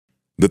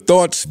The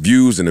thoughts,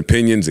 views, and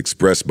opinions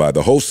expressed by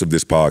the hosts of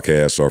this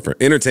podcast are for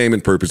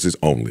entertainment purposes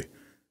only.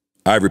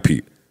 I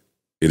repeat,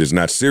 it is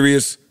not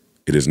serious,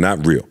 it is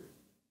not real.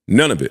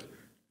 None of it.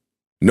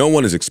 No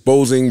one is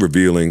exposing,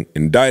 revealing,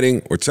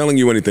 indicting, or telling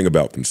you anything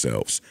about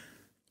themselves.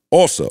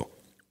 Also,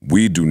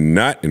 we do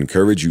not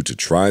encourage you to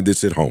try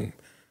this at home.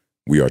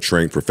 We are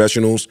trained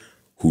professionals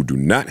who do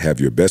not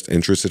have your best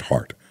interests at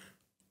heart,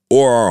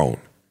 or our own.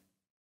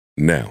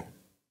 Now,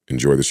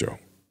 enjoy the show.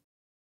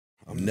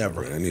 I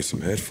need some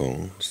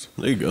headphones.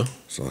 There you go.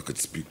 So I could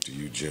speak to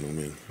you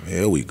gentlemen.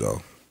 Here we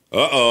go.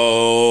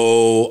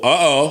 Uh-oh.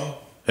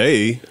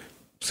 Hey.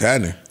 What's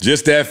happening?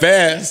 Just that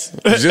fast.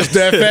 Just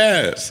that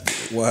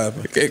fast. What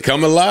happened? They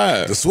come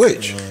alive. The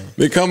switch.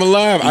 They come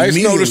alive. Ice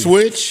know the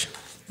switch.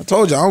 I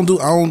told you, I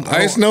don't.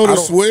 Ice know the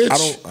switch. I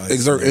don't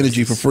exert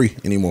energy for free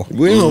anymore.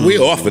 We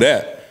off of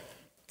that.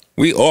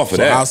 We off of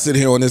that. I'll sit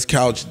here on this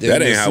couch.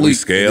 That ain't how we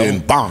scale.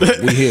 And bomb.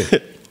 We here.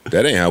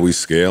 That ain't how we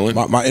scaling.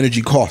 My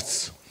energy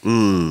costs.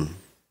 How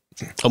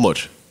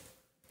much?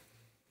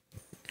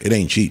 It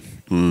ain't cheap.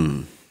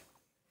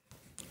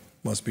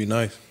 Must be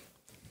nice.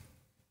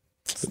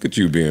 Look at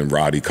you being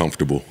Roddy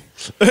comfortable.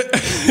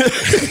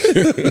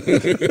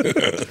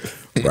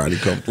 Roddy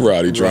comfortable.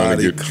 Roddy trying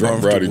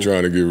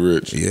to get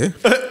rich. Yeah.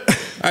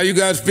 How you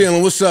guys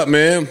feeling? What's up,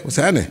 man? What's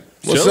happening?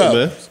 What's Chilling, up?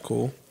 man. It's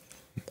cool.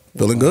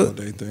 Feeling good?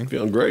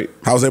 Feeling great.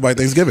 How's everybody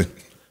Thanksgiving?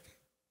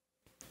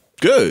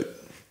 Good.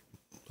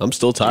 I'm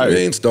still tired. We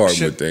ain't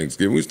starting with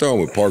Thanksgiving. We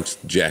starting with Park's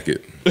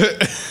jacket.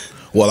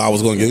 Well, I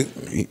was going to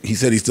get. He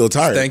said he's still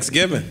tired.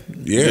 Thanksgiving.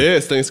 Yeah. Yeah,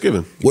 it's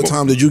Thanksgiving. What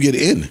time did you get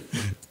in?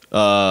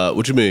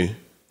 What you mean?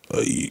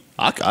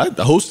 I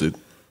hosted.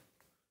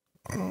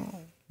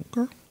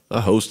 Okay. I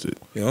hosted.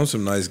 You know,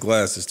 some nice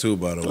glasses too,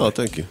 by the way. Oh,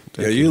 thank you.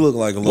 Yeah, you look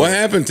like a little. What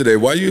happened today?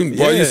 Why you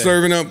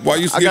serving up? Why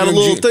you? I got a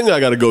little thing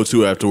I got to go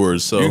to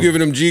afterwards. So You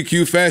giving them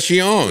GQ fashion?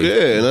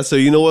 yeah, and I say,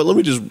 you know what? Let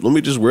me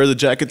just wear the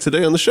jacket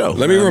today on the show.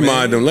 Let me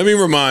remind them. Let me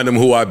remind them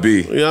who I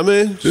be. You know what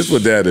I mean? This is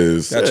what that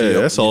is. Yeah,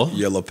 that's all.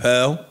 Your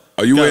lapel.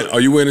 Are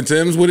you wearing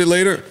Tim's with it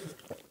later?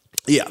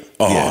 Yeah.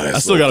 Oh, I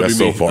still gotta be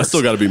me. I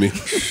still gotta be me.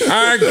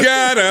 I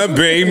gotta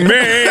be me.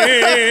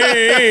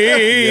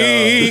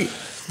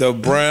 The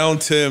brown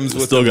Timbs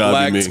with Still the gotta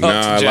black be me. tux Nah,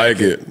 I like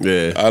jacket.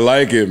 it. Yeah. I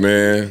like it,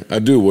 man. I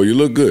do. Well, you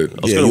look good.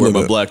 I was gonna wear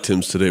my black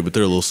Timbs today, but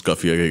they're a little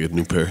scuffy. I gotta get a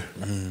new pair.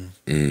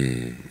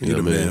 You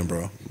the man,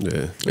 bro.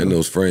 Yeah. And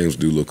those frames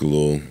do look a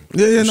little.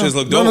 Yeah. Shits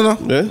look No.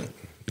 dope. Yeah.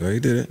 No, he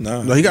did it.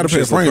 No, he got a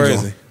pair of Shits look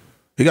frames crazy. on.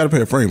 He got a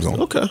pair of frames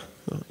on. Okay.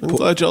 I'm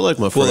glad y'all like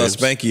my Pull that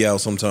frames. spanky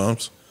out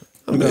sometimes.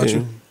 I got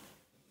you.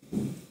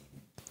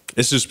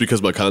 It's just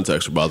because my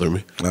contacts are bothering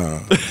me.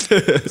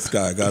 This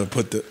guy got to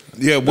put the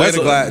wear the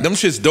glass. Them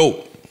shit's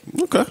dope.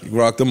 Okay. You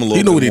rock them a little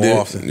He knew bit what he more did.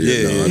 often.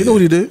 Yeah, no, You know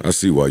what he did? I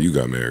see why you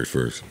got married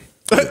first.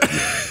 No,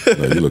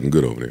 you're looking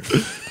good over there.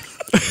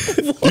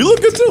 You look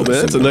good too,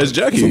 man. It's a nice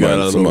jacket you got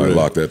on. Somebody over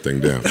lock that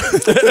thing down.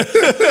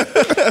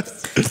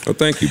 Oh,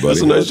 thank you, buddy.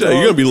 That's a nice jacket.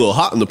 You're gonna be a little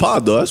hot in the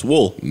pod though. That's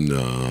wool.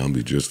 Nah, I'll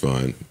be just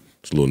fine.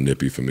 It's a little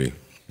nippy for me.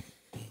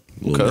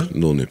 A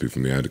little nippy for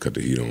me. I had to cut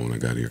the heat on when I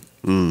got here.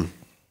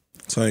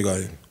 So you got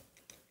here.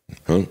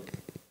 Huh?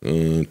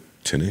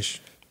 10-ish?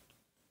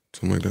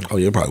 Something like that. Oh,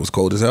 yeah, it probably was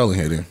cold as hell in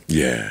here then.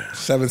 Yeah.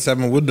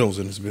 7 windows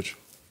in this bitch.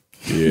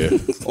 Yeah.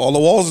 All the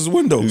walls is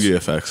windows. Yeah,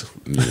 facts.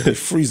 It's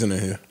freezing in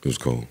here. It was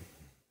cold.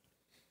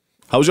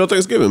 How was your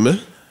Thanksgiving, man?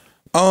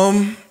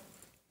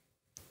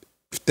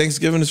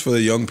 Thanksgiving is for the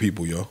young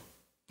people, yo.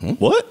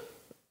 What?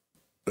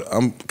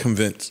 I'm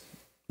convinced.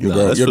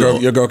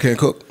 Your girl can't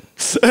cook?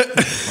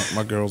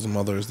 My girl's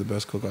mother is the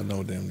best cook I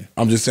know, damn near.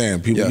 I'm just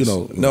saying, people, Yes. you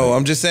know. No,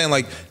 I'm just saying,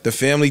 like, the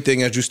family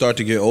thing as you start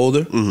to get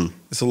older,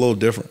 it's a little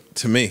different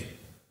to me.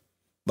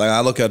 Like,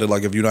 I look at it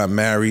like if you're not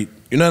married,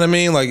 you know what I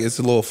mean? Like, it's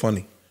a little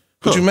funny.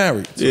 But you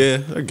married. So.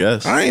 Yeah, I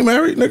guess. I ain't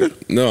married, nigga.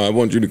 No, I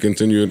want you to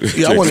continue.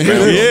 Yeah, I wanna hear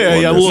expound this.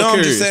 on Yeah, I'm a this. little No, I'm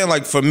curious. just saying,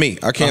 like, for me,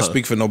 I can't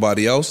speak for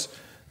nobody else.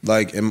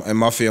 Like, in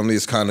my family,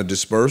 it's kind of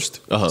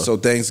dispersed. So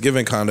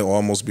Thanksgiving kind of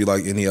almost be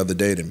like any other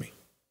day to me.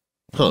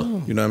 Huh.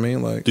 You know what I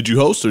mean? Like, Did you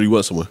host or you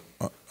went somewhere?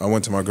 I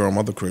went to my girl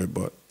mother crib,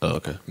 but Oh,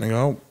 okay. nigga, I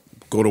don't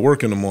go to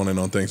work in the morning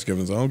on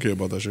Thanksgiving. So I don't care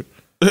about that shit.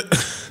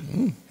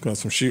 Got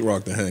some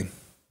sheetrock to hang.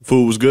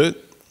 Food was good?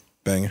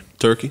 Banging.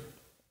 Turkey?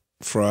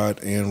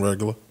 Fried and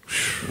regular.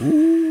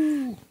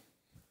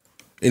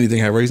 Anything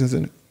have raisins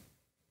in it?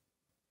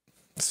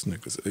 This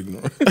nigga's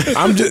ignorant.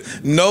 I'm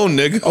just No,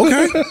 nigga.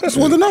 okay. Just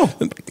want to know.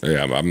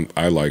 Yeah,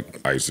 I like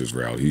Ice's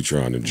route. He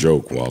trying to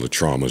joke while the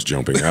trauma's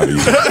jumping out of you.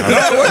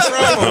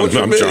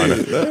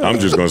 I'm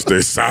just gonna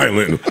stay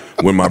silent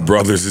when my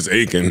brothers is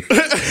aching.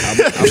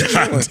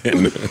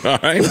 All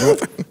right, bro.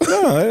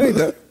 No, it ain't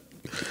that.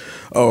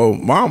 Oh,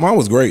 mine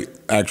was great,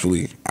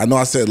 actually. I know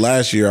I said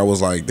last year, I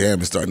was like, damn,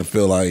 it's starting to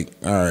feel like,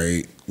 all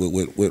right,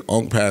 with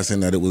Unc passing,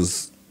 that it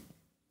was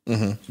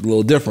a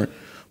little different.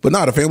 But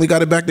no, the family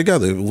got it back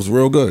together. It was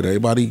real good.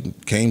 Everybody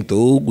came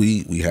through.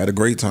 We had a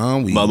great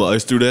time. Mama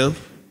Ice threw down?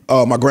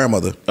 My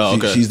grandmother. Oh,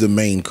 okay. She's the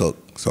main cook.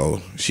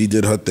 So she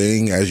did her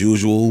thing as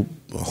usual.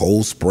 A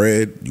whole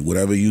spread,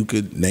 whatever you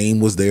could name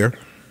was there.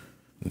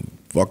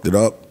 Fucked it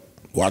up.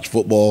 Watched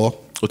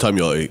football. What time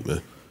y'all ate,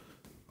 man?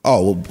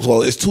 Oh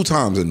well, it's 2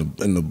 times in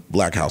the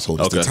black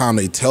household. It's the Okay. time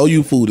they tell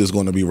you food is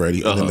going to be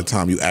ready, and then the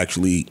time you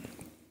actually eat.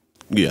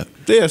 Yeah,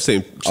 they have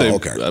same. Oh,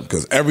 okay.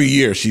 Because every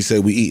year she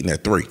said we eating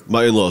at 3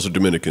 My in-laws are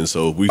Dominican,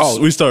 so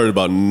we started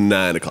about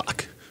 9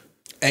 o'clock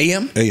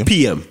AM?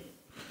 p.m.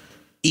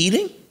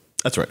 Eating?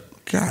 That's right.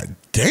 God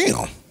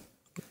damn.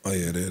 Oh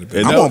yeah, they'd have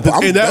And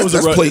been.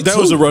 that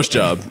was a rush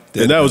job.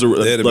 And that was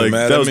they'd have been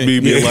mad that at was me. me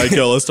being like,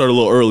 yo, let's start a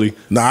little early.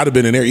 Nah, I'd have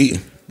been in there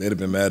eating. They'd have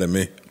been mad at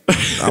me.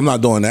 I'm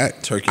not doing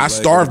that. Turkey I leg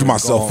starved would've been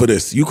myself gone. for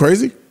this. You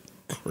crazy?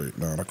 Great,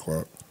 9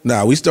 o'clock.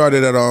 Nah, we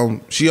started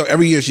at she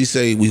every year she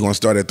say we gonna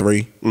start at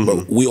 3,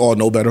 but we all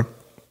know better.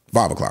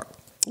 5 o'clock.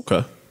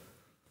 Okay.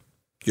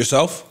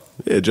 Yourself?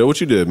 Yeah, Joe,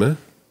 what you did, man?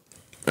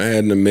 I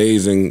had an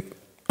amazing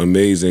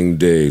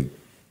day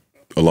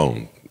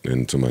alone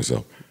and to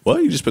myself.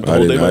 What? You just spent the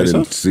whole day by I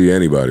yourself? didn't see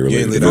anybody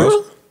related leave to the this.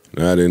 house?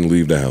 I didn't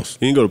leave the house.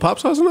 You didn't go to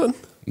Pop's house or nothing?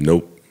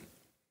 Nope.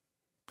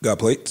 Got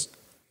plates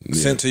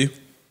sent to you?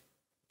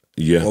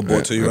 Yeah. Or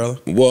brought to you, rather?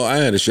 Well, I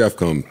had a chef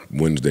come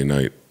Wednesday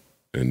night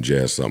and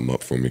jazz something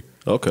up for me.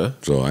 Okay.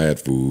 So I had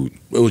food.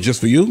 It was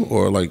just for you,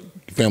 or like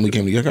family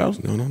came to your house?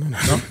 No.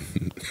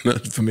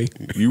 Not for me.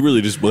 You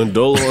really just went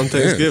dolo on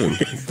Thanksgiving.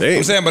 Damn.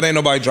 I'm saying, but ain't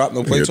nobody dropped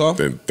no plates off?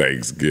 Then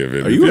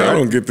Thanksgiving. Are you Y'all all right?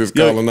 don't get this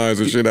Yo.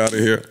 colonizer shit out of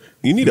here.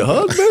 You need a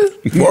hug,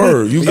 man?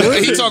 Word, you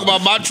good? He talk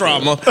about my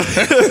trauma.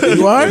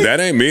 You all right? That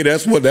ain't me.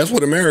 That's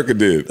what America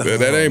did.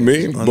 That ain't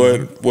me.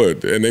 But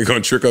what? And they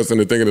gonna trick us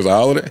into thinking it's a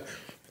holiday?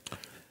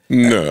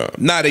 No.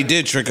 Nah, they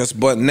did trick us,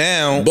 but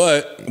now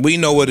But we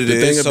know what it the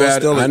is. thing so it's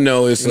about still I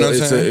know it's you know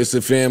what I'm saying? it's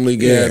a family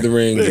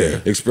gathering.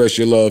 Express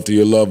your love to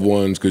your loved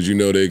ones because you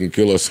know they can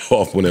kill us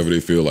off whenever they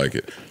feel like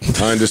it.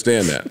 I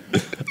understand that.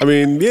 I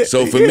mean, yeah.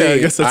 So for yeah, me, I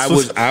guess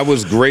that's I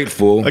was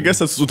grateful. I guess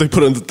that's what they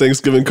put on the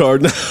Thanksgiving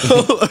card now.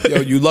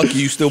 Yo, you lucky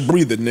you still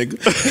breathing,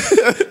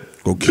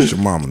 nigga. Go kiss your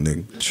mama,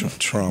 nigga.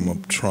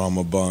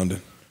 Trauma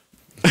bonding.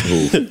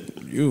 Who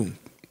You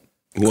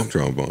I'm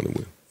trying to bond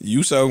with.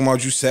 You talking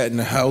about you sat in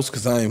the house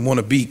because I didn't want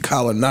to be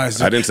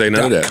colonizer. I didn't say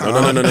none of that.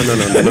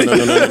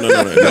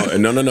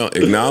 No.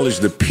 Acknowledge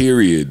the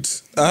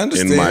periods I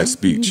understand. in my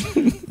speech.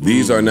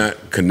 These are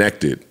not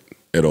connected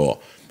at all.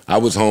 I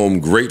was home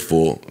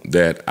grateful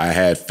that I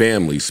had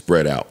family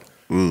spread out.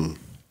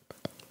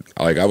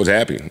 Like I was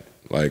happy.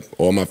 Like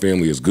all my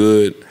family is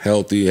good,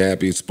 healthy,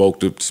 happy. Spoke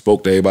to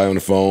everybody on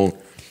the phone.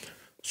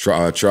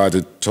 Tried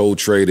to told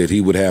Trey that he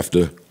would have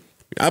to.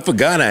 I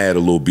forgot I had a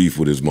little beef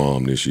with his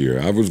mom this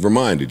year. I was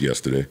reminded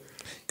yesterday.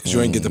 Because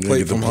you ain't get the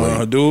plate from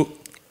her, dude.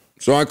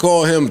 So I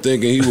called him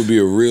thinking he would be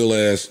a real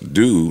ass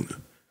dude.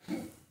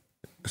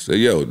 I said,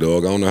 yo,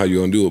 dog, I don't know how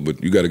you're gonna do it,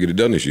 but you gotta get it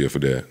done this year for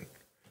Dad.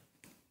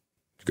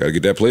 You gotta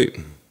get that plate.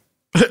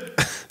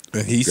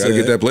 And he Gotta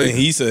get that plate. And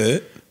he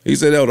said,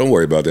 Oh, don't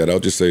worry about that. I'll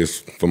just say it's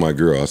for my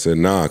girl. I said,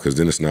 nah, because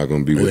then it's not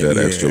gonna be with that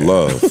extra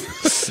love.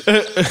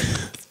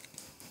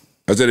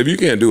 I said, if you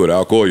can't do it,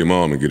 I'll call your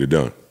mom and get it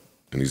done.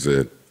 And he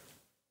said,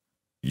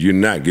 you're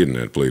not getting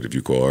that plate if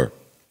you call her.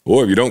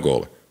 Or if you don't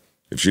call her.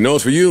 If she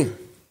knows for you,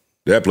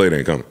 that plate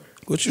ain't coming.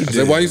 what you I did?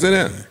 said, why you say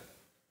that?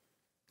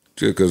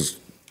 Because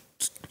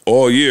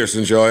all year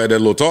since y'all had that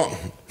little talk,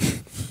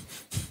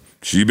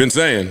 she been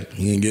saying,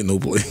 He ain't getting no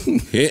plate.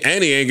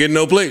 and he ain't getting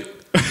no plate.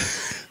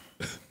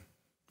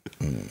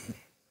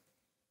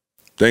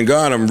 Thank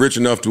God I'm rich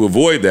enough to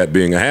avoid that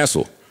being a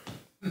hassle.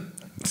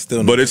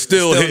 But it's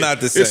still hit, not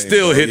the same. It's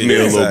still hitting me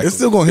a little. It's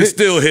still gonna hit. It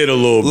still hit a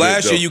little bit.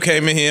 Last year though. you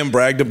came in here and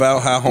bragged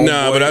about how homeboy.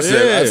 Nah, but I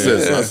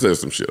said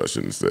some shit I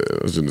shouldn't have said.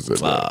 I shouldn't have said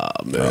that. Ah,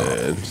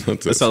 man.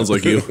 That sounds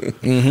like you.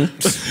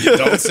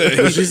 Don't say.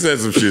 But she said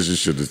some shit she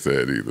shouldn't have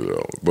said either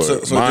though. But So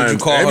did you mine,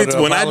 call her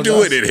to when I do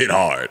apologize? it hit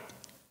hard.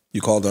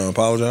 You called her and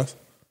apologized?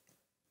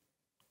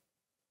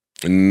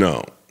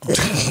 No.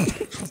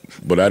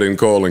 But I didn't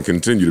call and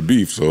continue the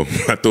beef, so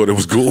I thought it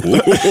was cool.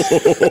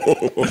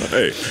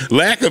 Hey,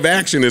 lack of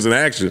action is an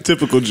action.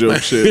 Typical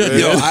joke shit, man.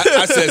 Yo,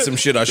 I said some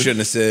shit I shouldn't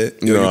have said.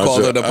 You No, I called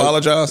her should- to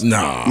apologize?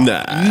 Nah. Nah.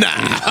 Nah,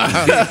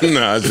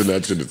 I shouldn't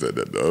have said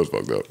that. That was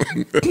fucked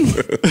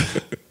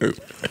up.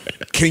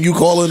 Can you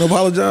call her and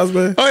apologize,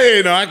 man? Oh,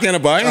 yeah, no, I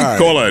can't. I didn't right.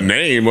 call her a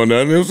name or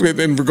nothing. It was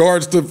in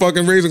regards to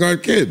fucking raising our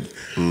kid.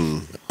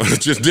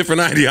 Just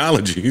different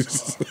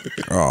ideologies.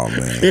 Oh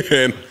man.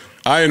 And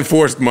I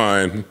enforced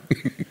mine.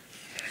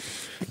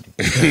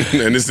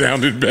 And it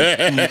sounded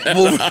bad.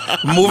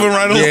 Moving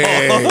right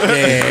along.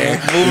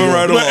 Moving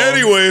right along. But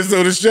anyway,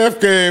 so the chef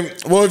came.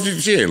 Well,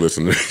 she ain't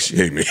listening. She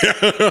hate me.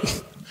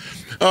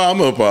 I'm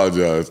going to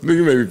apologize.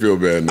 You made me feel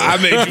bad now. I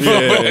made you feel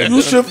bad.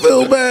 You should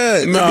feel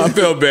bad. No, I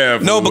felt bad.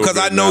 For a No, little because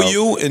I bit know now.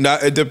 you, and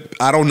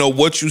I don't know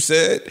what you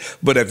said,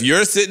 but if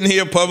you're sitting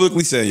here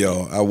publicly saying,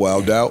 yo, I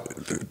wowed out,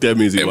 That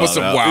means he it was wilded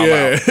some out. wild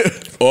Yeah.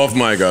 out. Off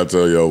mic, I'll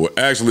tell y'all.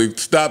 Actually,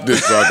 stop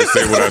this so I can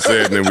say what I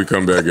said, and then we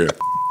come back in.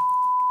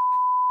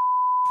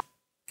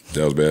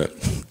 That was bad.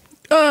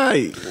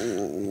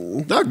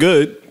 Not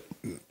good.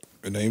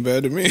 It ain't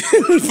bad to me.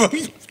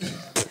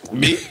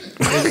 Me?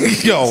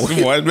 Yo,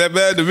 why is that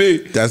bad to me?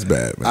 That's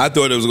bad, man. I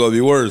thought it was going to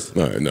be worse.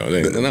 All right, no,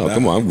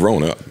 come on. I'm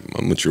grown up.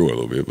 I'm mature a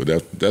little bit, but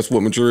that's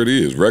what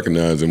maturity is.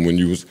 Recognizing when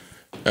you was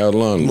out of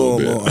line a little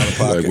bit. Little out of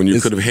pocket. Like when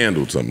you could have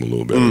handled something a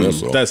little better.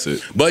 That's all. That's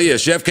it. But yeah,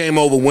 Chef came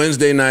over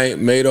Wednesday night,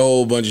 made a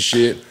whole bunch of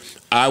shit.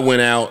 I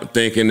went out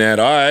thinking that,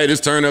 all right,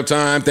 it's turn up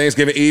time,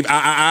 Thanksgiving Eve,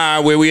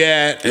 where we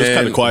at? It was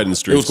kind of quiet in the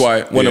streets. It was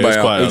quiet. Wasn't nobody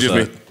out. It was just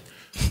me. outside.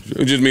 It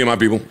was just me and my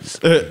people.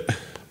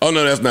 Oh,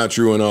 no, that's not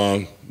true. And all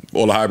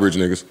the Highbridge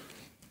niggas.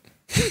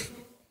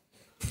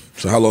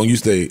 So how long you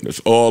stayed? That's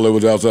all that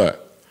was outside.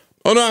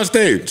 Oh, no, I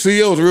stayed.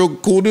 CEO's a real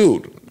cool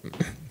dude.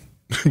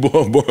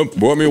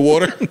 Brought me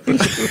water.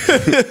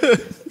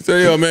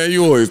 Say, yo, man,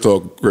 you always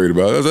talk great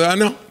about it. I said, I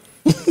know.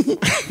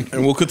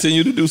 And we'll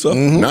continue to do so.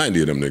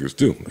 90 of them niggas,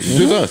 too.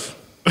 Just us.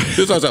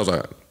 Just us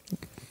outside.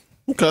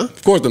 Okay.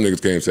 Of course, them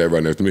niggas came, sat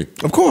right next to me.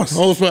 Of course.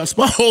 Whole spot.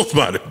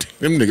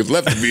 Them niggas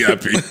left the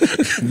VIP.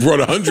 Brought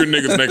 100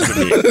 niggas next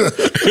to me.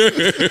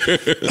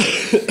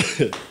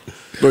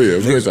 But yeah, it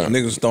was a great time.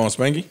 Niggas throwing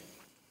Spanky.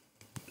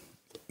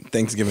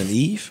 Thanksgiving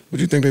Eve. What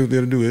do you think they was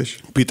there to do,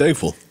 Ish? Be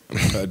thankful.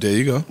 There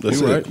you go. That's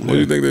You're it. What do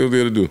you think they was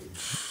there to do?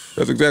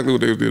 That's exactly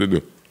what they was there to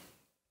do.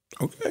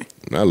 Okay.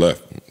 And I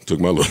left. Took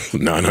my little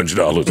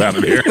 $900 out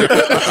of there.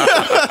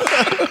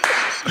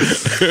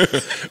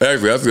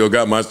 Actually, I still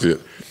got my shit.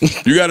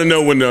 You got to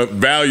know when the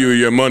value of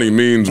your money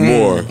means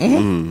more.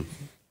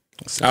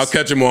 I'll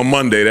catch him on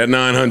Monday. That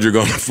 900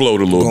 gonna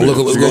float a little bit.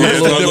 It's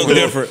gonna look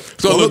different.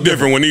 It's gonna look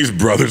different when these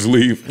brothers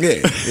leave.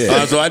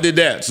 Yeah. So I did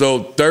that.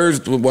 So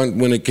Thursday, when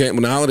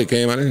the holiday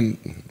came, I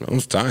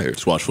was tired.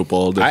 Just watch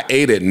football all day. I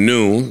ate at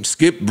noon,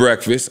 skipped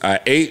breakfast. I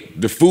ate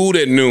the food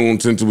at noon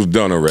since it was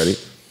done already.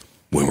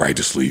 Went right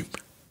to sleep.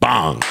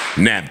 Bang,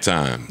 nap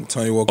time. What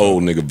time you woke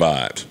Old nigga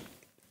vibes.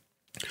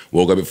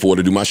 Woke up at 4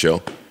 to do my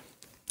show.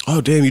 Oh,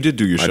 damn, you did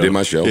do your show. I did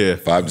my show, Yeah.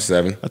 5 to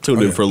 7. I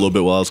tuned in for a little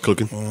bit while I was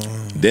cooking.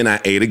 Then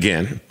I ate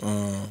again.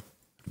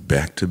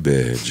 Back to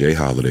bed. Jay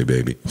Holiday,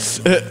 baby.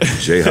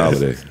 Jay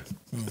Holiday.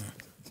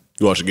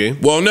 You watch the game?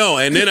 Well, no,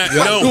 and then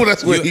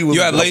That's what he was.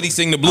 You had Lady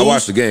sing the blues. I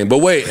watched the game. But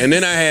wait, and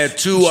then I had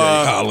two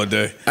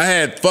Holiday. I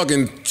had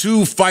fucking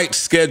 2 fights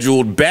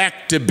scheduled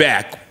back to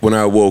back when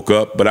I woke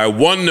up, but I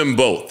won them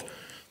both.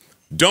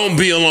 Don't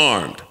be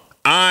alarmed.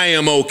 I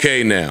am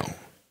okay now.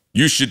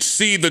 You should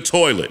see the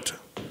toilet.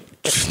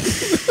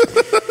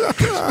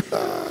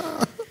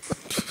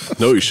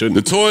 No, you shouldn't.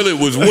 The toilet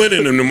was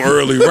winning in them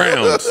early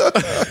rounds.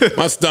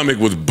 My stomach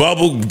was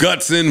bubble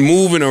gutsing,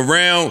 moving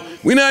around.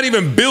 We're not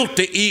even built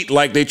to eat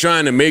like they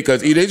trying to make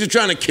us eat. They just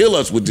trying to kill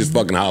us with this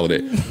fucking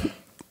holiday.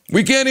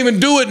 We can't even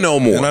do it no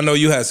more. And I know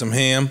you had some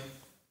ham.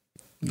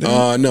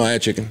 No, I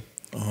had chicken.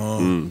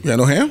 You had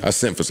no ham? I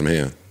sent for some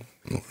ham.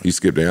 He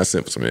skipped in. I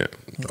sent for some ham.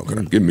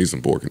 Okay. Give me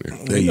some pork in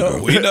there. There you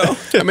go. We know.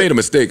 I made a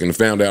mistake and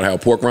found out how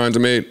pork rinds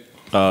are made.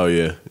 Oh,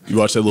 yeah. You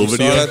watched that little Saw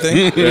video? that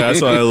thing? Yeah, I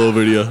saw that little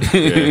video.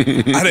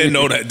 Yeah. I didn't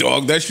know that,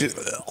 dog. That shit.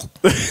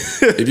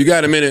 If you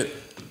got a minute,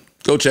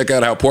 go check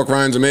out how pork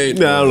rinds are made.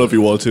 Nah, I don't know if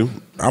you want to.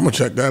 I'm gonna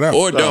check that out.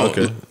 Or don't.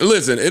 okay.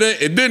 Listen,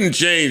 it didn't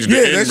change the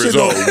Yeah, that end shit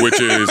result, don't- which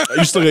is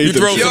You still gotta eat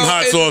them throw shit. some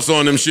hot sauce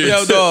on them shits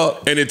Yo,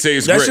 dog. and it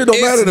tastes That great. shit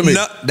don't matter to me.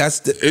 That's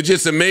the. It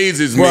just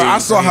amazes me. Well, I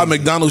saw how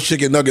McDonald's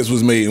chicken nuggets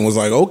was made and was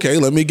like, okay,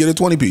 let me get a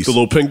 20 piece. The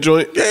little pink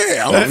joint?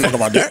 Yeah, I don't talk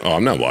about that. Oh,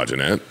 I'm not watching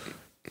that.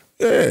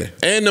 Yeah,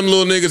 And them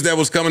little niggas that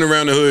was coming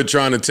around the hood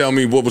trying to tell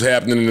me what was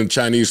happening in the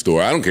Chinese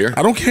store. I don't care.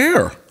 I don't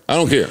care. I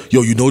don't care.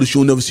 Yo, you notice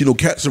you'll never see no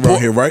cats around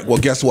here, right? Well,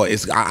 guess what?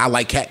 I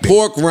like cat.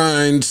 Pork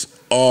rinds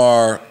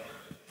are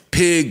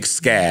pig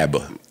scab.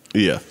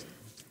 Yeah.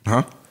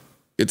 Huh?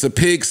 It's a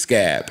pig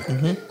scab.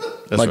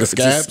 That's Like a right.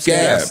 scab? It's a scab.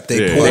 Yes,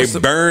 they Yeah. pour They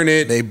some- burn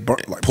it. They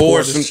like pour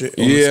the some. shit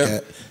on the Yeah.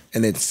 scab,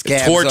 and it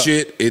scabs Torch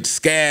up. it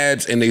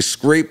scabs, and they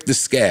scrape the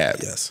scab.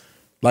 Yes.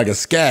 Like a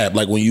scab,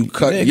 like when you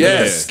cut. Yeah,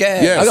 Yes.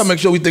 scab. Yes. I gotta make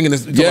sure we thinking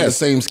this about the Yes.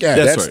 same scab.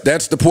 That's That's right.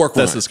 that's the pork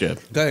rind. That's the scab.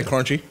 Go ahead,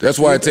 crunchy. That's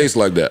why it tastes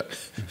like that.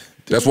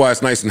 That's why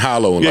it's nice and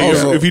hollow. And Yeah, like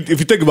yeah. that. If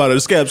you think about it,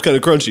 the scab's kind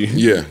of crunchy.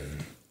 Yeah.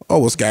 Oh,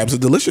 well, scabs are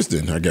delicious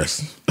then, I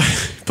guess.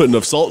 Put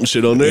enough salt and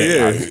shit on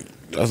there. Yeah.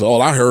 That's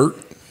all I heard.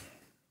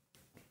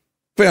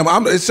 Fam,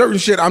 it's certain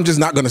shit I'm just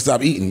not gonna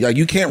stop eating. Like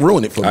you can't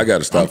ruin it for me. I got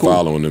to stop I'm cool.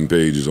 following them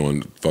pages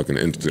on fucking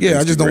Instagram. Yeah,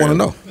 I just don't wanna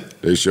know.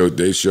 They show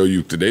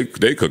you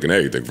they cooking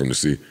everything from the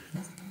sea.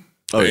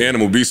 Oh, the yeah.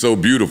 animal be so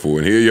beautiful,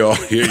 and here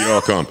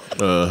y'all come.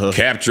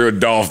 Capture a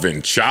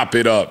dolphin, chop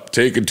it up,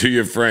 take it to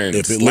your friend,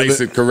 If it slice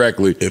live it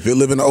correctly. If it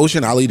live in the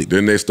ocean, I'll eat it.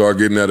 Then they start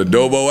getting that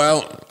adobo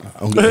out.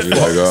 I'm good. You're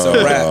like, It's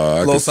a wrap. I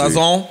Little can see.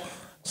 sazon.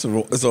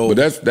 So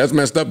But that's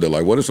messed up though.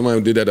 Like, what if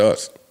somebody did that to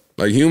us?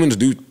 Like humans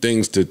do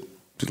things to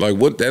like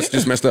what? That's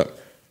just messed up.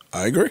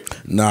 I agree.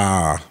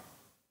 Nah.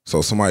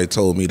 So somebody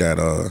told me that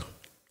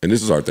And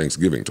this is our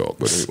Thanksgiving talk.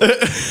 But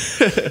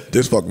anyway,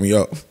 this fucked me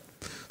up.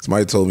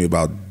 Somebody told me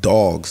about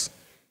dogs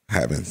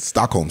having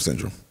Stockholm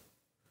syndrome.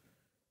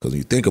 Because when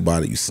you think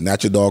about it, you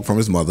snatch a dog from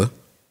his mother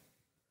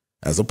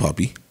as a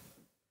puppy.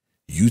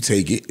 You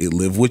take it, it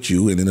live with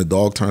you, and then the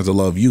dog turns to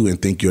love you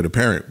and think you're the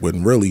parent.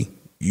 When really,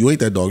 you ain't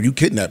that dog. You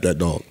kidnapped that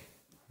dog.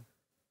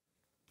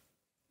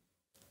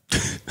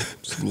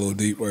 It's a little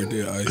deep right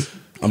there, Ice.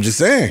 I'm just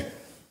saying.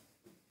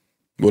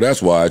 well,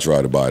 that's why I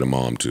try to buy the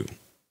mom too.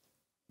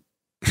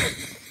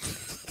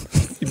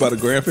 By the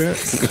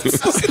grandparents?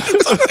 Fuck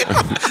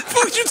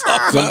you talking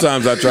about?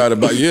 Sometimes I try to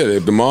buy. Yeah,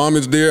 if the mom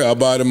is there, I'll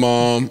buy the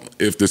mom.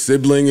 If the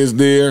sibling is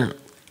there,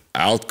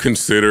 I'll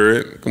consider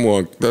it. Come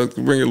on,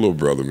 bring your little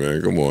brother,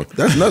 man. Come on.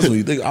 That's nuts when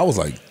you think. I was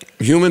like,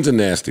 humans are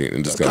nasty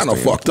and disgusting.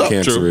 Kinda fucked up.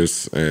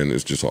 Cancerous, and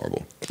it's just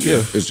horrible.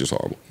 Yeah. It's just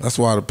horrible. that's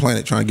why the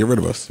planet trying to get rid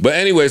of us. But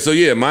anyway, so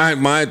yeah,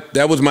 my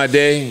that was my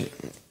day.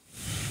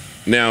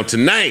 Now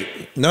tonight,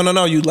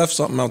 No. You left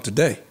something out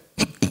today.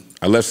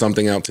 I left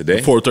something out today.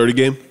 4:30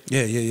 game.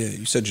 Yeah.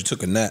 You said you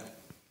took a nap.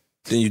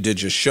 Then you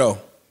did your show.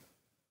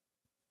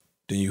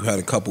 Then you had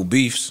a couple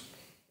beefs.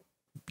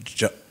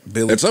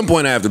 Billy. At some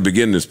point, I have to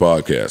begin this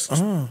podcast.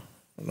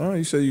 No,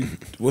 you said you.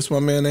 What's my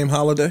man named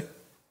Holiday?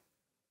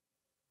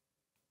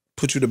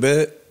 Put you to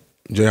bed.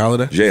 Jay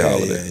Holiday. Jay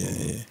Holiday.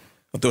 Yeah.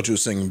 I thought you were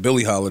singing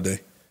Billie Holiday.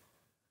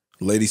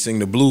 Lady sing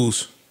the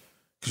blues.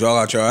 Cause y'all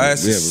got your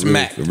asses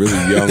smacked. A really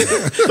young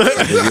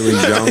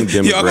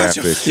demographic.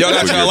 Y'all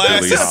got your Billie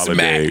asses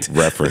Holiday smacked.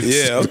 reference.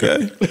 Yeah,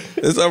 okay.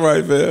 It's all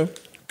right, fam.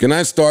 Can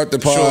I start the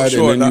pod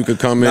Sure. and then you could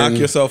come knock in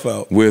yourself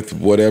out. with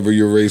whatever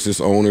your racist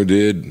owner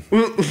did?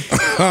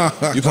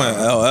 You playing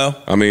LL?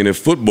 I mean, if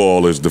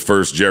football is the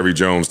first Jerry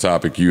Jones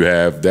topic you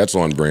have, that's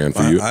on brand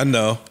for you. I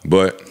know.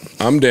 But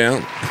I'm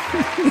down.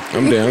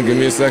 I'm down. Give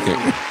me a second.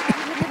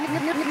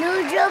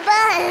 Joe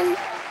Budden.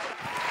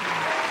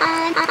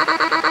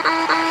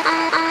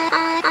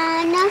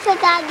 Enough of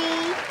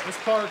daddy. This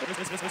part.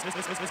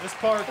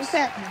 What's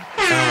up?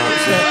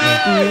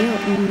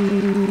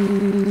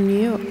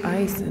 New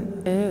ice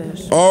and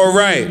ish. All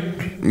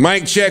right.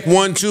 Mic check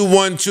 1 2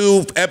 1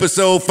 2.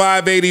 Episode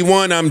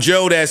 581. I'm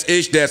Joe. That's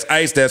Ish. That's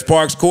Ice. That's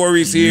Parks.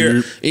 Corey's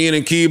here. Ian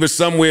and Keeba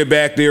somewhere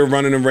back there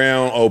running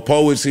around. Oh,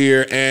 Poe is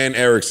here and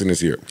Erickson is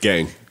here.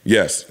 Gang.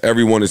 Yes,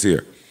 everyone is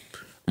here.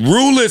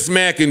 Ruleless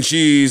mac and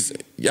cheese.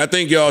 I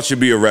think y'all should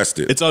be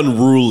arrested. It's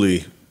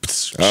unruly.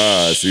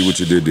 I see what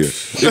you did there.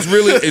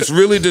 It's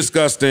really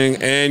disgusting,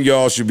 and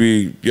y'all should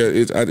be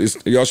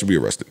y'all should be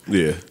arrested.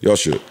 Yeah. Y'all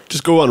should.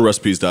 Just go on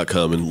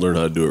recipes.com and learn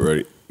how to do it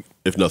right,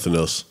 if nothing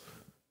else.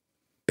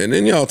 And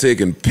then y'all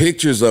taking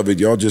pictures of it.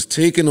 Y'all just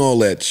taking all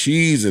that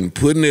cheese and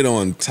putting it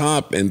on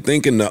top and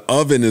thinking the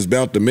oven is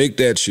about to make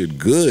that shit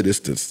good.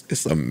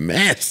 It's a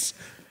mess.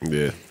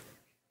 Yeah.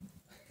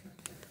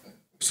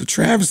 It's a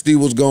travesty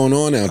what's going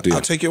on out there.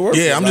 I'll take your word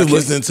for it. Yeah, I'm just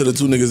listening to the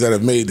two niggas that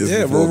have made this.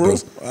 Yeah, before, bro.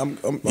 bros.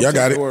 Y'all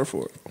got it. Word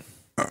for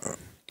it.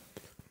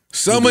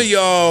 Some of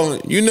y'all,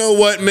 you know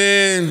what,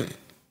 man?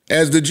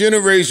 As the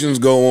generations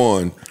go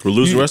on, We're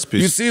losing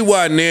recipes. You see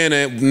why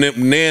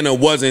Nana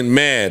wasn't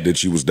mad that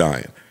she was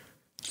dying.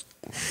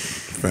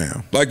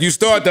 Fam. Like, you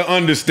start to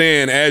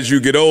understand as you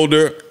get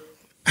older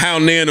how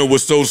Nana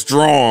was so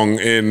strong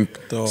in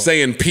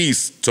saying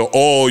peace to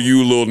all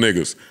you little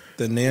niggas.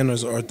 The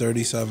nanas are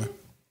 37.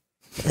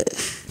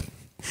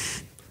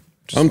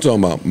 I'm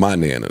talking about my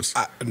nanas.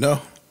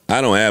 No.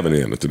 I don't have a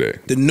nana today.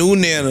 The new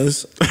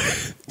nanas.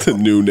 The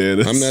new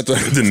nanas. I'm not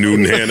talking the new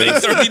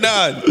nanas.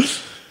 39.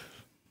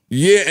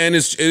 Yeah, and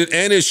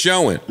it's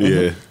showing.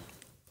 Yeah.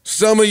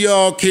 Some of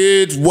y'all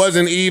kids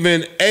wasn't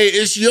even, hey,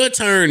 it's your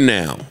turn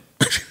now.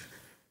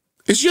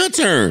 It's your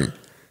turn.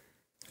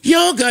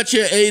 Y'all got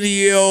your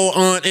 80-year-old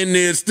aunt in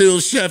there still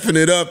chefing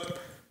it up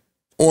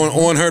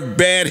on her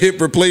bad hip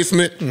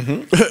replacement.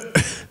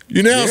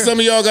 You know how some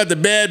of y'all got the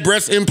bad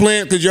breast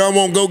implant because y'all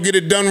won't go get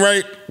it done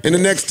right in the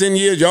next 10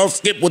 years? Y'all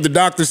skip what the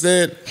doctor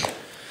said?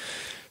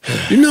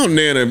 You know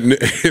Nana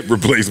hip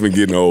replacement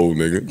getting old,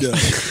 nigga. Yeah.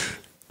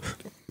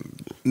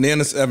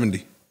 Nana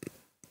 70.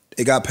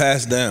 It got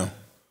passed down.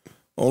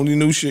 Only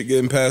new shit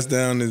getting passed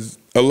down is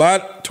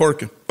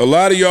twerking. A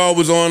lot of y'all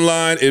was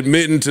online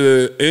admitting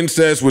to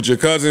incest with your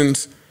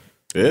cousins.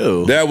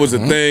 Ew. That was a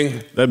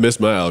thing. That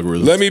missed my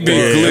algorithm. Let me be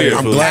clear.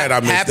 I'm glad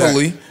I missed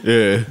Happily.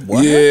 that.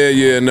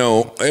 Yeah.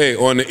 No. Hey,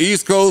 on the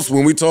East Coast,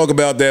 when we talk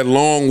about that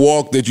long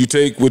walk that you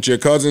take with your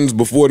cousins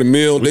before the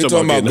meal, they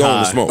talking about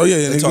going to smoke. Oh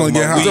yeah, they're gonna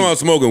get We high. talking about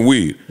smoking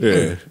weed.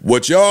 Yeah.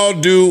 What y'all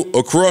do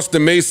across the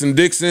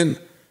Mason-Dixon,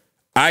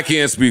 I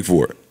can't speak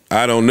for it.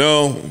 I don't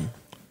know.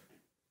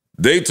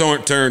 They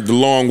turned the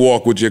long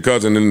walk with your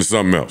cousin into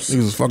something else.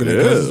 Niggas was fucking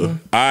their cousins.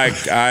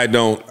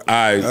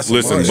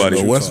 Listen,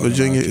 buddy. West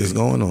Virginia is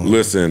going on.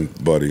 Listen,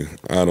 buddy.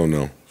 I don't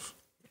know.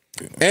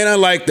 And I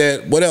like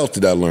that. What else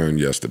did I learn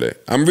yesterday?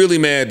 I'm really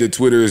mad that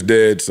Twitter is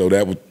dead, so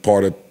that was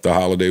part of the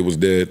holiday was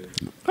dead.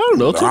 I don't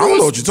know. I don't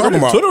know what you're talking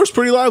about. Twitter was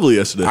pretty lively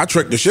yesterday. I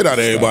tricked the shit out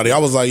of everybody. I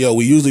was like, yo,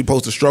 we usually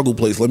post the struggle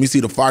plates. Let me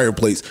see the fire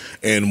plates.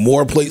 And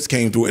more plates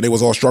came through and it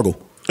was all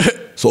struggle.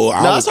 So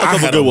I saw a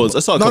couple good ones. I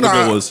saw a couple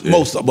good ones. Yeah.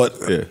 Most, but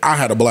I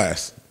had a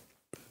blast.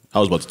 I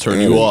was about to turn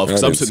you off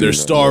because I'm sitting there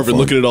starving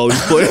looking at all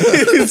these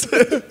plays.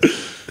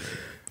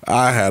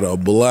 I had a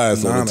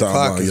blast on 9 the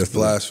o'clock timeline is yesterday.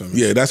 blasphemy.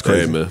 Yeah, that's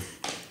crazy. Hey, man.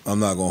 I'm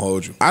not going to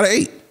hold you. I'd have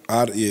ate.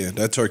 Yeah,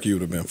 that turkey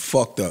would have been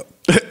fucked up.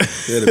 They'd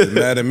have been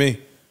mad at me.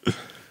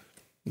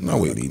 No,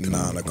 we ain't eating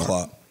 9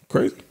 o'clock.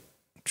 Crazy.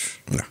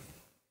 Nah.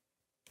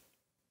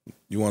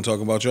 You want to talk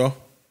about y'all?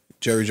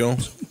 Jerry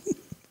Jones?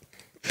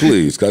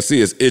 Please, I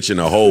see it's itching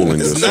a hole in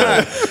your soul.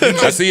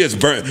 I see it's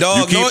burnt.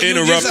 Dog, you keep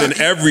interrupting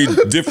every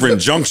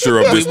different juncture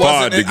of this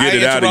pod to get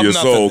it out of your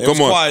soul.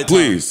 Come on,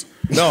 please.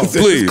 No,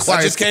 please.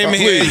 I just came in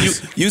here.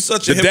 You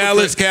such a The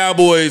Dallas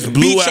Cowboys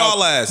blew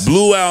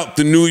out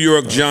the New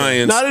York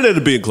Giants. Not it ended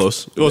up being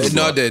close. It wasn't.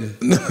 No, it didn't.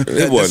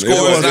 It wasn't.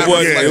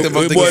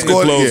 It wasn't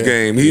a close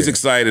game. He's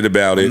excited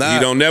about it. He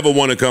don't never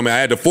want to come. I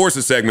had to force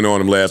a segment on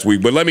him last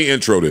week, but let me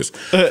intro this.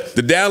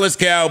 The Dallas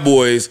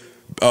Cowboys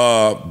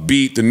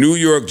beat the New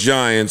York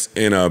Giants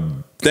in a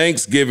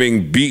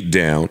Thanksgiving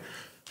beatdown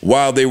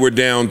while they were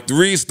down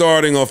 3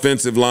 starting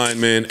offensive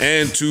linemen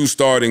and 2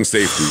 starting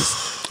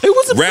safeties. It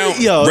was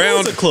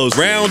a close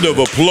round of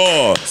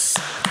applause.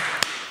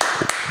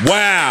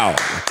 Wow.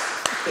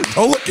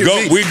 Don't look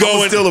at me.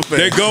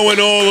 They're going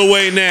all the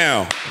way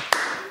now.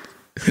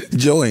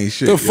 Joe ain't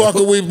shit. The fuck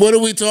are we? What are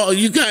we talking?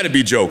 You got to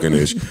be joking,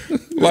 Ish.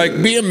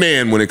 Like, be a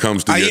man when it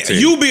comes to your team.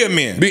 You be a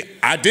man.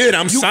 I did.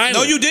 I'm silent.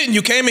 No, you didn't.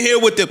 You came in here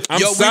with the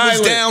we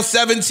was down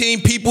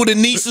 17 people. The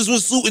nieces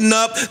was suiting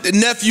up. The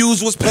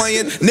nephews was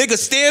playing. Nigga,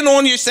 stand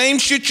on your same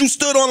shit you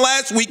stood on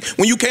last week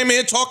when you came in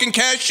here talking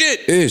cash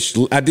shit. Ish,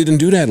 I didn't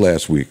do that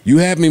last week. You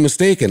have me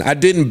mistaken. I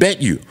didn't bet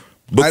you.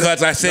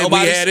 Because I said we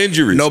had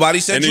injuries.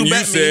 Nobody said and then you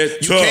bet me.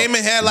 You came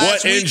in here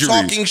last week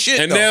talking shit,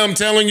 and now I'm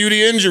telling you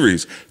the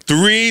injuries.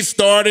 3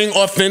 starting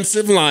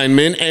offensive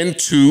linemen and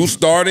 2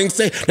 starting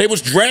safeties. They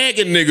was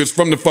dragging niggas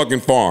from the fucking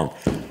farm.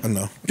 I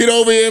know. Get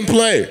over here and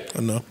play. I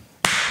know.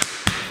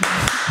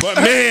 But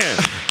man,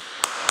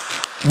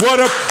 what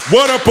a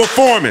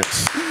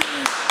performance.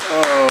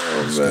 Oh,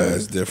 man.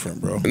 That's different,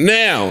 bro.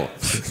 Now,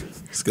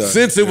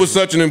 since it was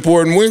such an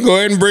important win, go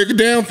ahead and break it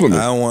down for me.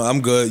 I'm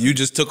good. You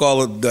just took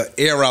all of the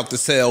air out the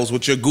sails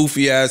with your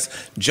goofy ass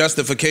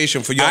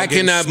justification for y'all. I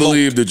cannot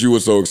believe that you were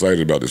so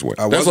excited about this win.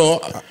 That's all.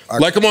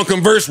 Come on,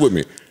 converse with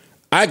me.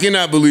 I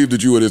cannot believe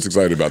that you were this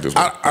excited about this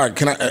win.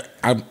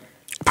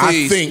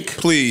 I think.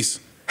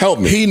 Please help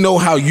me. He know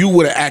how you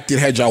would have acted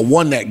had y'all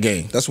won that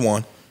game. That's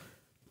one.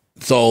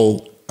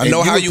 So. I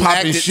know how you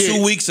acted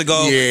 2 weeks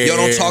ago. Yeah. Y'all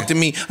don't talk to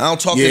me. I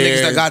don't talk to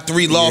niggas that got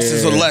 3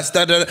 losses or less.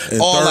 All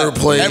that.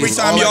 Place. Every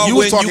time y'all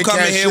win, you come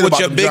in here with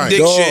your big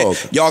dick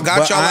shit. Y'all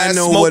got y'all ass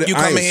smoked. You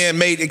come in here and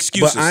made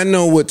excuses. But I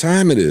know what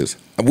time it is.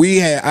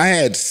 I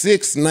had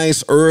 6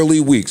 nice early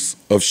weeks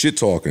of shit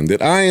talking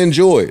that I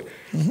enjoyed.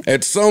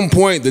 At some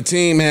point, the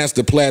team has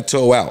to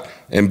plateau out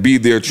and be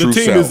their true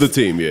self. The team is the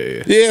team,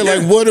 yeah. Yeah,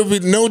 like what are we?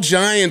 No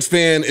Giants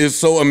fan is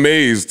so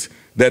amazed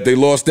that they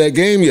lost that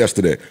game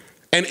yesterday.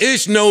 And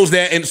Ish knows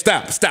that, and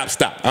stop.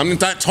 I'm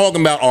not talking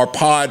about our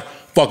pod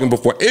fucking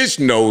before. Ish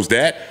knows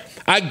that.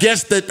 I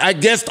guessed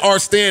our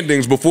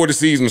standings before the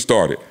season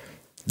started.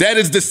 That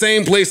is the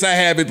same place I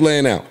have it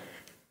laying out.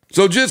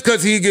 So just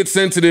because he gets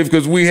sensitive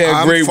because we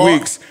had great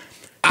weeks.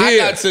 I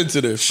got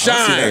sensitive.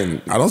 Shine.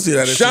 I don't see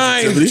that as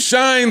sensitivity.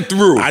 Shine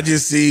through. I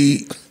just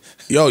see,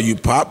 you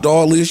popped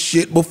all this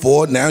shit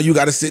before. Now you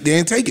got to sit there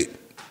and take it.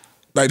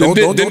 Like, don't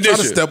try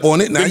to step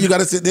on it. Now you got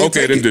to sit there and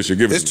take it. Okay, then dish it.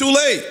 Give it to me. It's too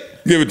late.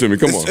 Give it to me.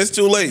 Come on. It's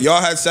too late.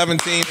 Y'all had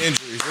 17 injuries.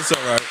 It's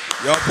all right.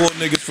 Y'all pulled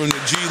niggas from the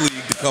G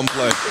League to come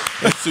play.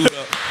 Let's suit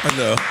up. I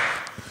know.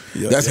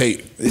 That's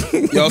hate.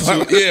 Y'all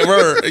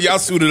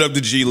suited up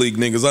the G League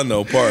niggas. I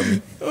know. Pardon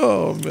me.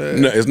 Oh,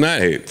 man. No, it's not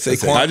hate. I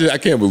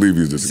can't believe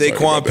he's just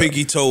Saquon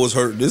Pinky Toe was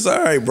hurt. This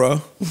all right, bro.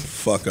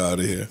 Fuck out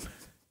of here.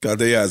 Got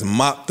their ass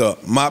mopped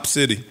up. Mop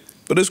City.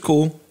 But it's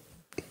cool.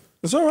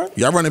 It's all right.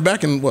 Y'all running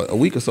back in, a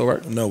week or so,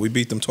 right? No, we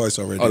beat them twice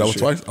already. Oh, that was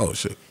twice? Oh,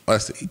 shit. Oh,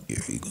 that's the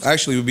Eagles.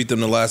 Actually, we beat them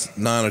the last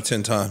 9 or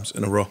 10 times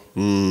in a row.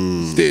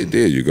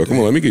 There you go. Come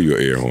on, let me give you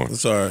an air horn.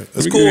 It's all right.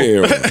 It's cool.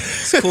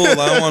 It's cool.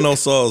 I don't want no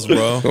sauce,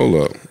 bro.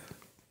 Hold up.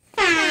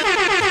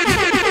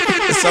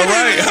 It's all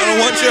right. I don't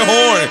want your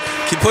horn.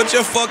 Put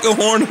your fucking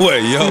horn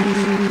away, yo.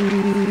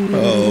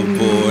 Oh,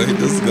 boy.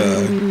 This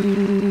guy.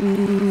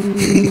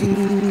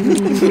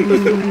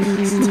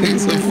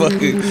 It's a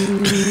fucking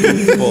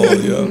ball,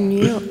 yo.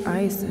 New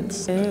ice and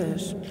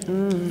fish.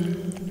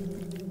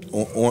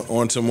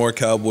 On to more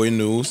Cowboy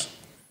news.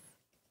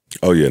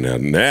 Oh yeah,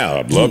 now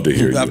I'd love to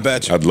hear you. I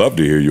bet you. I'd love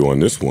to hear you on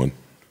this one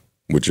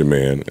with your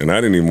man. And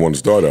I didn't even want to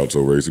start out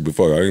so racy, but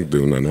fuck, I ain't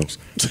doing nothing else.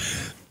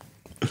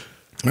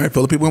 All right,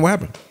 fill the people in what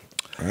happened.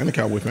 I ain't a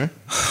Cowboy fan.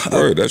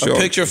 Word, that's a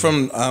picture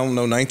from, I don't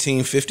know,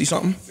 1950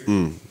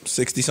 something,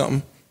 60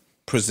 something.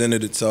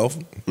 Presented itself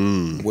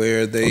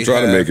where they I'm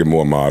trying to make it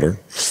more modern.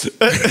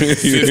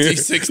 50,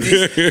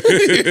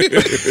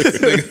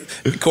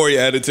 60. Corey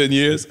added 10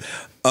 years.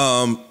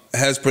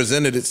 Has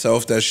presented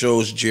itself that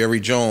shows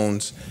Jerry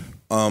Jones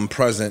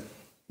present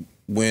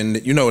when,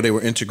 they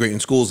were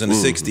integrating schools in the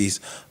 60s.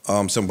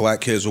 Some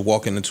black kids were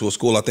walking into a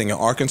school, I think in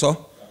Arkansas.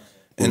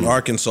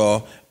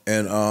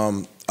 And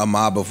a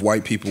mob of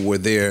white people were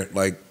there,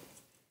 like,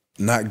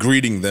 not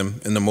greeting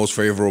them in the most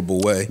favorable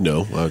way.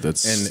 No,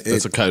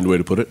 that's a kind way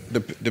to put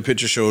it. The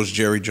picture shows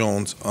Jerry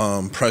Jones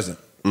present.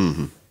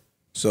 Mm-hmm.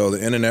 So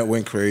the internet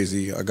went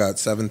crazy. I got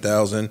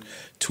 7,000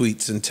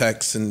 tweets and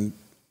texts and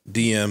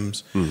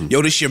DMs. Mm-hmm.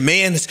 Yo, this your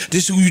man.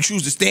 This who you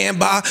choose to stand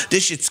by.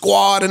 This your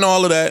squad and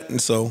all of that.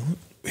 And so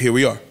here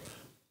we are.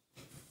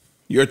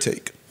 Your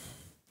take.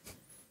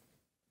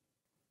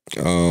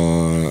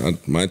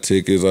 My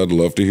take is I'd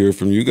love to hear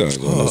from you guys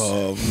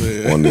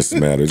on this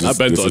matter. I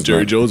bet thought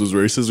Jerry Jones was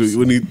racist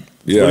when he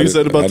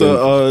said about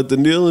the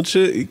Neil and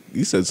shit.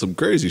 He said some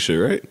crazy shit,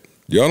 right?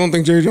 Y'all don't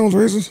think Jerry Jones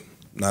racist?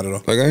 Not at all.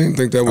 Like I didn't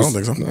think that was. I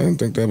don't think so. I didn't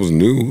think that was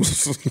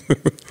news.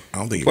 I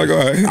don't think. Like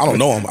I don't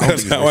know him.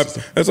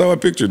 That's how I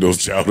pictured those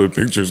childhood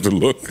pictures to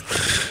look.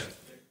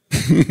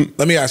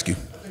 Let me ask you.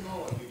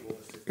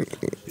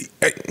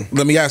 Hey,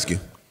 let me ask you.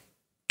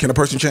 Can a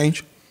person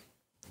change?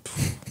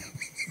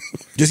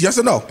 Just yes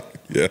or no?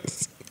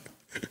 Yes.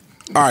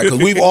 All right, because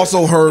we've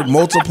also heard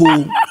multiple.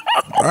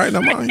 All right,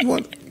 never mind. You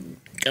want?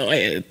 Go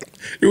ahead.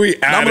 I'm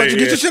gonna let you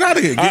get your shit out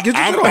of here. Get your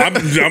shit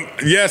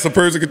off. Yes, a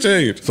person can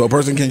change. So a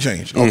person can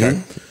change.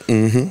 Okay.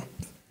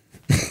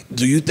 Mm-hmm.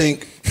 Do you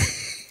think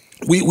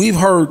we've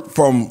heard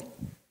from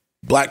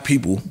black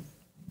people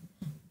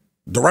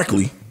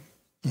directly,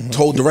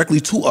 told directly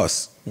to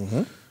us,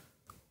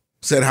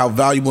 said how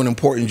valuable and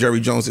important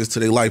Jerry Jones is to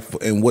their life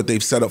and what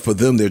they've set up for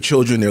them, their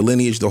children, their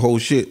lineage, the whole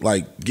shit,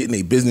 like getting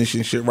their business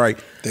and shit right.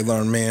 They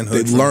learn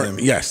manhood from him.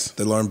 Yes.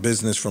 They learn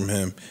business from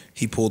him.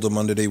 He pulled them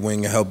under their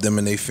wing and helped them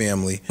and their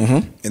family.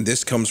 And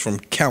this comes from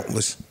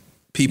countless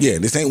people. Yeah,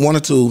 this ain't one or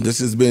two. This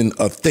has been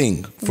a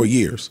thing for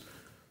years.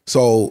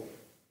 So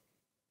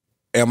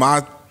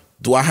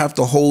do I have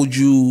to hold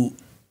you,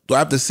 do I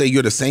have to say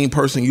you're the same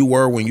person you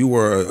were when you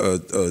were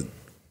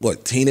a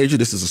teenager?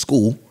 This is a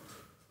school.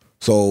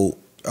 So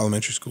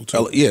elementary school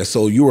too. Yeah,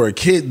 so you were a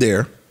kid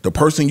there, the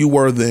person you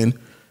were then,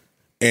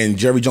 and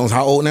Jerry Jones,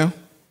 how old now?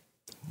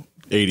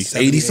 80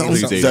 something?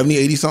 70,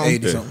 80 something?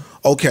 80 something.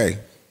 Okay.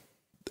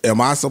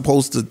 Am I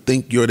supposed to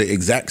think you're the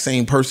exact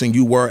same person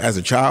you were as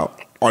a child?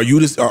 Are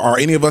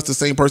any of us the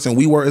same person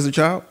we were as a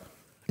child?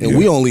 And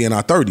we only in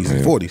our 30s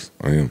and 40s.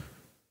 I am.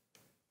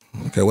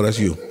 Okay, well, that's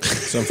you.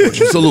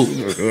 Salute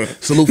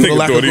for the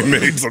lack of growth.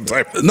 Made some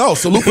type of... No,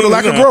 salute for the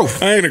lack of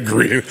growth. I ain't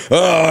agreeing. You don't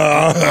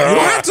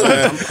have to.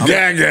 I'm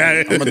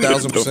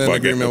 1,000% in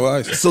agreement with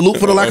Ice. Salute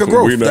for the lack of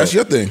growth. That's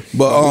your thing.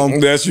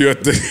 But that's your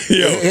thing.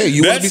 Yo, hey,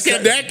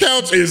 that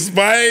couch is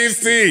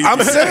spicy.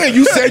 I'm saying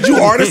you said you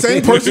are the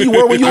same person you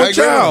were when you were a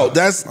child.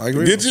 I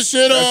agree. Get your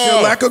shit That's off.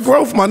 your lack of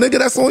growth, my nigga.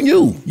 That's on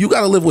you. You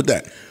got to live with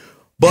that.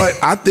 But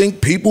I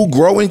think people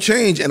grow and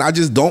change, and I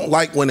just don't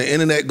like when the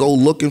internet go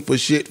looking for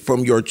shit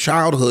from your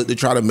childhood to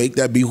try to make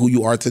that be who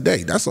you are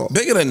today. That's all.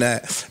 Bigger than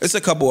that, it's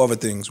a couple other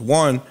things.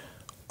 One,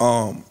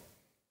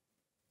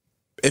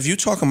 if you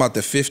talking about the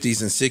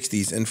 50s and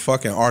 60s in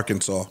fucking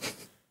Arkansas,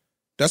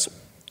 that's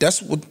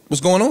what was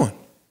going on.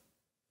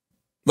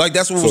 Like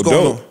that's what was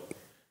going on.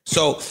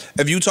 So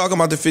if you talking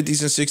about the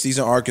 50s and 60s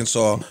in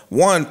Arkansas,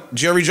 one,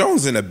 Jerry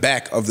Jones in the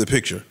back of the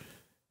picture.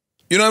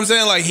 You know what I'm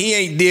saying? Like he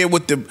ain't there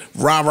with the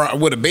rah-rah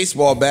with a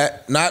baseball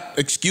bat, not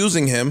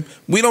excusing him.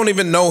 We don't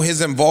even know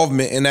his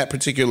involvement in that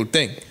particular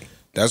thing.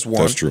 That's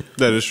one. That's true.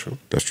 That is true.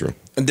 That's true.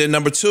 And then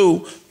number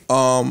two,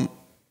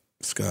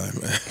 Sky,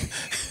 man.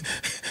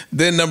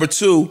 Then number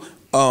two,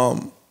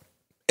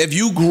 if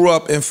you grew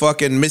up in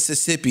fucking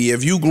Mississippi,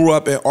 if you grew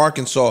up in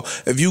Arkansas,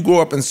 if you grew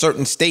up in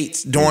certain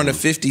states during the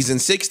 50s and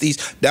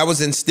 60s, that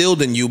was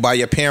instilled in you by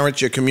your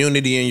parents, your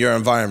community, and your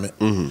environment.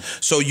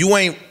 So you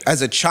ain't,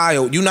 as a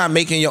child, you're not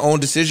making your own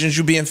decisions.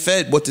 You're being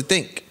fed what to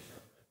think.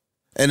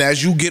 And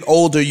as you get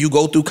older, you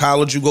go through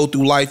college, you go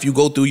through life, you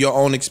go through your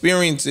own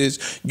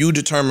experiences, you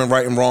determine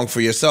right and wrong for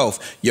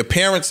yourself. Your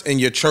parents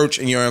and your church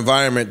and your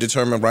environment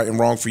determine right and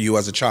wrong for you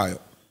as a child.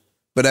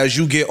 But as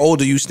you get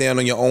older, you stand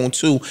on your own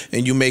too,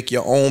 and you make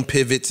your own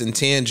pivots and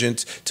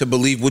tangents to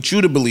believe what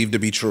you believe to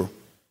be true.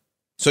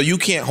 So you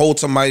can't hold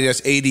somebody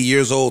that's 80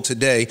 years old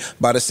today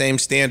by the same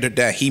standard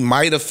that he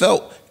might have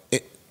felt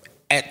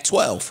at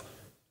 12,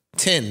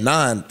 10,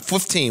 9,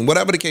 15,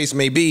 whatever the case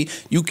may be.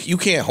 You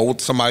can't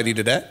hold somebody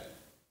to that.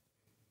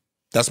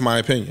 That's my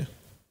opinion.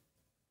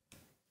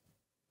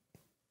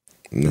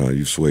 No,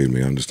 you swayed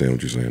me. I understand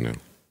what you're saying now.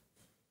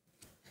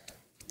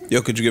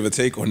 Yo, could you give a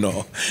take or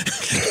no?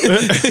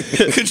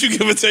 Could you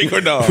give a take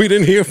or no? We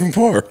didn't hear from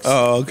Parks.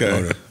 Oh,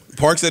 okay.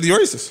 Parks said he's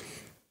racist.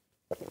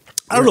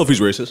 I don't know if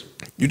he's racist.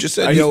 You just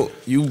said,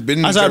 you've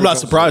been. I'm not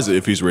surprised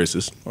if he's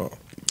racist.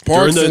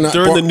 Parks during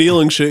the and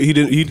kneeling shit, he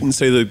didn't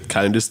say the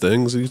kindest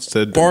things. He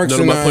said Parks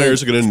none of my and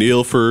players are going to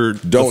kneel for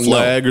the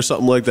flag or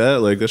something like that.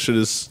 Like that shit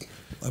is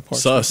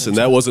sus, and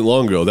that wasn't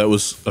long ago. That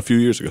was a few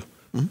years ago.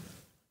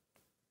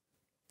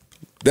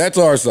 That's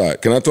our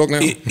side. Can I talk now?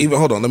 Even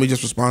hold on, let me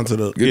just respond to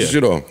the. Get your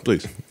shit off,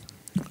 please.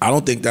 I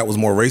don't think that was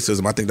more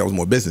racism. I think that was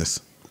more business.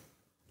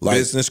 Like,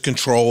 business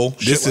control.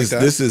 This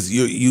is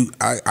you.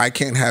 I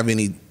can't have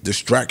any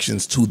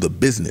distractions to the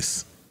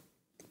business.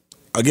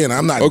 Again,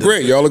 I'm not. Oh,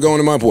 great. Y'all are going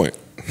to my point.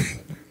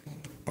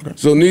 Okay.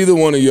 So neither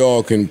one of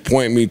y'all can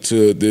point me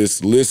to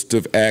this list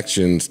of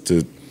actions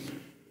to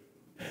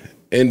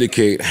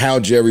indicate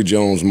how Jerry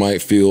Jones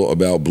might feel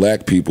about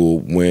black people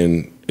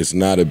when it's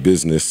not a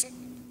business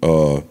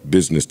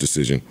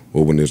decision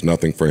or when there's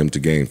nothing for him to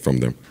gain from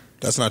them.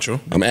 That's not true.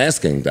 I'm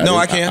asking. No,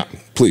 I can't.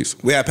 Please.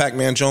 We had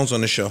Pac-Man Jones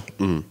on the show.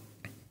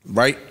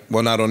 right?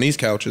 Well, not on these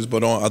couches,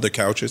 but on other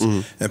couches.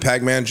 And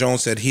Pac-Man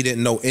Jones said he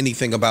didn't know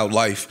anything about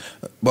life.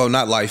 Well,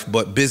 not life,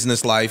 but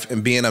business life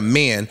and being a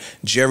man.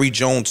 Jerry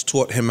Jones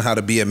taught him how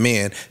to be a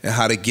man and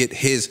how to get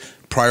his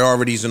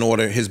priorities in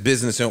order, his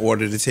business in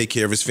order to take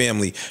care of his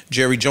family.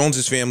 Jerry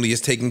Jones's family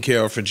is taken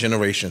care of for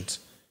generations.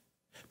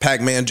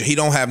 Pac-Man, he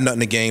don't have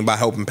nothing to gain by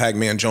helping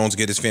Pac-Man Jones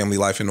get his family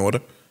life in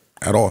order.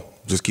 At all.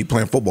 Just keep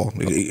playing football.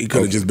 It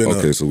could have just been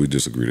okay, so we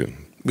disagree then.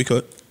 We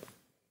could.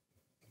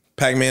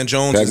 Pac-Man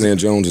Jones. Pac-Man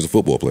Jones is a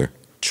football player.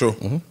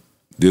 True.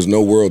 There's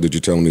no world that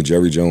you're telling me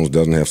Jerry Jones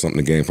doesn't have something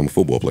to gain from a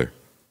football player.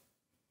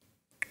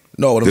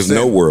 No, what I'm There's saying,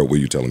 no world where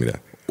you're telling me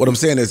that. What I'm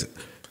saying is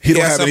he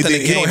don't have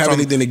anything. He don't have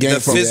anything to gain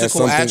from the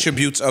physical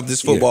attributes of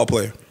this football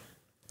player.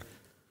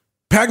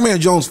 Pac-Man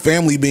Jones'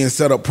 family being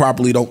set up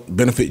properly don't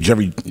benefit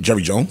Jerry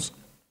Jones.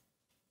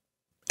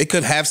 It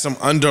could have some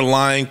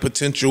underlying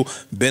potential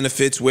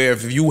benefits where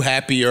if you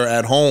happier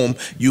at home,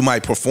 you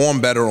might perform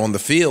better on the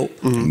field.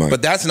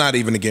 But that's not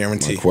even a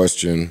guarantee. My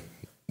question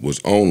was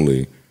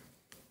only,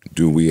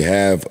 do we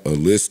have a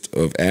list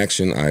of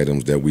action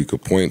items that we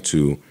could point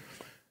to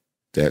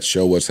that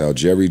show us how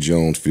Jerry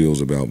Jones feels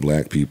about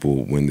black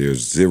people when there's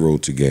zero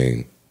to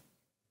gain?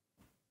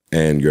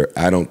 And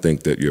I don't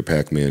think that your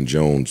Pac-Man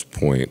Jones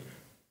point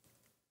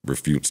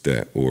refutes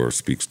that or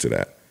speaks to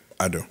that.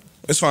 I do.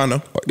 It's fine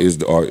though. Is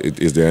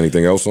there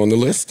anything else on the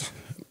list?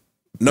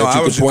 No,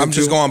 I'm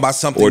just going by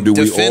something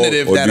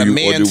definitive that a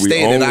man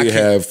stated. I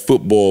have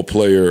football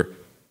player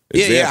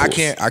examples?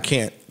 Yeah. I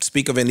can't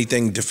speak of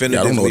anything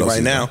definitively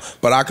right now,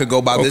 but I could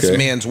go by this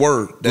man's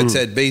word that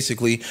said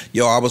basically,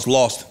 yo, I was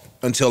lost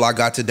until I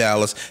got to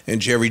Dallas,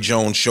 and Jerry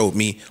Jones showed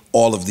me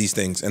all of these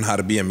things and how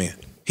to be a man.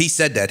 He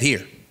said that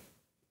here.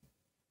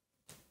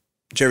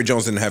 Jerry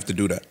Jones didn't have to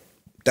do that.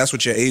 That's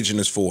what your agent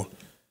is for.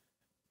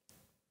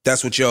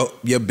 That's what your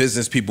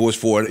business people is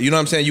for. You know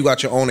what I'm saying? You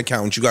got your own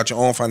accountants, you got your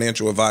own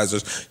financial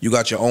advisors, you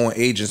got your own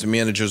agents and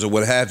managers or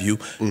what have you.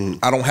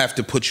 I don't have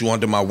to put you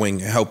under my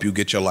wing and help you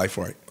get your life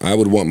right. I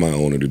would want my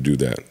owner to do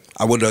that.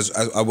 I would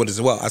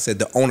as well. I said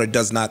the owner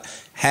does not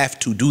have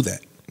to do that.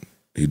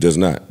 He does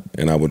not.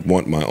 And I would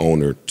want my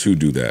owner to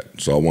do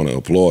that. So I want to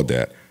applaud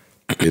that.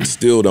 It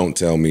still don't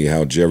tell me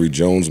how Jerry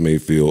Jones may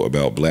feel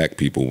about black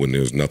people when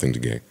there's nothing to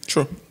gain.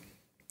 True.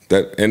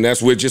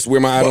 That's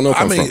where my I don't know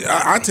comes from.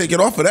 I take it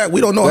off of that.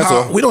 We don't know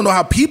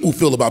how people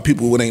feel about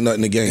people when ain't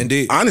nothing to gain.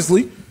 Indeed.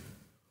 Honestly.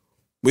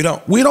 We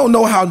don't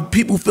know how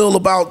people feel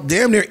about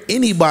damn near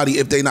anybody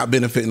if they not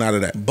benefiting out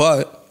of that.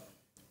 But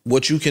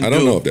what you can do, I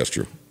don't know if that's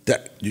true.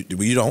 That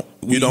you don't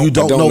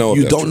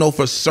know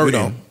for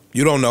certain.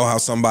 You don't know how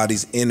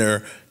somebody's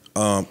inner.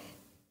 You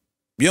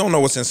don't know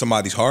what's in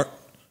somebody's heart.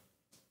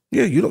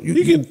 Yeah, you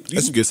can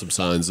get some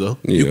signs though.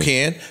 Yeah. You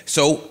can.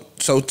 So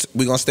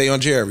we're gonna stay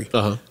on Jerry.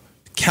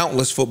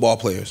 Countless football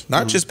players,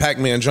 not just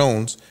Pac-Man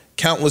Jones.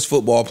 Countless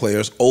football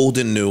players, old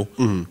and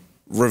new,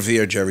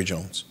 revere Jerry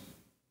Jones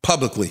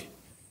publicly.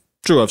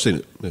 True, I've seen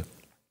it. Yeah.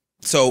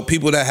 So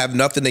people that have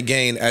nothing to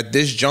gain at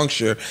this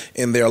juncture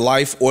in their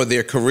life or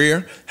their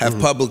career have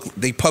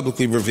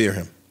publicly revere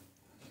him.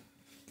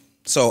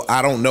 So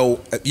I don't know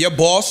your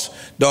boss,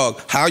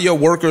 dog. How your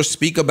workers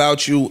speak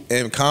about you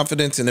in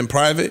confidence and in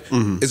private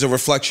is a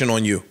reflection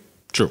on you.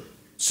 True.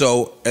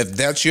 So if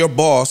that's your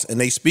boss and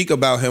they speak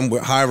about him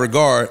with high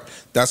regard,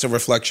 that's a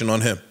reflection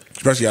on him.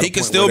 He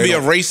could still be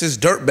a racist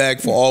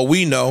dirtbag for all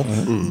we know,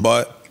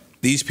 but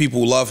these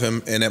people love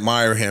him and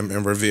admire him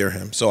and revere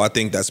him. So I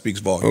think that speaks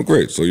volumes. Oh,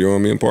 great. So you're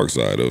on me and Park's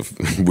side of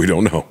we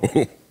don't know.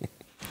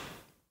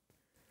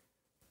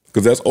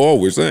 Because that's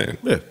all we're saying.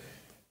 Yeah.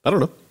 I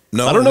don't know.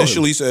 No, I don't know.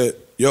 Initially said,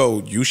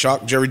 yo, you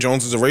shocked Jerry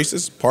Jones is a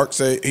racist? Park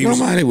said he was.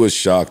 Nobody was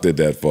shocked at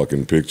that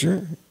fucking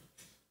picture.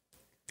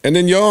 And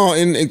then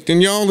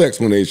y'all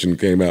explanation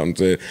came out and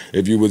said,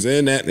 if you was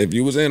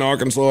in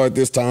Arkansas at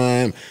this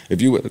time,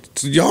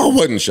 so y'all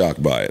wasn't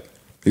shocked by it.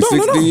 He's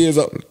 60 years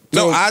old.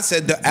 No, I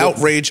said the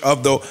outrage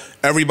of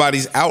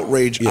everybody's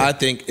outrage, I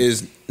think,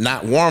 is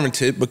not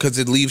warranted because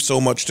it leaves so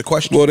much to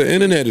question. Well, the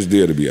internet is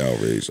there to be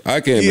outraged.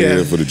 I came in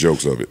here for the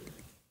jokes of it.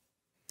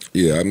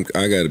 Yeah,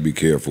 I got to be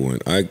careful,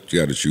 and I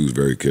got to choose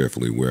very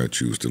carefully where I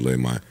choose to lay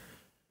my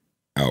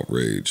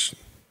outrage.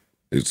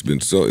 It's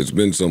been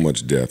so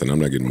much death, and I'm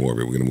not getting more of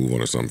it. We're gonna move on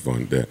to something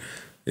fun.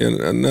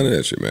 None of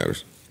that shit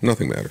matters.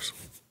 Nothing matters.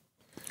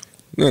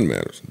 None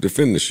matters.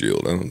 Defend the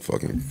shield. I don't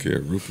fucking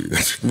care. Root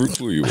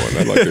who you want.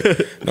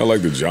 Not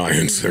like the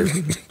Giants or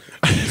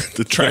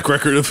the track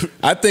record of.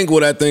 I think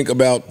what I think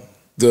about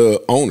the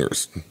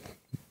owners.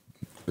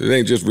 It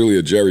ain't just really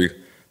a Jerry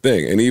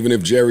thing. And even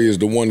if Jerry is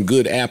the one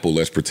good apple,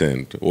 let's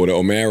pretend, or the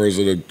O'Maras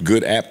are the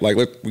good app, we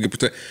can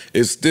pretend,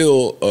 it's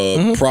still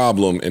a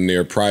problem in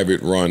their private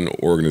run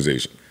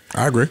organization.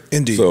 I agree.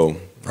 Indeed. So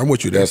I'm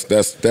with you there.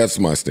 That's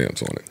my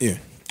stance on it. Yeah.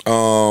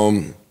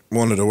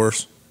 One of the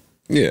worst.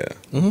 Yeah.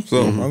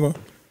 So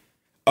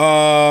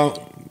all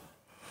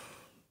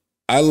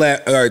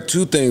right,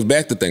 two things,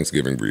 back to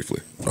Thanksgiving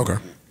briefly. Okay.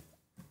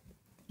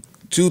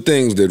 Two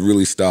things that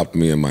really stopped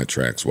me in my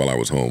tracks while I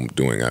was home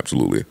doing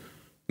absolutely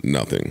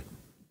nothing.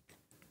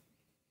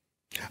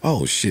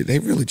 Oh shit, they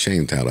really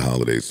changed how the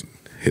holidays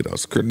hit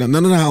us. None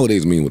of the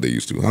holidays mean what they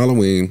used to.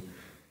 Halloween,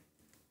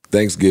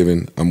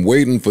 Thanksgiving. I'm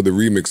waiting for the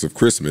remix of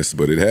Christmas,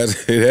 but it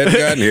hadn't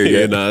gotten here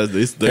yet.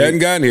 Hadn't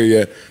gotten here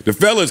yet. The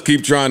fellas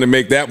keep trying to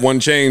make that one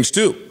change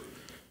too.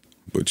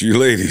 But you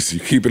ladies, you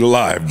keep it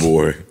alive,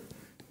 boy.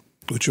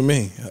 What you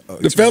mean?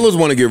 The fellas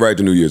want to get right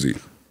to New Year's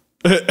Eve.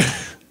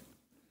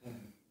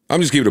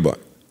 I'm just keeping it a buck.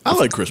 I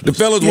like Christmas.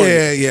 The fellas want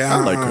to I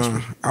like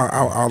Christmas.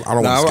 I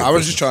don't. I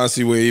was just trying to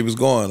see where he was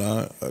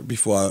going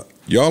before.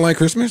 Y'all like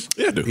Christmas?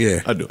 Yeah, I do.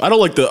 Yeah. I do. I don't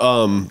like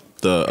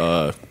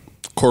the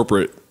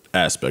corporate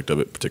aspect of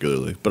it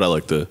particularly, but I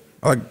like the.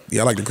 I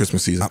like the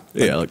Christmas season.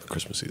 I like the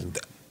Christmas season.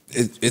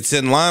 It's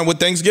in line with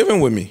Thanksgiving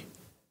with me.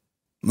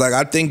 Like,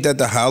 I think that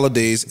the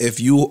holidays, if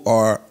you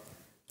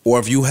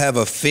have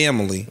a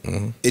family,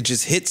 it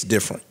just hits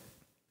different.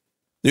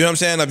 You know what I'm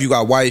saying? If you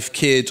got wife,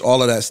 kids,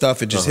 all of that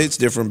stuff, it just hits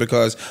different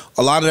because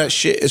a lot of that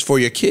shit is for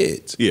your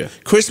kids. Yeah.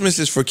 Christmas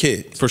is for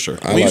kids. For sure.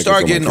 When you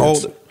start getting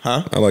older,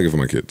 I like it for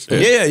my kids.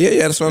 Yeah,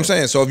 that's what I'm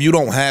saying. So if you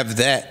don't have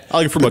that, I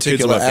like it for my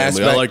kids and my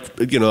family. I like,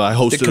 I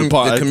hosted a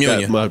party. The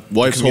communion. My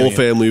wife's whole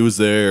family was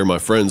there. My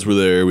friends were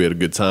there. We had a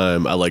good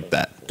time. I like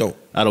that. Dope.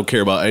 I don't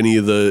care about any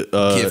of the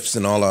gifts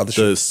and all the other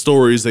the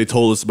stories they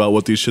told us about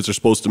what these shits are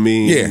supposed to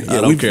mean. Yeah,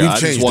 I don't care. I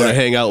just want to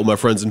hang out with my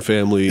friends and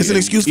family. It's an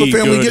excuse for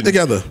family get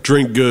together,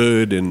 drink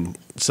good, and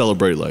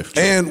celebrate life.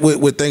 And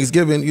with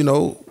Thanksgiving,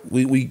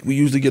 we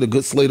usually get a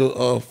good slate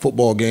of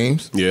football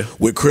games. Yeah.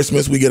 With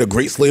Christmas, we get a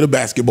great slate of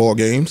basketball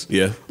games.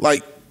 Yeah.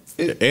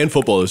 And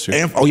football this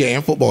year. And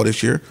football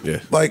this year. Yeah.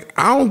 Like,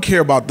 I don't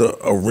care about the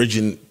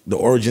origins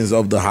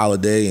of the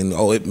holiday and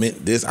it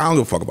meant this. I don't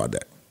give a fuck about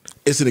that.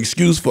 It's an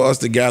excuse for us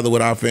to gather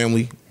with our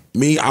family.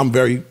 Me, I'm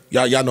very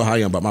y'all know how I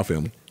am about my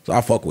family, so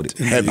I fuck with it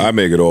heavy. I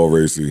make it all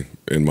racy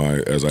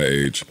as I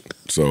age.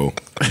 So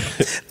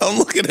I'm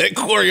looking at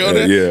Corey on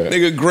that. Yeah.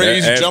 Nigga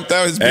Graves jumped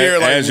out his beer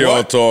like, as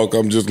y'all talk,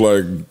 I'm just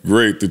like,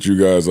 great that you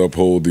guys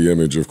uphold the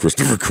image of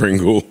Christopher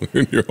Kringle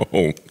in your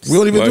home. We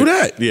don't even do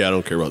that. Yeah, I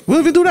don't care about. We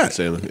don't even do that.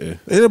 Santa. Yeah.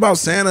 It ain't about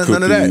Santa.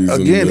 None of that.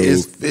 Again,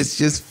 it's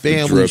just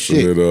family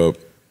shit. Dressing it up.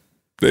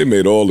 They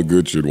made all the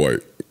good shit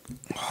white.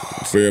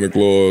 Santa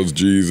Claus,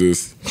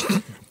 Jesus.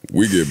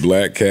 We get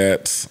black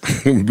cats.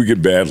 We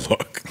get bad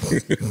luck.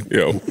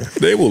 Yo,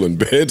 they will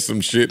embed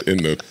some shit in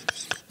the.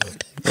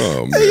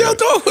 Oh man! Hey, y'all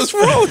thought what's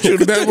wrong with you?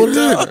 That's what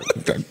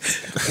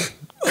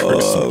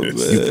it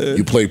is.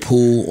 You play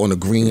pool on the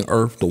green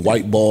earth. The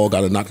white ball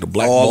got to knock the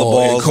black All the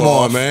ball. balls Come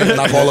off. on, man!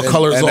 Knock all the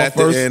colors and off at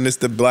first. the end, it's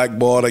the black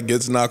ball that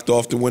gets knocked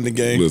off to win the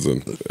game.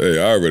 Listen, hey,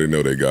 I already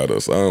know they got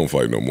us. I don't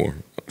fight no more.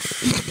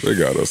 They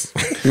got us.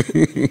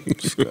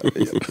 This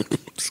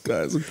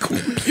guy's a cool.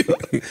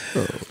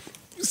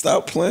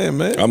 Stop playing,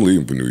 man. I'm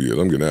leaving for New Year's.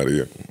 I'm getting out of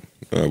here.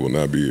 I will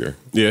not be here.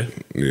 Yeah.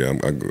 Yeah,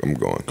 I'm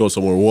going. Go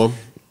somewhere warm.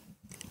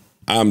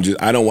 I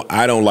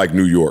don't like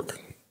New York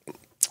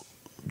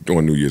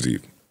on New Year's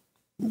Eve.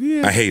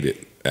 Yeah. I hate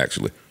it,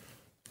 actually.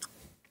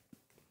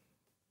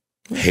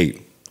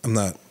 Hate. I'm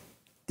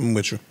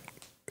with you.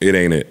 It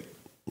ain't it.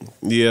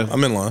 Yeah.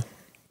 I'm in line.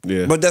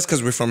 Yeah. But that's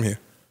because we're from here.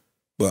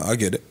 But I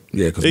get it.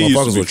 Yeah, because It used to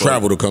motherfuckers be would fun.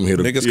 travel to come here.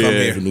 Niggas come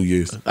here for New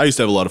Year's. I used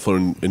to have a lot of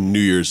fun in New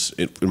Year's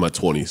in my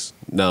 20s.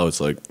 Now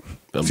it's like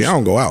See, I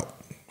don't go out,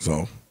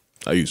 so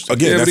I used to.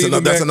 again, Yeah,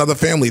 that's another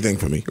family thing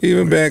for me.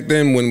 Even back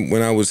then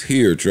when I was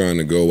here trying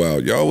to go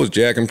out, y'all was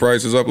jacking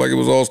prices up like it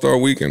was All-Star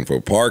Weekend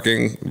for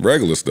parking,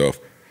 regular stuff.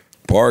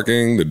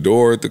 Parking, the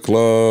door at the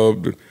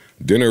club, the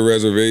dinner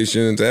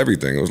reservations,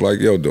 everything. It was like,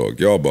 yo, dog,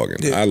 y'all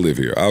bugging. Yeah. I live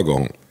here. I'll go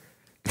home.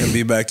 And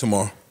be back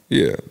tomorrow.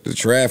 Yeah, the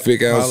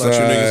traffic I'll outside. let you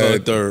niggas on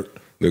the third.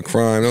 The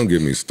crime, don't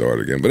get me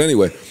started again. But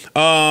anyway,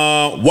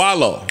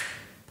 Wallo.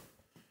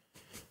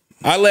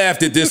 I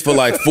laughed at this for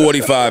like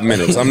 45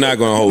 minutes. I'm not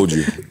going to hold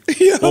you.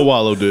 What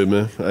Wallo did,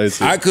 man.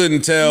 I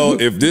couldn't tell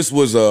if this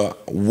was a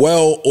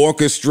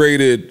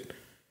well-orchestrated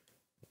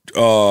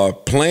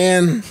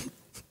plan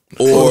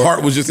or the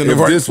heart was just in the if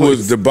right this place.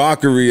 was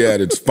debauchery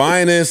at its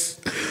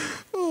finest.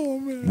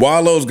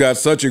 Wallo's got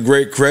such a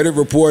great credit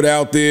report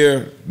out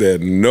there that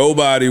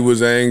nobody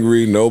was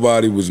angry,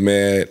 nobody was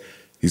mad.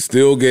 He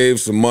still gave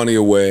some money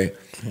away.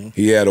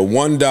 He had a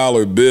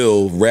 $1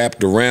 bill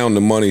wrapped around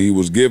the money he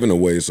was giving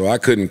away, so I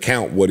couldn't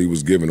count what he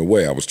was giving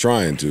away. I was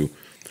trying to.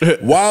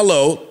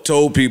 Wallo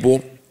told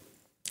people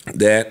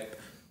that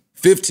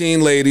 15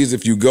 ladies,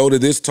 if you go to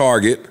this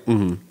Target,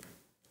 2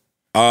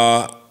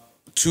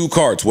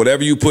 carts,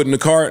 whatever you put in the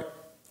cart,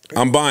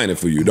 I'm buying it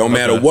for you. Don't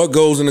matter what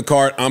goes in the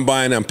cart, I'm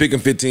buying it. I'm picking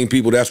 15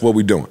 people. That's what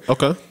we're doing.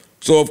 Okay.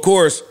 So, of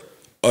course,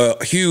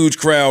 a huge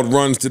crowd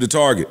runs to the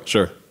Target.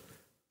 Sure.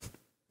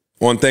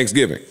 On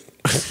Thanksgiving.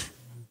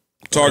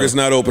 Target's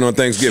not open on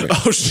Thanksgiving.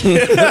 Oh,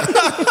 shit.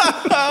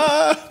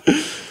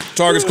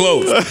 Target's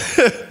closed.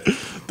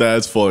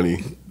 That's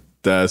funny.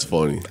 That's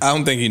funny. I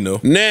don't think he knew.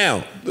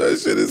 Now,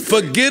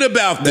 forget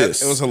about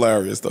this. It was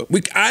hilarious, though.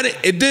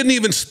 It didn't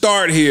even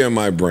start here in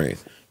my brain.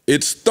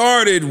 It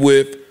started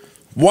with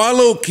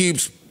Wallo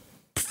keeps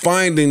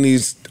finding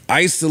these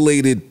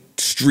isolated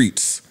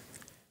streets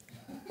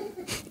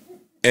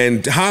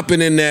and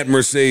hopping in that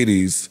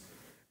Mercedes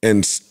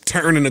and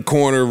turning the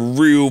corner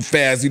real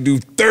fast. He do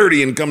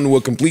 30 and come to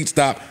a complete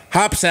stop,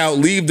 hops out,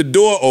 leave the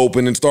door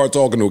open, and start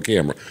talking to a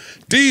camera.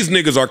 These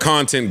niggas are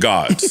content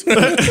gods.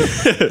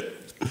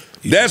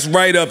 That's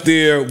right up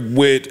there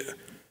with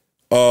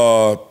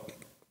Yandy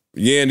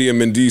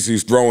and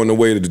Mendices throwing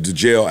away the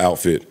jail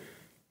outfit.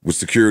 With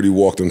security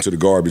walked them to the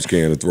garbage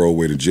can to throw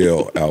away the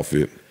jail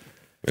outfit.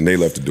 And they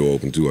left the door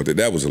open too. I think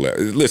that was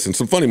hilarious. Listen,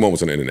 some funny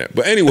moments on the internet.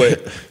 But anyway,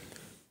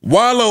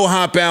 Wallo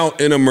hop out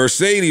in a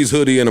Mercedes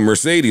hoodie and a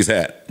Mercedes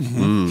hat.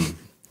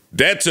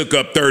 That took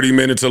up 30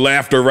 minutes of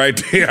laughter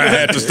right there. I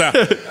had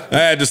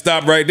to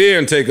stop right there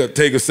and take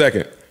a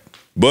second.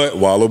 But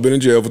Wallo been in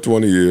jail for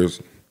 20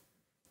 years.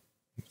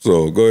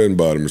 So go ahead and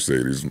buy the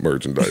Mercedes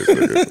merchandise.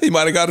 He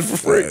might have got it for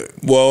free.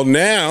 Well,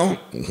 now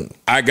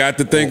I got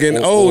to thinking,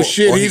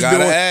 shit, he's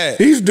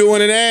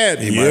doing an ad.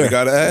 He might have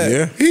got an ad.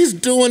 Yeah. He's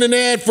doing an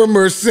ad for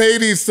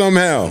Mercedes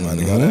somehow. Might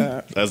have got an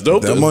ad. That's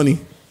dope. That money.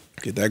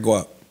 Get that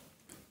guap.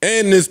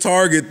 And this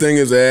Target thing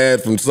is an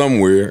ad from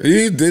somewhere.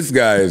 This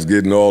guy is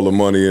getting all the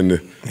money in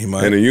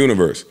the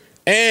universe.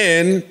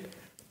 And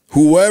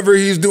whoever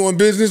he's doing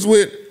business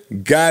with,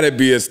 gotta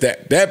be a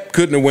stat. That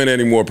couldn't have went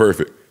any more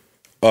perfect.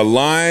 A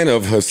line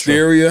of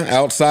hysteria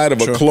outside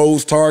of a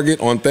closed Target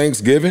on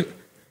Thanksgiving.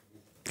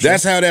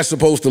 That's how that's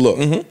supposed to look.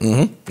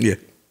 Yeah.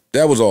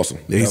 That was awesome.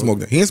 Yeah, he smoked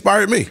that. He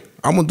inspired me.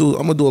 I'm gonna do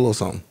a little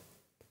something.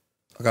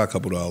 I got a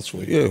couple of dollars for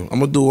you. Yeah, I'm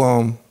gonna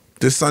do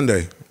this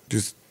Sunday.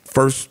 Just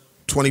first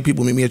 20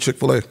 people meet me at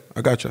Chick-fil-A.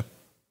 I got you.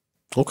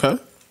 Okay.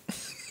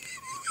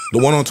 The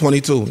one on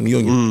 22 in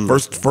Union.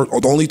 First,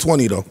 the only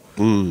 20 though.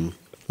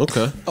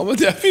 Okay. I'm gonna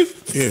tell you.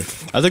 Yeah.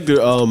 I think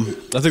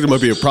there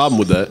might be a problem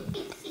with that.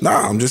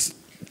 Nah, I'm just.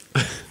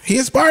 He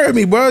inspired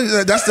me, bro.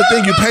 That's the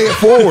thing. You pay it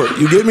forward.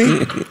 You get me?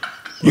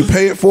 You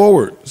pay it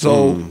forward.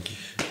 So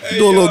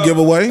do a little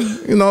giveaway.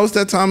 You know, it's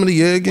that time of the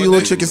year. Give you a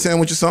little chicken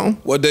sandwich or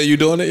something. What day you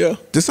doing it, yo?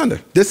 This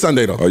Sunday. This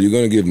Sunday though. Are you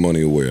gonna give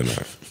money away or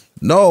not?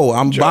 No,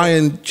 I'm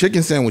buying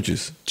chicken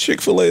sandwiches.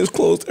 Chick-fil-A is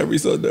closed every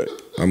Sunday.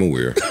 I'm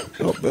aware.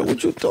 Oh, man,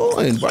 what you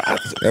doing, bro?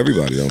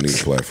 Everybody don't need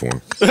a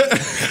platform.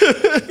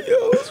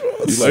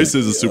 Ice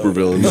is a super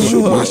villain.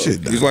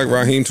 He's like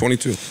Raheem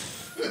 22.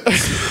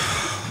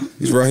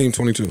 He's Raheem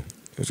 22.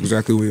 That's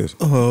exactly who he is.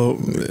 Oh,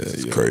 man.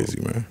 It's crazy,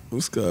 man.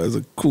 This guy's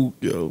a kook,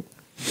 yo.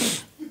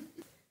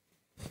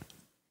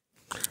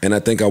 And I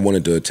think I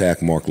wanted to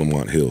attack Mark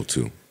Lamont Hill,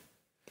 too.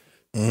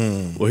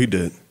 Well, he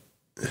did.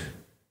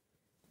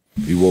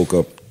 He woke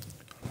up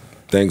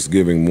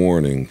Thanksgiving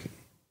morning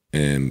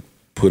and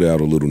put out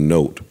a little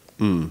note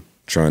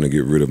trying to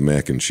get rid of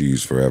mac and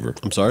cheese forever.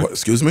 I'm sorry? What,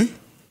 excuse me?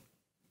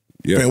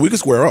 Yeah. Man, we can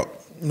square up.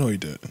 No, he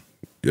did.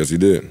 Yes, he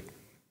did.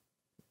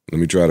 Let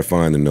me try to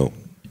find the note.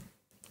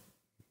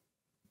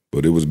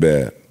 But it was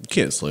bad. You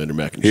can't slander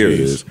mac and Here cheese.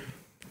 it is.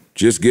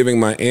 Just giving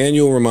my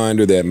annual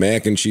reminder that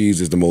mac and cheese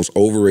is the most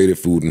overrated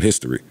food in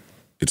history.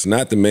 It's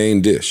not the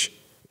main dish.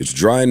 It's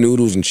dry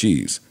noodles and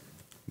cheese.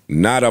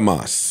 Nada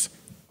más.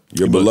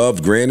 Your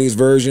beloved granny's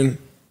version,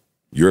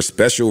 your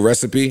special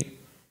recipe,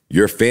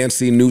 your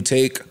fancy new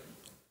take,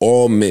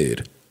 all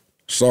mid.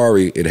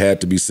 Sorry, it had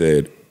to be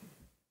said.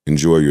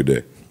 Enjoy your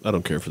day. I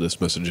don't care for this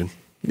messaging.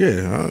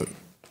 Yeah,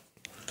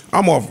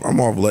 I'm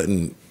off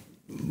letting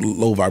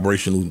low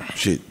vibrational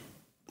shit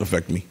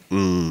affect me.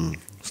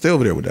 Stay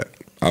over there with that.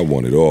 I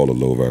wanted all the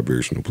low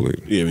vibrational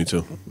plate. Yeah, me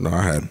too. No,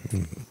 I had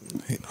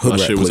My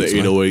shit was at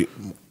 808.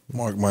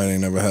 Mark might ain't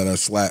never had a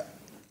slap.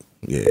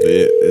 Yeah,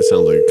 It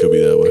sounds like it could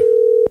be that way.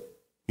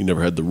 You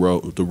never had the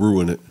roux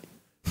in it.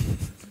 I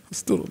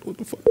still don't know what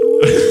the fuck.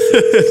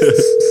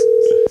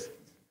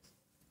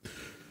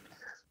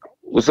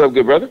 What's up,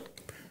 good brother?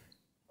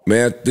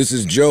 Man, this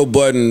is Joe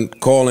Budden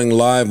calling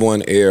live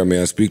on air.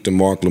 May I speak to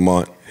Mark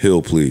Lamont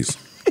Hill, please?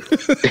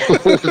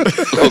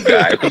 Oh,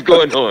 guy, what's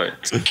going on?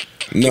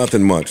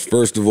 Nothing much.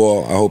 First of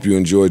all, I hope you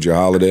enjoyed your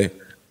holiday.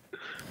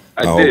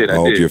 I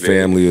hope your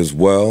family is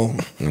well,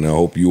 and I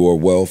hope you are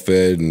well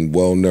fed and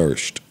well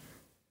nourished.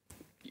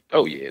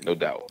 Oh, yeah, no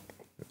doubt.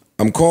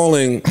 I'm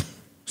calling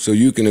so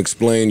you can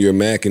explain your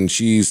mac and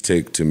cheese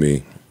take to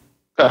me.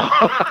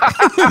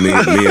 me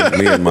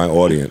and my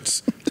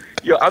audience.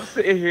 Yo, I'm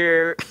sitting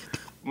here,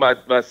 my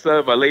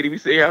son, my lady, we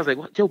sitting here. I was like,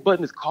 what? Joe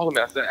Budden is calling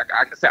me. I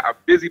said, I'm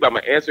busy by my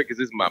answer because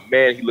this is my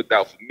man. He looked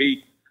out for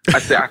me. I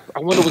said, I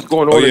wonder what's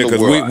going on in the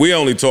world. because we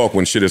only talk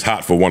when shit is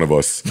hot for one of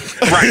us.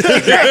 Right,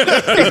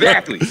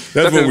 exactly.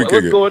 That's when we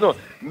kick it. What's going on?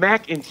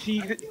 Mac and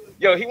cheese.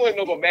 Yo, he want to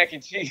know about mac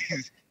and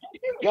cheese.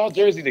 Y'all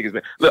Jersey niggas,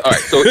 man. Look, all right,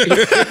 so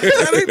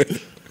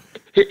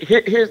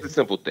here's the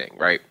simple thing,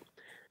 right?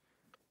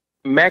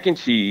 Mac and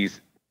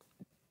cheese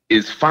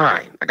is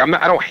fine. Like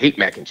I don't hate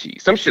mac and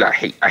cheese. Some shit I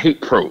hate. I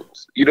hate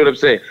pros. You know what I'm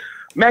saying?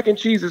 Mac and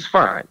cheese is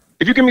fine.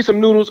 If you give me some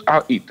noodles,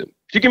 I'll eat them.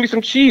 If you give me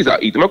some cheese,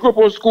 I'll eat them. I grew up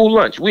on school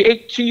lunch. We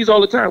ate cheese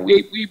all the time. We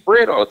ate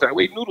bread all the time.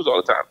 We ate noodles all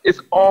the time.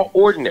 It's all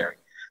ordinary.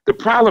 The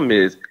problem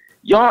is,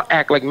 y'all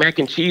act like mac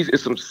and cheese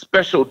is some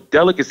special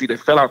delicacy that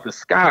fell out the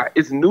sky.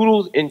 It's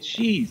noodles and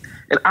cheese.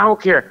 And I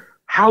don't care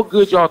how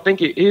good y'all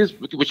think it is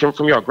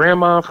from your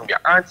grandma, from your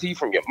auntie,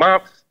 from your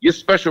mom, your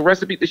special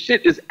recipe. The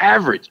shit is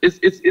average. It's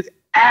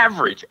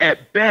average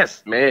at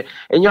best, man.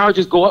 And y'all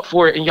just go up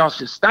for it, and y'all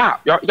should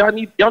stop.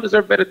 Y'all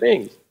deserve better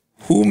things.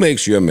 Who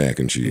makes your mac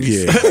and cheese?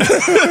 Yeah.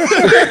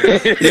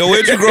 Yo,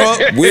 where'd you grow up?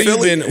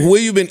 Where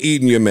you been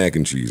eating your mac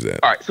and cheese at?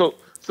 All right, so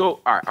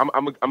all right, I'm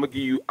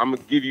gonna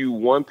give you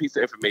one piece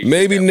of information.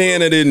 Maybe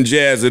Nana didn't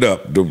jazz it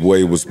up the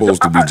way it was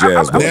supposed to be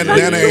jazzed up. Nana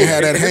ain't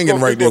had that hanging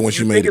right there when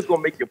she made it. It's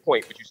gonna make your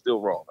point, but you're still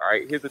wrong. All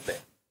right, here's the thing.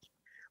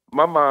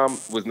 My mom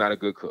was not a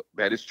good cook.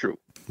 That is true.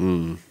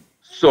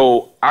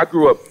 So I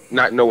grew up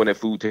not knowing that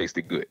food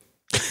tasted good.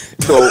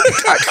 So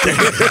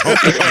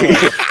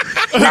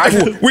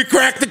we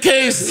cracked the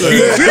case.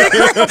 We cracked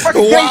it.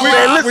 You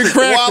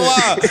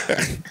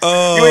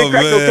ain't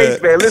cracked no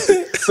case, man.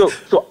 Listen.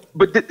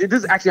 But this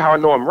is actually how I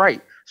know I'm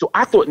right. So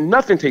I thought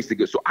nothing tasted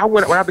good. So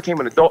when I became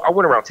an adult, I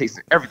went around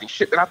tasting everything.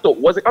 Shit that I thought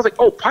wasn't. I was like,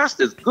 oh,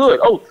 pasta's good.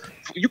 Oh,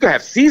 you can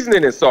have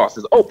seasoning in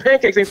sauces. Oh,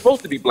 pancakes ain't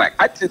supposed to be black.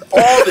 I did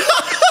all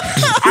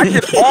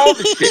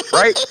the shit,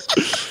 right?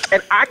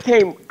 And I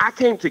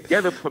came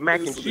together for mac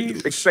and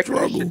cheese, expecting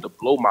this shit to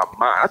blow my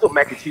mind. I thought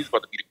mac and cheese was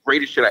about to be the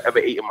greatest shit I ever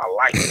ate in my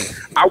life.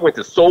 I went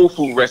to soul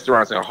food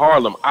restaurants in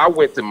Harlem. I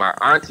went to my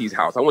auntie's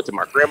house. I went to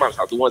my grandma's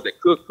house, the ones that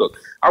cook.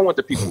 I went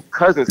to people's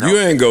cousins' house. You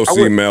ain't go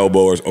see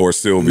Melbo or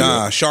Sylvia.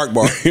 Nah, Shark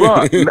Bar.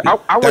 Bruh, I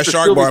went That to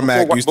Shark Sylvia's Bar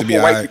mac used to be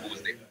white alright. people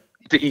was there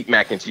to eat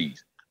mac and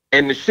cheese.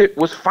 And the shit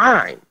was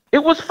fine.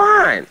 It was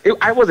fine.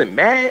 I wasn't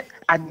mad.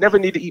 I never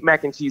need to eat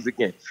mac and cheese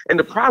again. And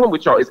the problem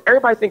with y'all is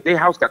everybody think their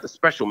house got the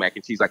special mac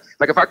and cheese. Like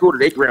if I go to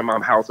their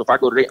grandma's house, if I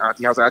go to their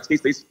auntie house, and I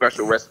taste their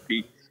special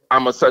recipe,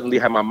 I'ma suddenly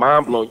have my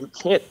mind blown. You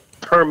can't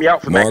turn me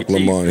out for mac and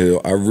cheese. Mark Lamont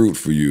Hill, I root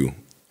for you.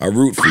 Like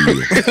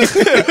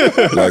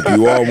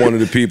you are one of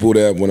the people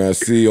that when I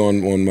see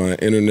on my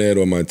internet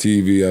or my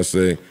TV, I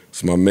say,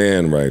 it's my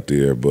man right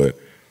there, but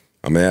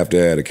I'm gonna have to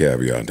add a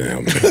caveat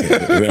down.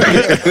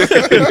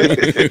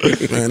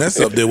 Man, that's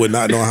up there with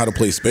not knowing how to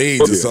play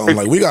spades or something.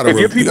 Like we gotta if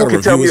your people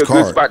can tell me a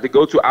good spot to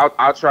go to,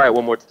 I'll try it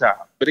one more time.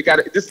 But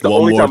this is the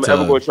only time I'm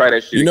ever gonna try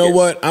that shit. You know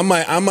what? I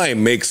might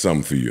make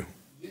some for you.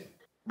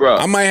 Bro,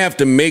 I might have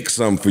to make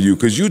some for you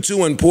because you're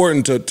too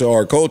important to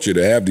our culture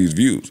to have these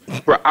views.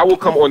 Bro, I will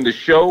come on the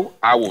show.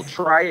 I will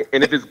try it,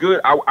 and if it's good,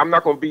 I'm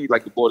not gonna be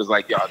like the boy that's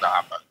like, yo,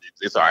 nah,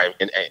 it's all right.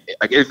 And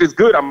like, if it's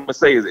good, I'm gonna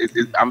say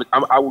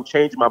I will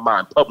change my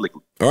mind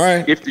publicly. All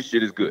right. If this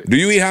shit is good. Do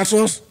you eat hot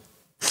sauce?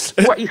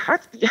 What? I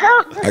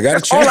gotta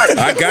check.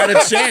 I gotta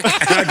check.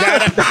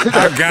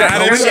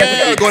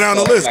 Go down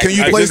the list. Can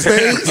you play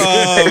spades?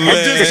 I'm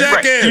just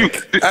checking.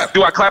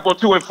 Do I clap on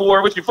 2 and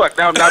 4? What you fuck?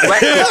 Now I'm not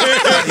black.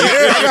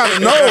 I gotta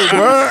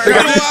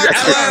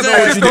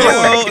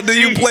know, bro. Do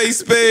you play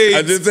spades?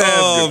 I just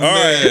asked you. All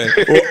right.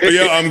 Well,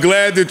 yo, I'm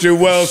glad that you're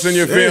well. Send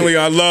your family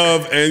our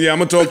love, and yeah, I'm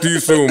gonna talk to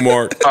you soon,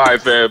 Mark. All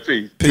right, fam.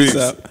 Peace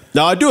out.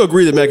 Now I do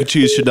agree that mac and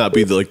cheese should not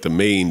be the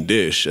main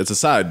dish. It's a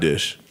side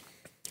dish.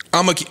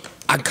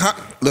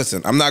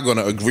 Listen, I'm not going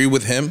to agree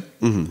with him.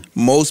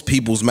 Most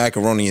people's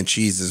macaroni and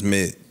cheese is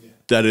mid.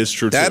 That is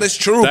true. That is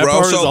true, that bro.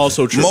 Part is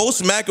also true.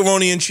 Most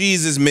macaroni and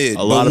cheese is mid.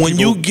 But when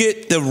you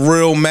get the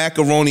real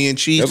macaroni and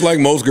cheese, that's like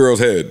most girls'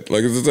 head.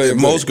 Like it's the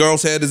same. Most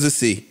girls' head is a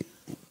C.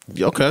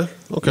 Okay.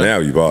 Now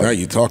you bought. Now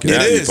you talking.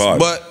 It is,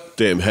 but.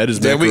 Damn, head is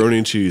macaroni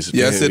and cheese.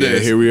 Yes, Damn, it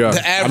is. Here we are.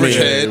 The average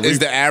head is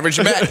the average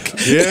mac.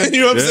 Yeah,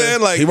 you know what I'm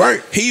saying? Like,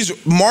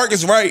 Mark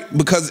is right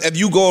because if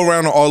you go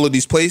around to all of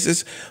these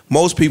places,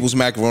 most people's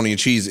macaroni and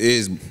cheese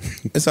it's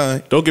all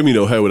right. Don't give me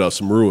no head without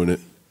some roux in it.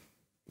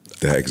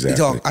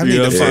 Exactly. I need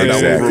to find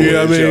out what roux is.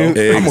 I mean,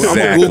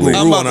 exactly.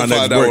 I'm about to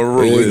find out what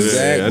roux is.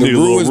 Exactly. The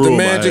roux is the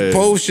magic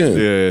potion.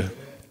 Yeah.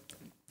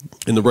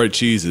 And the right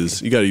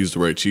cheeses. You got to use the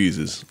right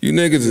cheeses. You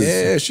niggas is.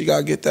 Yeah, she got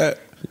to get that.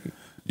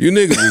 You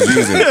niggas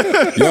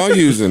is y'all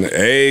using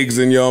eggs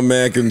in y'all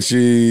mac and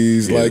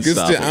cheese. Like it's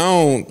just,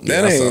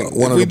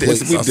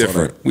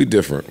 We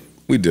different.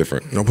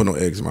 Don't put no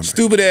eggs in my mac.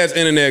 Stupid ass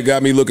internet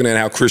got me looking at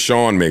how Chris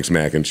Sean makes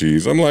mac and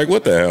cheese. I'm like,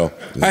 what the hell?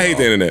 I hate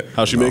the internet.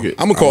 How she make it?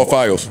 I'm gonna call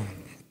Files.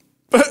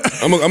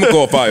 I'm gonna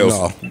call Files.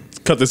 No.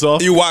 Cut this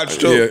off. You watch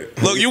too. Yeah.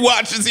 Look, you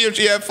watch and see if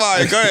she had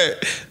fire. Go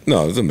ahead.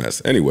 No, it's a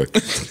mess. Anyway,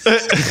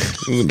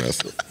 it was a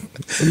mess.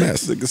 A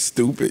mess. Nigga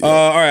stupid.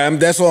 All right,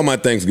 that's all my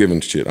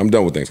Thanksgiving shit. I'm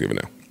done with Thanksgiving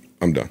now.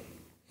 I'm done.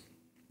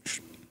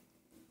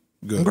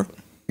 Good. Okay.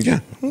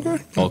 Yeah. Okay.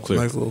 All clear.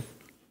 Nice little.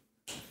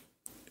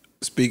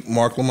 Speak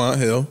Mark Lamont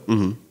Hill.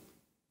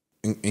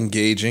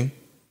 Engaging,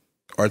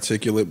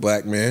 articulate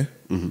black man.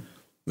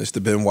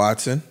 Mr. Ben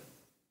Watson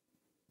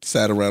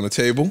sat around the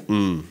table.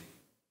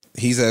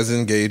 He's as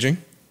engaging.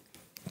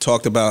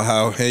 Talked about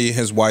how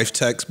his wife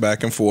texts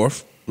back and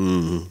forth.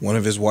 One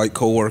of his white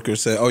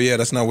coworkers said, "Oh yeah,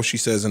 that's not what she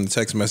says in the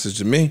text message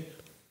to me."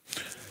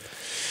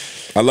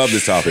 I love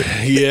this topic.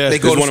 Yeah.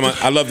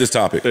 I love this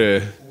topic. Yeah.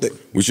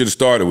 We should have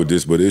started with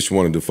this, but Ish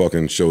wanted to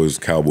fucking show his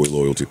cowboy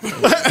loyalty.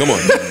 Come on.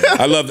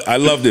 I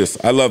love this.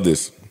 I love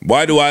this.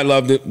 Why do I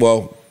love it?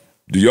 Well,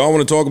 do y'all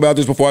want to talk about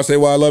this before I say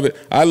why I love it?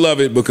 I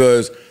love it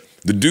because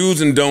the do's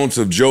and don'ts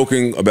of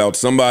joking about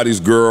somebody's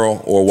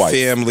girl or wife.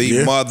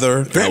 Family,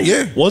 mother.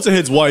 Once it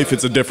hits wife,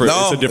 it's a different.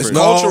 No, it's a different. it's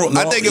cultural.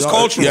 I think it's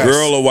cultural. Yes.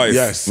 Girl or wife?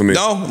 Yes. For me.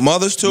 No,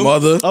 mothers too.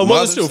 Mother. Oh,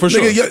 mothers too, for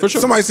sure. Nigga, for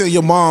sure. Somebody said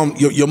your mom,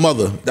 your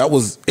mother. That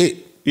was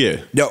it.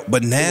 Yeah. Yo,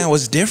 but now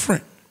it's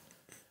different.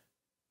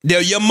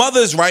 Your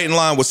mother's right in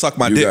line with suck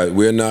my dick.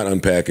 We're not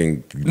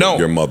unpacking what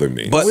your mother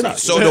means. But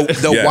so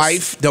the Yes.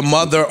 wife, the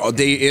mother,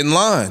 they in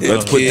line.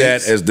 Let's put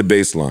that as the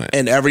baseline.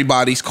 And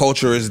everybody's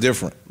culture is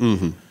different.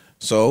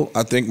 So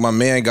I think my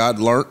man got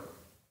learnt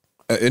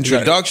an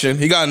introduction.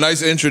 He got a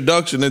nice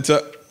introduction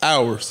into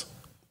ours.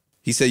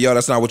 He said, yo,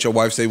 that's not what your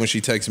wife say when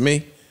she texts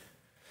me.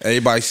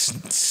 Everybody,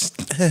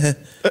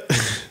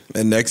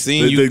 and next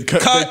scene, you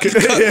cut.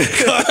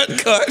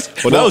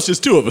 Well, that was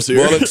just two of us here.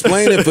 Well,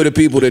 explain it for the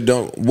people that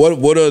don't.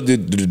 What are the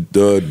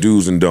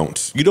do's and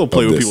don'ts? You don't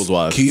play with people's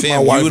wives. Keep my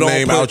wife's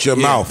name out your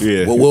mouth.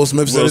 Yeah. Well, Will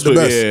Smith said it the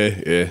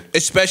best. Yeah.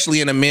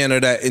 Especially in a manner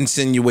that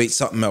insinuates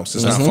something else.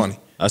 It's not funny.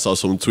 I saw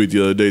some tweet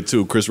the other day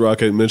too. Chris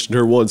Rock hadn't mentioned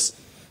her once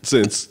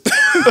since.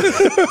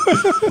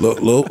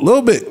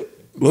 Little bit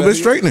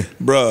straightening.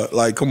 Bruh,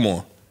 like, come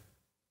on.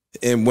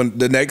 And when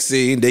the next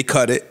scene, they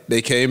cut it.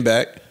 They came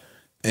back.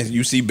 And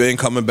you see Ben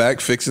coming back,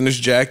 fixing his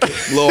jacket,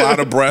 a little out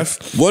of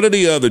breath. What are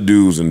the other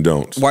do's and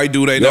don'ts? White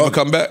dude ain't never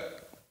come back.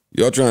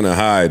 Y'all trying to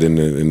hide in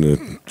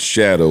the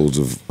shadows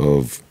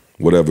of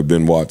whatever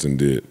Ben Watson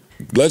did.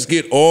 Let's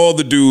get all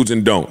the do's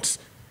and don'ts.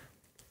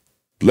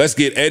 Let's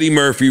get Eddie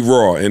Murphy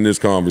raw in this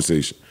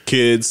conversation.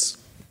 Kids.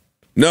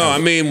 No, I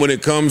mean when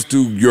it comes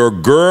to your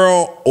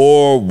girl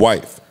or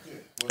wife.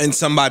 And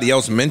somebody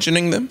else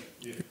mentioning them?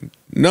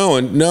 No,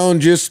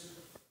 and just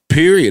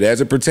period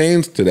as it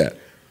pertains to that.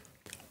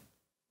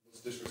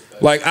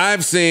 Like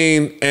I've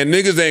seen, and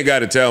niggas ain't got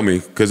to tell me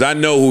because I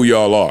know who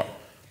y'all are.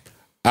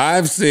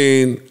 I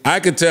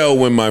could tell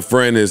when my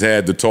friend has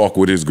had the talk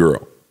with his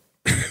girl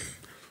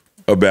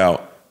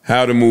about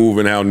how to move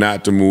and how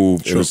not to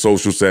move in a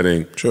social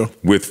setting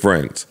with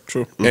friends.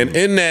 True. And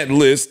in that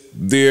list,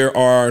 there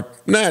are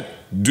not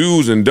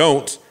do's and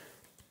don'ts,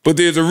 but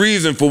there's a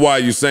reason for why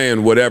you're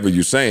saying whatever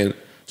you're saying.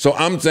 So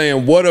I'm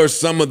saying, what are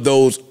some of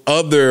those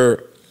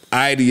other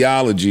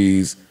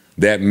ideologies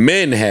that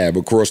men have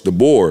across the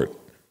board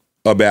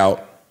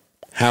about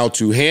how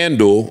to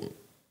handle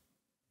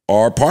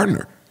our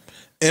partner?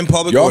 In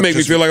public, y'all make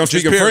me feel like I'm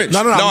speaking French.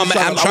 No,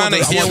 I'm trying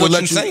to hear what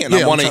you're saying.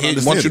 I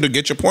want you to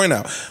get your point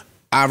out.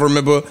 I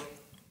remember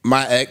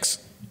my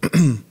ex,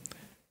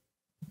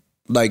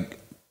 like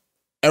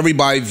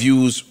everybody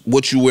views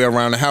what you wear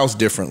around the house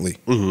differently.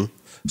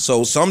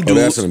 So some dudes,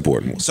 that's an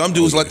important one. Some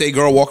dudes let their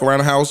girl walk around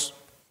the house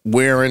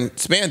wearing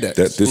spandex.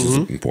 This is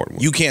an important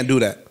one. You can't do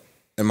that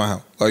in my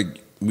house. Like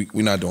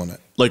we're not doing that.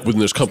 Like when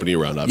there's company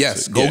around,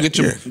 obviously.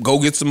 Yes, go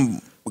get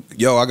some.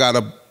 Yo, I got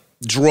a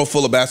drawer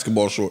full of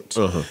basketball shorts.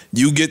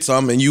 You get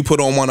some and you put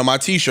on one of my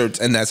t-shirts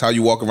and that's how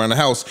you walk around the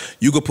house.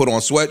 You could put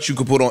on sweats, you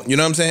could put on, you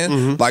know what I'm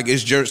saying? Like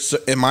it's just,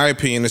 in my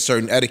opinion, a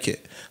certain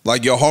etiquette.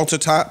 Like your halter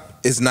top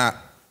is not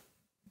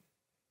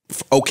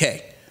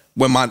okay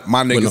when my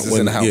niggas is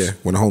in the house. Yeah,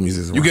 when the homies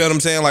is around. You get what I'm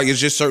saying? Like it's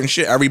just certain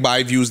shit.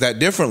 Everybody views that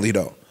differently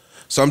though.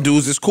 Some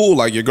dudes is cool,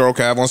 like your girl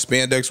can have on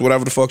spandex,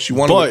 whatever the fuck she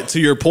wants. But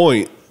to your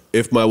point,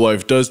 if my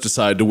wife does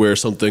decide to wear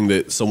something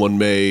that someone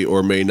may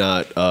or may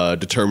not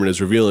determine as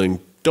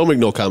revealing, don't make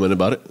no comment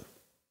about it.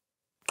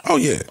 Oh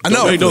yeah, I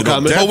know. Make no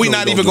comment. But we're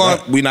not even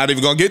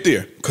gonna get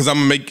there because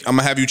I'm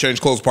gonna have you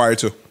change clothes prior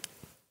to.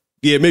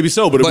 Yeah, maybe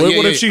so. But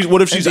what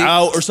if she's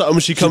out or something?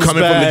 She comes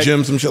coming back from the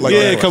gym, some shit like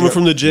that. Yeah, coming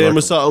from the gym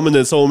or something, and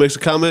then someone makes a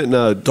comment.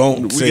 No,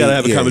 we gotta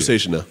have a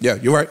conversation now. Yeah,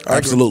 you're right.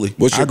 Absolutely.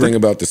 What's your thing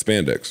about the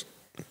spandex?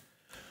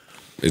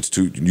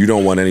 You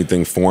don't want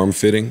anything form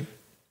fitting,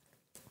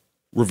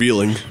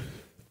 revealing.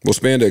 Well,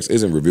 spandex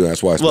isn't revealing.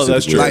 That's why. Well,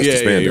 that's true.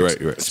 Spandex. Yeah, you're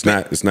right.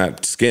 It's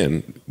not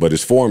skin, but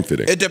it's form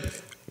fitting.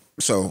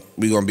 So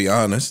we're gonna be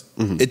honest.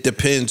 It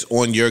depends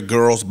on your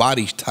girl's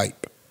body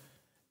type.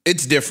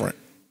 It's different,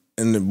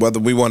 and whether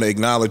we want to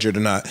acknowledge it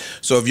or not.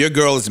 So if your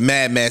girl is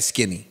mad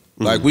skinny,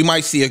 like we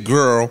might see a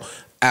girl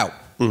out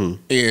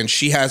and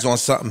she has on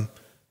something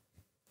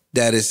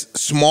that is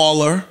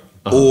smaller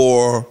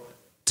or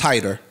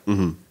tighter,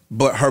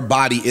 but her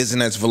body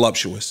isn't as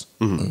voluptuous.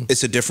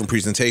 It's a different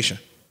presentation.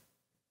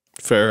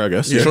 Fair, I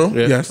guess. Yeah. True?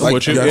 Yes. Like,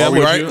 with you. are Yeah, we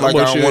with right? you. Like,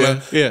 I don't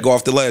want to Yeah. go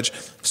off the ledge.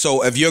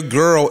 So if your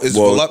girl is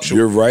Well, voluptuous.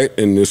 you're right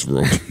in this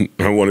room.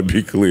 I want to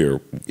be clear.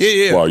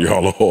 Yeah. While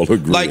y'all are all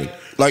agreeing.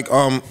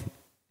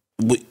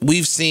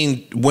 We've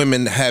seen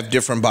women have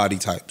different body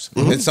types.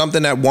 It's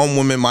something that one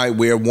woman might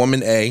wear,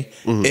 woman A,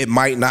 it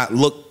might not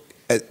look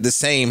the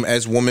same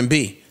as woman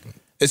B.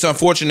 It's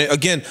unfortunate.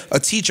 Again, a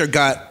teacher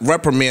got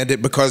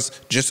reprimanded because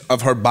just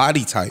of her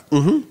body type.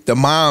 The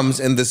moms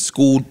in the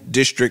school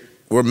district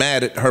were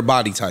mad at her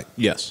body type.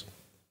 Yes.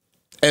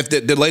 If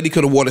the lady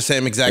could have wore the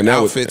same exact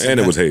outfits. And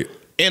it was hate.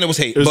 And it was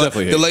hate. It was but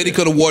definitely the hate, lady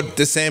could have wore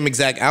the same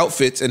exact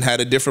outfits and had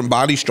a different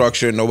body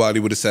structure and nobody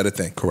would have said a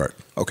thing. Correct.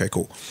 Okay,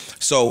 cool.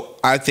 So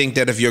I think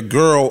that if your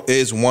girl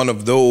is one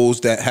of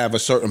those that have a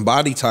certain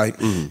body type,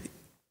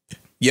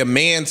 your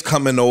man's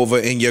coming over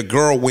and your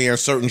girl wearing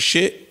certain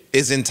shit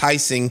is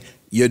enticing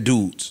your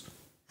dudes.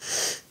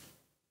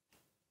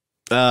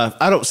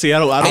 I don't see. I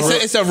don't.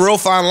 It's a real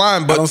fine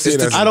line, but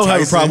I don't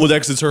have a problem with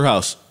X. It's her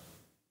house.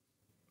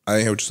 I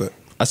didn't hear what you said.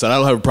 I said I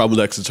don't have a problem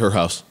with X. It's her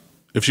house.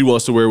 If she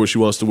wants to wear what she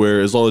wants to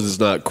wear, as long as it's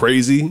not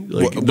crazy,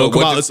 like don't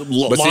come out with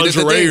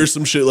lingerie or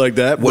some shit like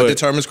that. What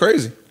determines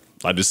crazy?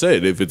 I just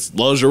said if it's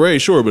lingerie,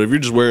 sure, but if you're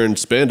just wearing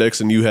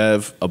spandex and you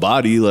have a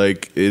body,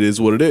 like it is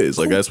what it is.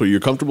 Like that's what you're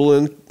comfortable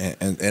in,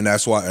 and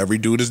that's why every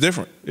dude is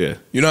different. Yeah,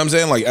 you know what I'm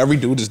saying? Like every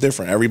dude is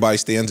different. Everybody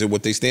stands in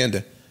what they stand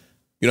in.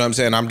 You know what I'm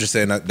saying? I'm just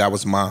saying that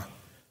was my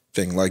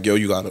thing. Like yo,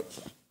 you got it.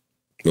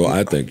 Well,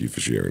 I thank you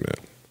for sharing that.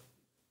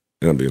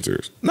 And I'm being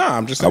serious. Nah,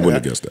 I'm just I saying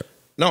wouldn't have guessed that.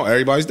 No,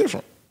 everybody's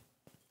different.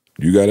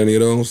 You got any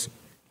of those?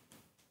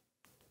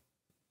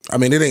 I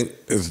mean, it ain't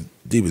as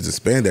deep as the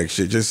spandex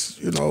shit.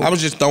 Just I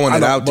was just throwing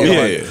it out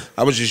there. Like,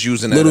 I was just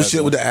using that little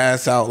shit with the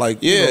ass out,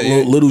 like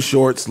little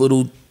shorts,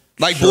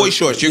 like boy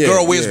shorts. Your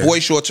girl wears boy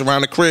shorts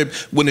around the crib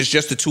when it's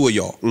just the two of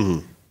y'all.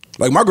 Mm-hmm.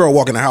 Like my girl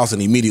walk in the house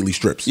and immediately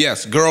strips.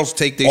 Yes, girls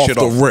take their shit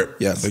off the rip.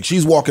 Yes, like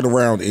she's walking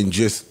around in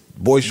just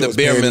boy shorts,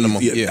 the bare panties.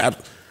 minimum. Yeah.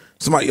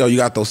 Somebody, you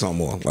got to throw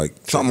something on, like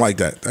something like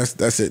that.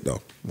 That's it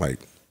though. Like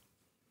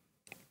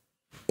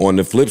on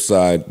the flip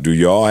side, do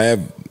y'all have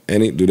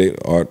any?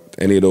 Are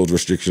any of those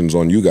restrictions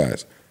on you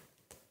guys?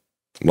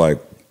 Like,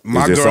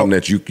 is there something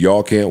that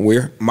y'all can't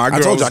wear? I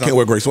told you I can't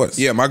wear gray sweats.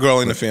 Yeah, my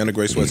girl ain't a fan of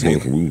gray sweats either.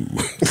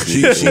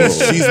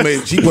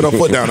 She put her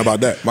foot down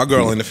about that. My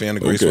girl ain't a fan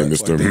of gray sweats.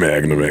 Mr. Like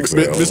Magnum XL.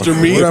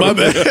 Mr. Me, my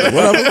bad.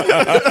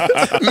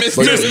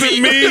 Mr.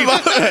 Me.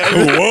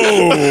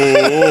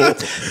 Whoa.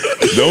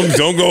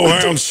 Don't go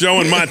around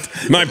showing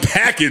my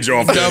package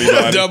off to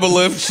anybody. Double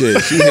lift.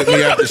 Shit, she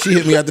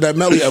hit me after that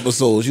Melly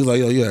episode. She's like,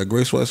 yo, yeah,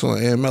 gray sweats on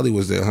and Melly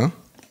was there, huh?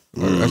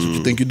 That's what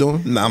you think you're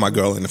doing? Nah, my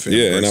girl ain't a fan.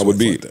 Yeah, and I would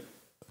be. Like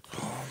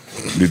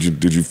Did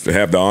you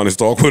have the honest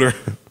talk with her?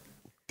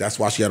 That's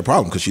why she had a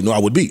problem, because she knew I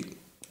would beat.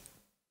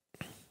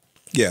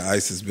 Yeah,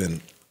 Ice has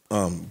been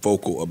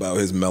vocal about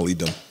his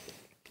mellydom.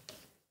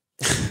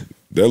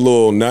 That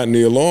little not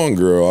near long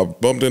girl, I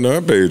bumped into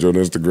her page on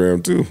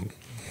Instagram too.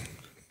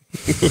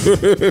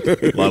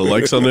 A lot of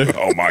likes on there.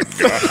 Oh my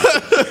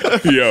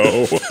god,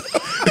 yo,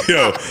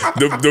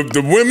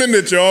 the women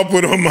that y'all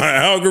put on my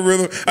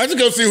algorithm. I just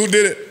go see who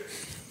did it.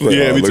 Like,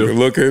 yeah, me too.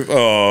 Look at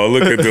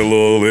the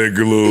little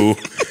igloo.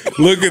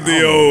 Look at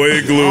the old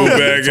igloo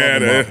back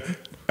at it.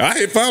 I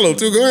hit follow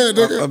too. Go ahead,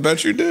 nigga. I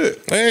bet you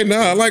did. Hey, nah,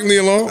 I like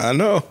Nia Long. I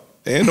know.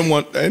 And the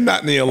one, and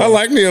not Nia Long. I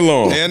like Nia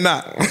Long. And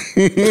not.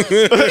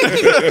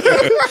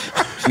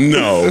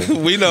 No.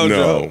 We know,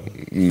 Joe.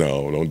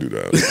 No, don't do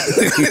that.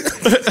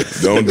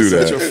 Don't do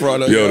that. Such a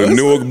front of Yo, the yours.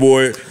 Newark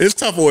boy, it's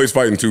tough always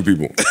fighting two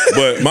people.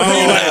 But my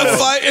whole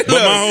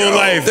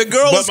life. The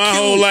girl is my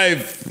cute. whole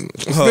life.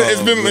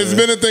 It's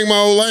been a thing my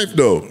whole life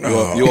though.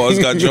 You always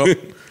got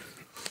jumped?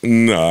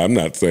 No, I'm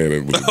not saying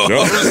it was a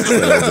jump.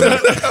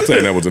 I'm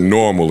saying that was a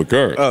normal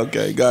occurrence.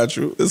 Okay, got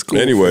you. It's cool.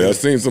 Anyway, I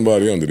seen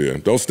somebody under there.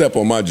 Don't step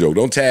on my joke.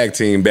 Don't tag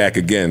team back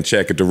again.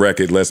 Check it the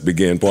record. Let's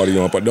begin. Party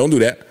on. Don't do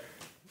that.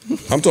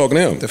 I'm talking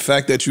to him. The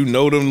fact that you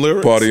know them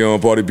lyrics. Party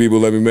on, party people.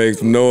 Let me make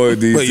some noise.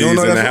 DC's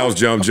in the house.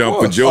 Jump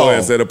for joy.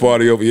 I said a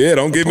party over. Yeah,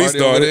 don't get me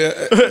started.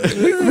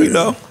 We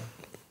know.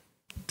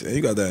 Damn,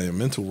 you got that in your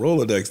mental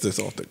Rolodex this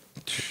often.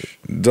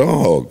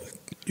 Dog.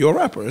 You're a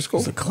rapper. It's cool.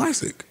 It's a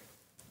classic.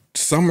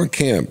 Summer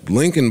camp,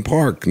 Lincoln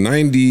Park,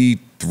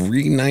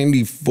 93,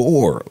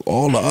 94.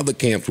 All the other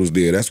camps was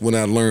there. That's when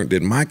I learned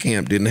that my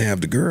camp didn't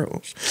have the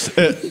girls.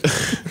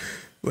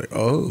 Like,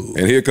 oh.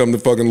 And here come the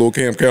fucking little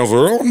camp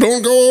counselor. Oh,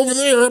 don't go over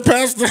there,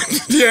 Pastor.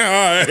 Yeah,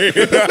 all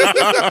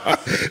right.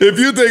 If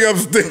you think I'm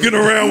sticking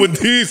around with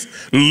these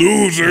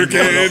loser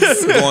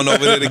kids. Going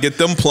over there to get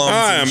them plums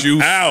and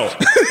juice. Out.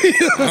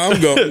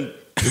 I'm going.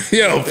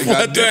 Yo,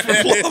 what the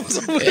heck?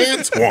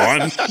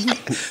 Antoine.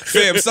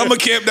 Fam, summer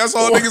camp, that's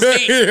all niggas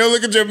eat. Yo,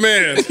 look at your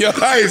man. Yo,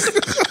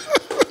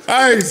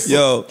 Ice.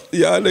 Yo,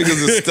 y'all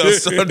niggas is stuff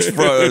such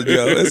front.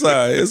 Yo, it's all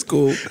right. It's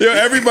cool. Yo,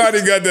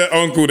 everybody got that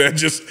uncle that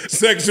just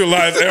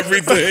sexualized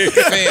everything.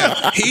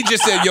 Fam, he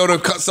just said, yo, the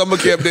summer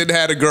camp didn't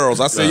have the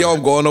girls. I said, yo,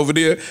 I'm going over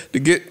there to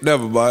get,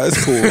 never mind.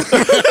 It's cool.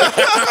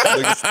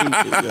 Nigga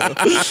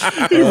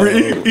stupid,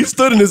 yo. He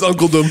stood in his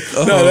uncledom.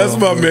 No, that's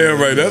my man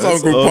right. That's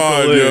Uncle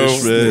Pod, yo.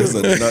 It's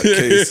a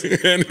nutcase.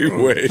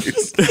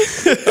 Anyways.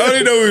 I don't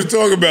even know what he was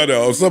talking about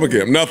though. Oh, summer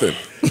camp. Nothing.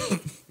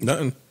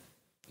 Nothing.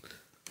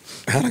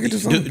 How'd I get to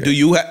summer camp? Do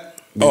you have...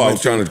 Oh, I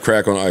was trying to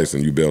crack on ice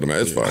and you bailed him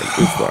out. It's fine.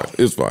 It's fine.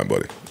 It's fine,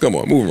 buddy. Come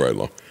on, moving right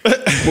along.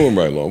 Moving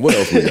right along. What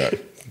else we got?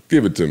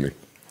 Give it to me.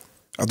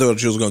 I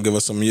thought you was going to give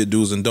us some of your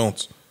do's and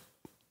don'ts.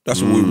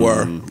 That's what we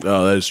were.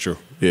 Oh, that is true.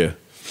 Yeah.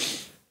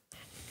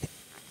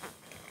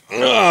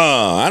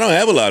 I don't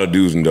have a lot of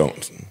do's and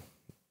don'ts.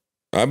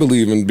 I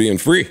believe in being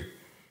free.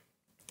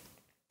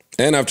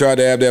 And I've tried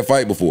to have that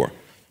fight before.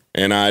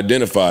 And I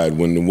identified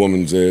when the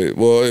woman said,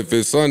 well, if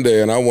it's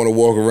Sunday and I want to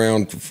walk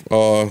around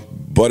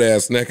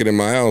butt-ass naked in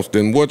my house,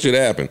 then what should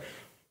happen?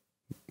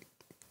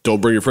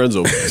 Don't bring your friends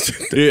over.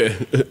 Yeah.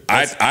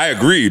 I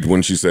agreed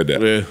when she said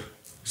that. Yeah.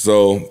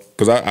 So,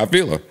 because I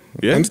feel her.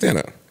 Yeah. I understand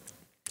that.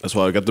 That's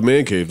why I got the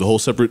man cave, the whole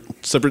separate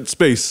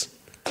space.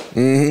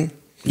 Mm-hmm.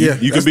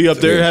 You can be up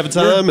there having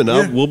time,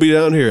 and we'll be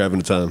down here having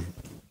a time.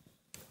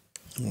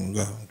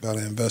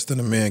 Gotta invest in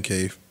a man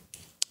cave.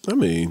 I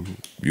mean,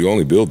 you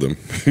only build them.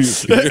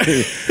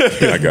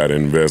 I gotta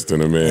invest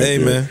in a man. Hey,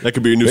 man, that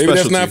could be a new. Maybe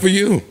specialty. that's not for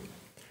you.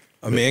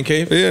 A man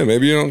cave? Yeah,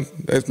 maybe you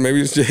don't.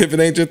 Maybe if it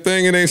ain't your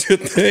thing, it ain't your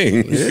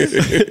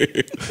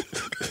thing.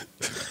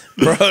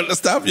 Bro,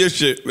 stop your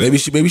shit, man.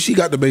 Maybe she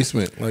got the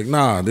basement. Like,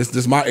 nah,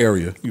 this my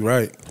area. You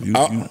right.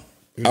 I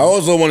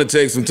also want to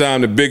take some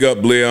time to big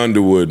up Blair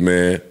Underwood,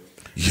 man.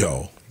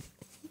 Yo,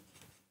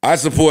 I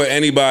support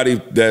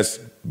anybody that's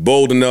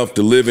bold enough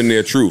to live in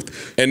their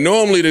truth, and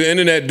normally the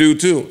internet do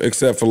too,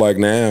 except for like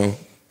now.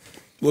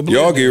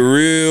 Y'all get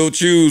real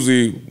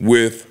choosy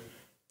with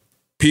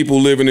people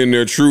living in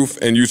their truth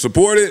and you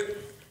support it,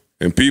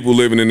 and people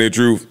living in their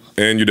truth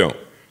and you don't.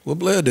 What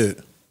Blair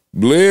did?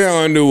 Blair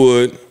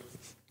Underwood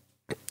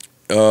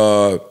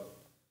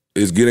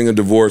is getting a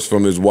divorce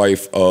from his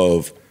wife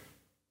of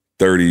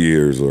 30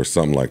 years or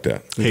something like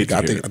that. I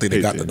think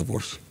they got the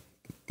divorce.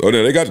 Oh,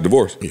 no, they got the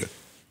divorce. Yeah.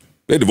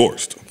 They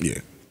divorced. Yeah.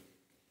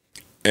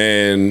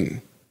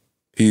 And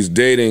he's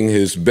dating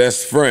his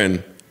best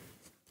friend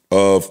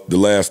of the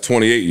last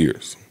 28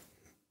 years.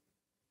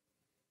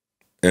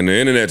 And the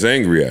internet's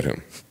angry at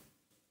him.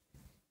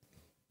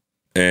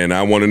 And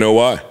I want to know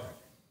why.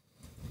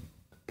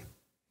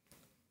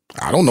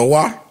 I don't know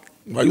why.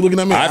 Why are you looking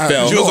at me? I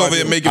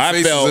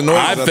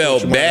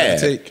felt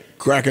bad.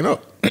 Cracking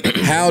up.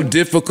 How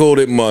difficult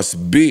it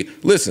must be.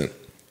 Listen,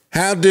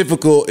 how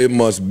difficult it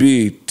must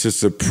be to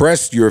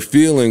suppress your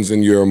feelings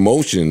and your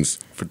emotions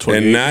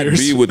and not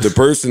be with the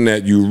person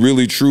that you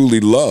really, truly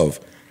love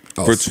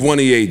for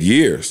 28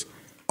 years.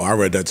 Oh, I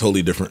read that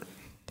totally different.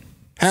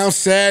 How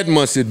sad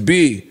must it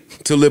be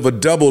to live a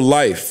double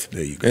life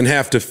and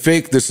have to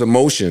fake this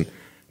emotion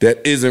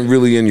that isn't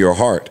really in your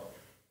heart?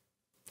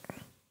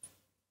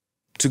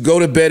 To go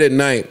to bed at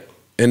night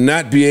and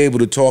not be able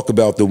to talk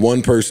about the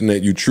one person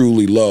that you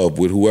truly love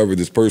with whoever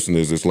this person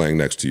is that's laying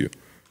next to you.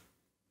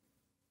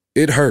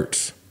 It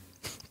hurts.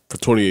 For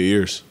 28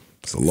 years.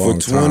 It's a long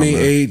time. For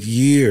 28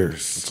 years.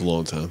 It's a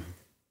long time.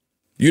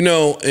 You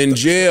know, in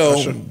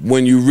jail,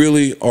 when you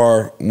really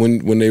are,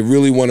 when they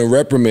really want to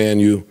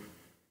reprimand you,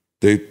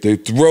 they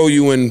throw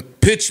you in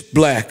pitch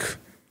black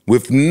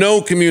with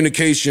no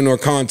communication or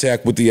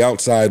contact with the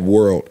outside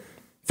world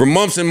for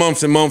months and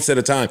months and months at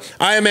a time.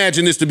 I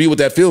imagine this to be what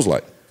that feels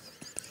like.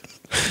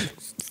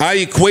 I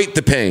equate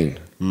the pain.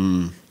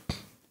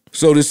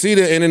 So to see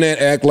the internet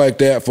act like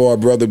that for our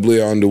brother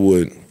Blair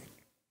Underwood,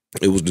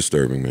 it was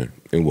disturbing, man.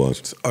 It was.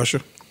 It's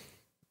Usher.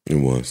 It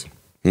was.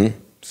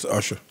 It's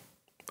Usher.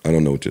 I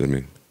don't know what you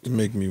mean. It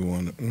make me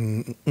want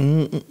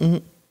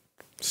to.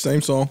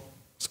 Same song.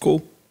 It's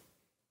cool.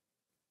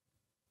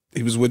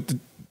 He was with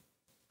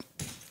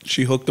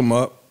she hooked him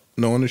up,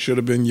 knowing it should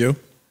have been you.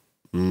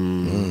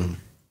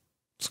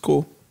 It's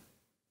cool.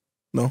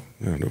 No?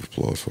 Round of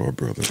applause for our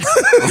brother.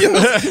 Yo,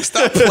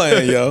 stop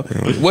playing, yo.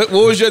 What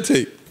was your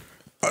take?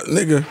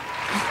 Nigga.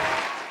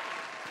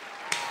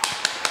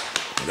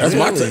 That's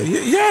my take.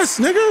 Yes,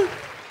 nigga.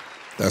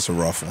 That's a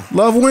rough one.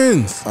 Love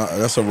wins.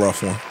 That's a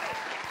rough one.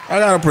 I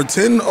gotta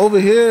pretend over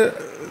here.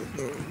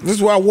 This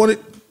is where I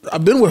wanted.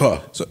 I've been with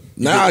her. So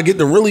now I get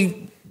to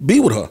really be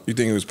with her. You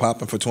think it was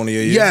popping for 28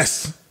 years?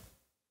 Yes.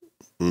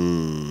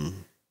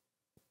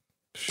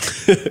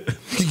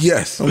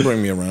 Yes. Don't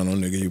bring me around no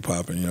nigga you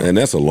popping, yo. And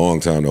that's a long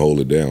time to hold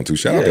it down, too.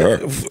 Shout out to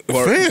her.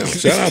 Fam.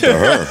 Shout out to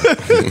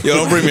her. Yo,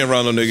 don't bring me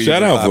around no nigga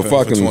Shout you out for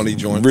popping fucking 20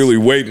 joints. really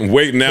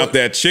waiting out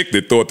that chick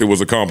that thought there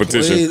was a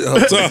competition.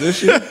 Played her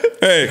position,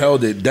 Hey,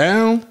 held it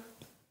down.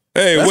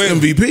 hey, That's wait,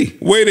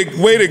 MVP.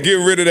 way to get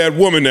rid of that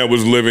woman that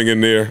was living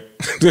in there.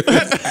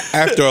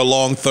 After a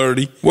long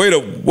 30. Way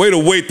to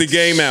wait the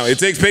game out. It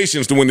takes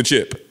patience to win the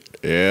chip.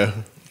 Yeah.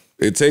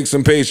 It takes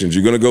some patience.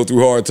 You're gonna go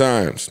through hard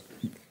times.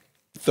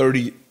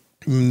 30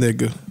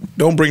 nigga.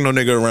 Don't bring no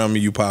nigga around me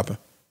you popping.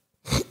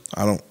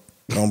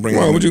 Don't bring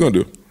Why? no What you gonna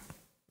do?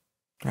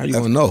 How you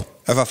gonna know?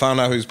 If I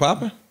found out he was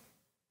popping,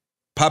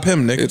 pop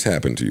him, nigga. It's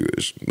happened to you,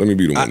 Ish. Let me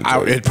be the one to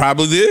tell you. It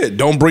probably did.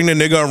 Don't bring the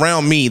nigga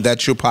around me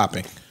that you're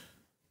popping.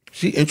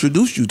 She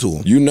introduced you to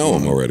him. You know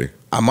him already.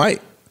 I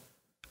might.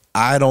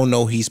 I don't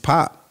know he's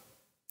pop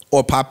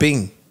or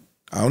popping.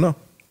 I don't know.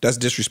 That's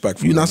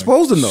disrespectful. You're not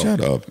supposed to know. Shut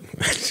up.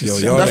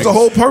 Yo, That's the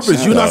whole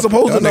purpose. You're not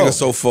supposed to know. Nigga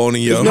so phony,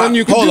 yo. There's nothing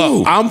you can Hold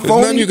do. up. I'm There's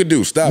phony. nothing you can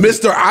do. Stop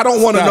Mister, it. I don't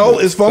want to Stop know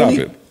it. it's phony.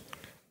 Stop it.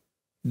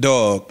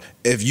 Dog,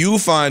 if you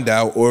find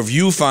out or if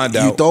you find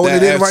out throwing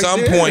that it in at right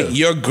some there. point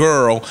your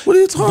girl What are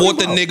you talking bought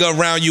the about? nigga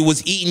around you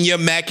was eating your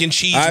mac and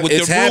cheese with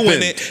It's the roux in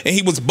happened. it and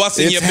he was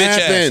busting your bitch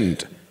ass.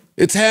 happened.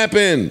 It's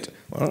happened.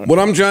 What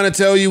I'm trying to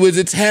tell you is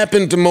it's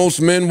happened to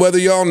most men, whether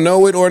y'all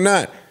know it or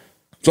not.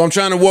 So I'm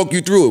trying to walk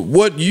you through it.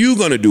 What you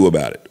gonna do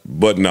about it?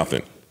 But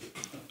nothing.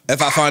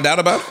 If I find out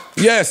about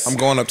it, Yes. I'm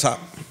going up top.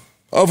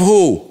 Of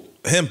who?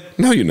 Him.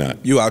 No, you're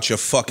not. You out your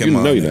fucking You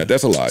mind. know you're not.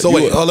 That's a lie. So You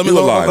wait, a- let you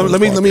a liar on me.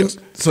 this podcast.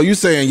 So you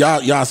saying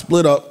y'all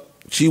split up?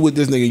 She with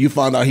this nigga. You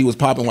found out he was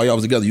popping while y'all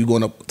was together. You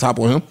going up top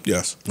on him?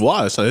 Yes.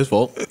 Why? It's not his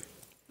fault.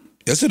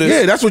 Yes, it is.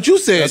 Yeah, that's what you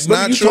said. That's But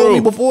not you true. told me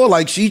before,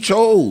 like she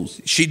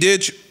chose. She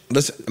did.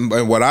 Listen,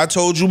 and what I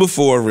told you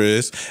before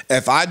is,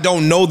 if I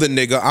don't know the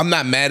nigga, I'm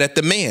not mad at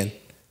the man.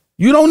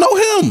 You don't know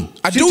him.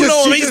 I do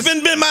know him. He's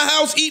been in my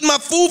house eating my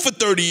food for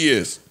 30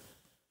 years.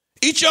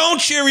 Eat your own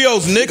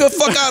Cheerios, nigga.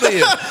 Fuck out of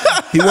here.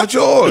 He wants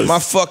yours. My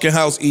fucking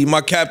house eat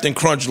my Captain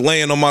Crunch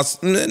laying on my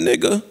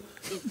nigga.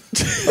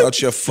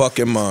 Out your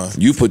fucking mind.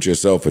 You put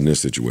yourself in this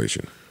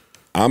situation.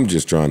 I'm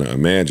just trying to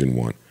imagine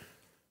one.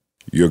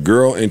 Your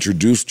girl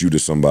introduced you to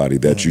somebody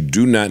that you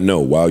do not know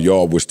while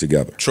y'all was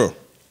together. True.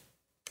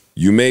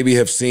 You maybe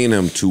have seen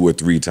him 2 or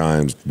 3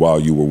 times while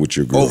you were with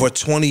your girl. Over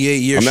 28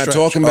 years. I'm not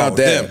talking about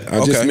that.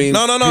 Them. I just mean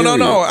no. I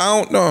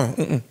don't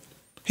know.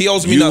 He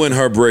owes me nothing. You and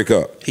her break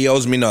up. He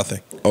owes me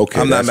nothing.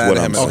 Okay, I'm not mad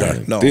at him.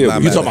 Okay. No, you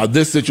talking about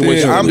this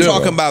situation? I'm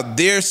talking about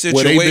their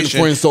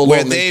situation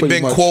where they've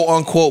been quote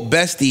unquote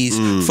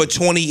besties for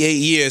 28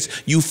 years.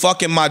 You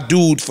fucking my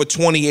dude for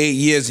 28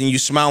 years and you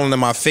smiling in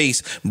my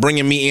face,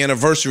 bringing me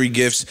anniversary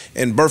gifts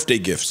and birthday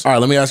gifts. All right,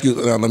 let me ask you.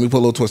 Let me put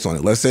a little twist on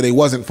it. Let's say they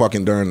wasn't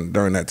fucking during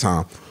that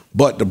time,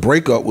 but the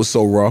breakup was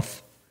so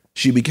rough,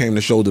 she became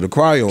the shoulder to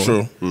cry on.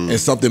 True. And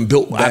something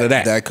built out of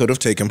that. That could have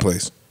taken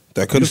place.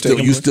 That could have taken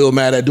place. You still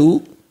mad at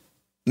dude?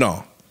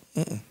 No.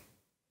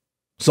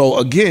 So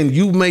again,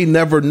 you may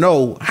never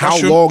know how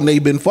long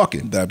they've been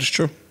fucking. That is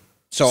true.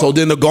 So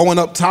then the going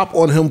up top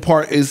on him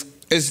part is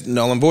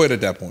null and void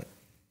at that point.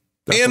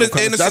 And the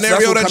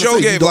scenario that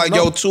Joe gave, like,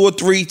 know. 2 or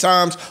 3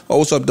 times, oh,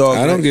 what's up, dog?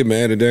 I don't get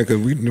mad at that because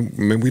we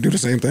do the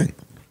same thing.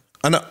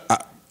 I know.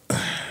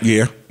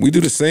 Yeah, we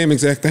do the same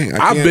exact thing.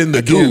 I've been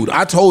the dude.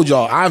 I told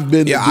y'all I've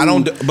been. Yeah, the dude I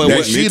don't. But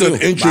that she done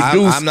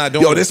introduced. I'm not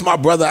doing. Yo, this is my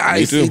brother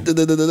Ice. Yeah,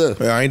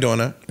 I ain't doing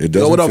that. It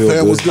doesn't what up, feel fam?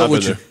 good. What's good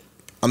with you?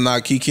 I'm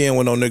not kikiing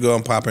with no nigga.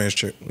 I'm popping his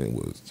chick. It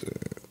was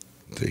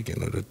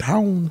taking her to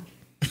town.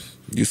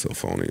 You so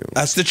phony. Yo.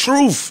 That's the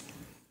truth.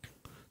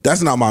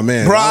 That's not my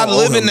man. Bro, I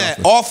live in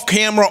that. Off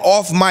camera,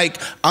 off mic.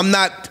 I'm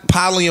not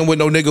polying with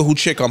no nigga who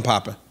chick I'm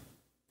popping.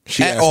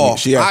 At all.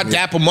 I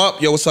dap him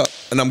up, yo, what's up?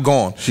 And I'm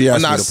gone.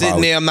 I'm not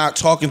sitting there, I'm not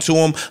talking to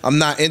him, I'm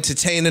not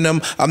entertaining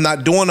him, I'm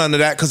not doing none of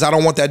that because I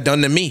don't want that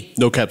done to me.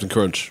 No Captain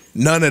Crunch.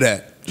 None of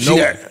that.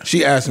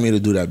 She asked me to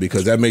do that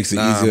because that makes it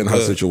easier in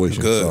her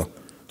situation. Good. So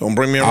don't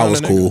bring me around. I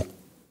was cool.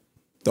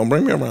 Don't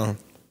bring me around.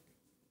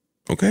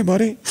 Okay,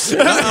 buddy.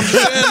 I'm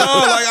just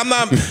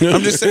saying,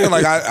 I'm just saying,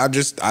 like,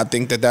 I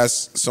think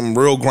that's some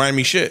real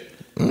grimy shit.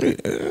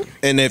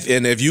 And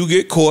if you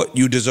get caught,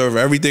 you deserve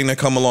everything that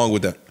come along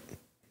with that.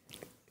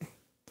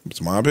 It's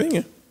my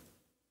opinion.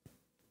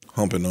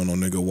 Humping on no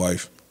nigga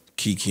wife,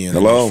 Kiki in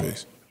Hello. his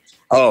face.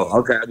 Oh,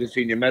 okay. I just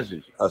seen your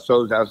message.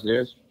 So's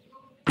downstairs.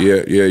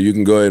 Yeah. You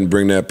can go ahead and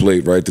bring that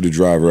plate right to the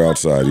driver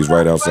outside. He's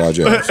right outside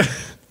your house.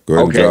 Go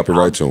ahead and drop it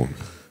right to him.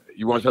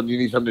 You want something? You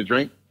need something to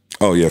drink?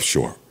 Oh yeah,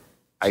 sure.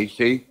 Ice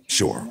tea?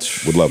 Sure.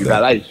 Would love You that.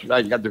 got ice,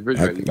 right? You got the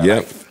refrigerator. You got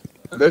Yep. ice.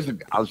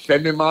 Listen, I'm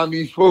sending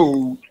mommy's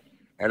food,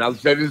 and I'm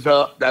sending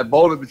that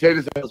bowl of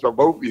potato salad for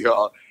both of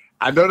y'all.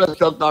 I know that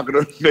stuff's not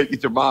going to make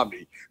it to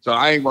mommy, so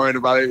I ain't worrying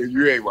about it, and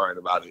you ain't worrying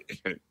about it.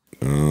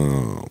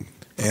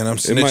 And I'm It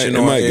snitching might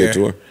on air. get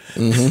to her.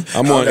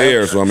 I'm on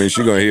air, so I mean,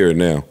 she's gonna hear it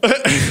now.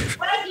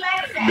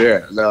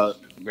 Yeah, no,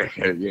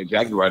 yeah,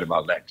 Jackie right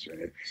about Lex,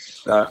 man.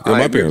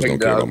 My parents don't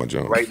care about my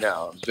job. Right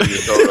now, I'm sitting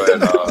here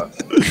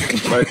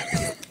but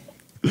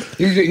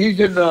he's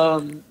in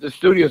the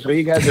studio, so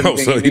he has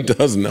everything. So he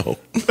does know.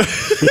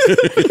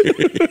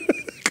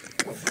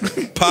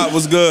 Pop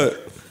was good.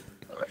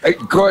 Hey,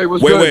 Corey,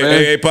 what's Wait, good,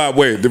 man? hey, Pop,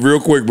 wait. Real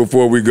quick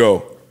before we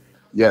go.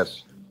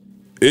 Yes.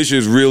 Ish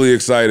is really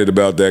excited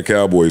about that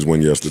Cowboys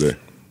win yesterday.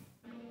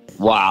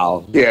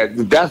 Wow. Yeah,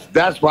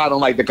 that's why I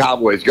don't like the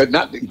Cowboys.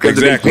 Exactly.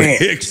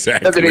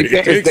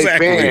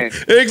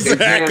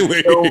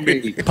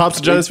 Pop's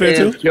a Giants fan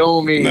too?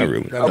 Kill me. Not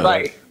really. All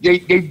right. They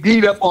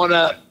beat up on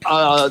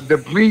a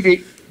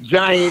depleted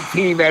Giant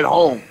team at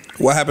home.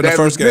 What happened the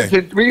first game?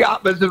 Missing 3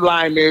 offensive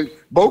linemen,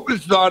 both the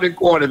starting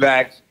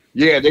quarterbacks.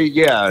 What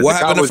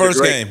happened the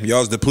first game?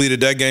 Y'all's depleted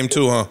that game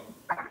too, huh?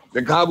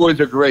 The Cowboys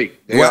are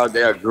great. They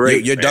are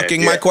great. You're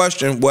ducking my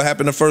question. What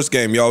happened the first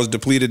game? Y'all was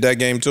depleted that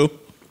game too?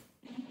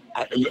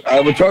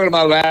 I was talking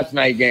about last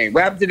night game.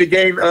 What happened to the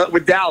game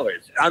with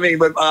Dallas? I mean,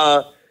 with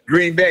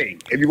Green Bay.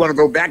 If you want to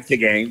go back to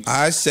game.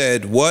 I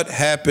said, what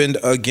happened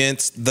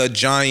against the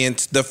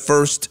Giants the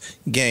first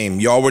game?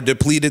 Y'all were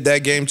depleted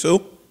that game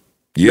too?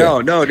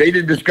 Yeah. No, they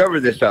didn't discover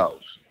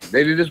themselves.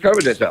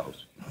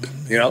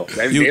 You know,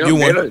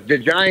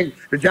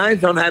 the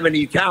Giants don't have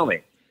any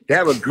talent. They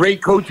have a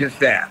great coaching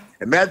staff.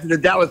 Imagine the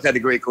Dallas had a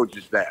great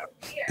coaching staff.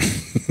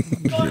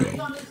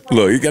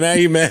 Look, you can have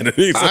you mad at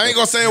me. I ain't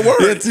gonna say a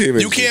word.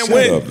 You can't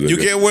win. You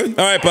can't win.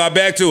 All right, Pop,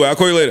 back to it. I'll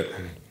call you later.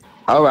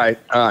 All right.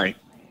 All right.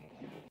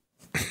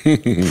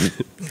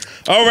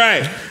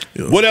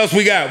 What else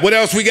we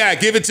got?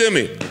 Give it to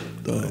me.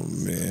 Oh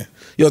man.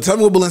 Yo, tell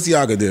me what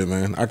Balenciaga did,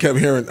 man. I kept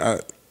hearing.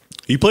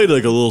 He played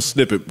like a little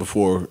snippet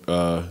before.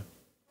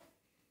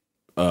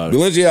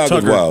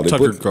 Balenciaga's wild.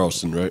 Tucker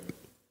Carlson, right?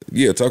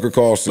 Yeah, Tucker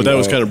Carlson. But that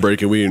was kind of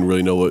breaking. We didn't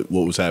really know what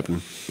was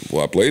happening.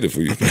 Well, I played it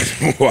for you.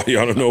 Why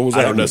y'all don't know what was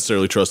happening? I don't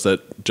necessarily trust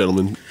that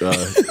gentleman.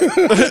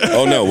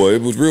 Oh no, well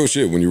it was real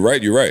shit. When you're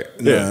right, you're right.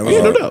 Yeah,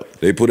 no doubt.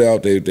 They put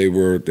out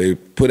they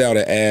put out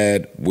an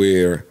ad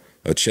where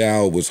a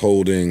child was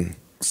holding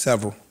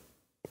several.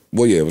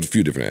 Well, yeah, it was a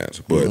few different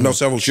ads, but no,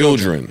 several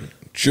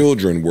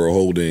children were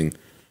holding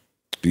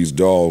these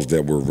dolls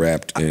that were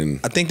wrapped in.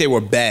 I think they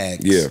were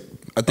bags. Yeah,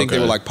 I think they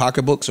were like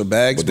pocketbooks or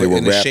bags, but they were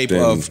in the shape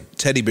of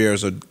teddy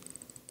bears or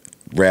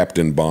wrapped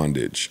in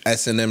bondage.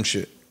 S&M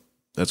shit.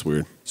 That's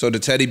weird. So the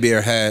teddy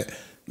bear had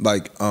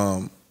like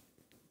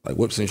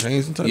whips and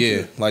chains and type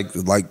yeah, shit? like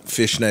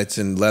fishnets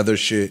and leather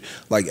shit,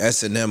 like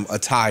S&M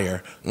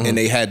attire, and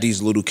they had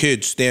these little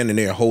kids standing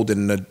there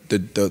holding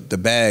the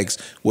bags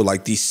with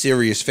like these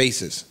serious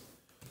faces.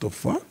 The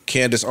fuck?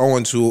 Candace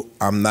Owens, who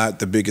I'm not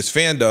the biggest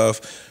fan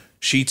of,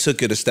 she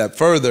took it a step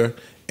further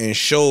and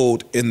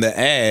showed in the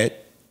ad,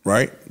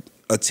 right,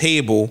 a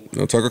table.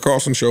 No, Tucker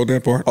Carlson showed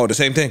that part. Oh, the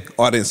same thing.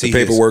 Oh, I didn't see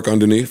the paperwork his.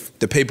 underneath.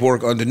 The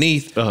paperwork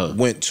underneath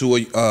went to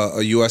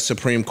a U.S.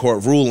 Supreme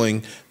Court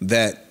ruling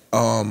that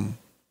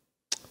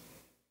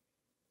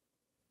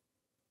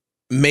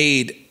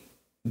made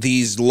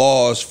these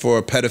laws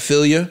for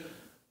pedophilia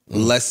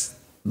less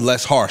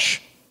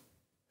harsh.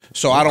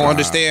 So I don't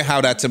understand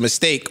how that's a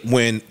mistake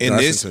when in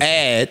this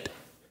ad,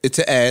 it's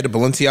an ad, a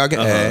Balenciaga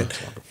ad.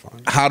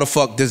 How the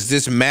fuck does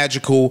this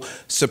magical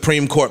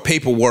Supreme Court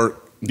paperwork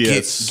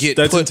get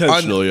that's put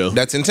intentional, yo.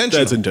 That's intentional.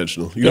 That's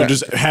intentional. You don't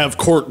just have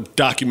court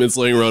documents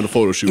laying around a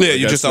photo shoot. Yeah, like,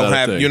 you just don't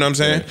have, you know what I'm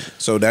saying? Yeah.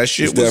 So that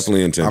shit it's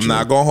definitely intentional. I'm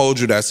not going to hold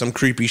you. That's some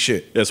creepy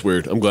shit. That's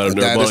weird. I'm glad I've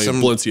never bought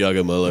any Balenciaga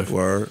in my life.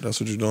 Word.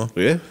 That's what you're doing?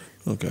 Yeah.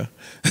 Okay.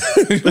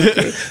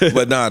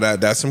 But nah,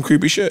 that's some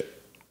creepy shit.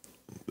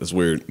 That's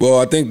weird. Well,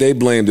 I think they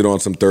blamed it on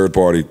some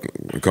third-party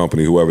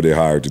company, whoever they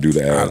hired to do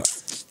the ad.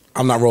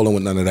 I'm not rolling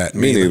with none of that.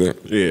 Me neither.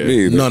 Yeah.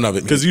 Me either. None of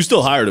it. Because you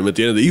still hired him at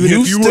the end of the even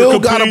you if you still were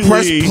gotta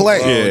press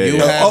play. You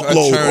have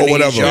upload attorneys, or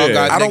whatever. y'all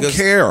got I don't niggas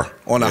care.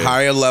 On a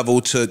higher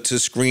level to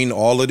screen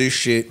all of this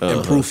shit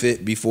and proof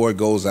it before it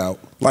goes out.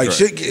 Like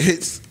shit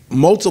hits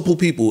multiple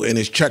people and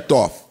it's checked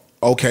off.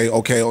 Okay.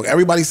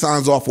 Everybody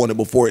signs off on it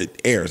before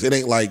it airs. It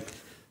ain't like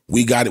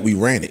we got it, we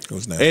ran it. It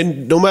was nice.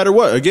 And no matter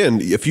what, again,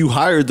 if you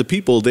hired the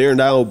people, they are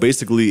now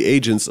basically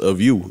agents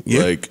of you.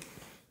 Yeah. Like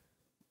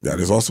that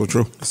is also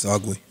true. It's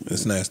ugly.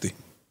 It's nasty.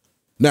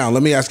 Now,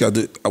 let me ask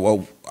you,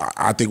 well,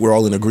 I think we're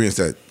all in agreement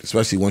that,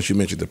 especially once you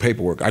mentioned the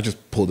paperwork, I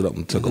just pulled it up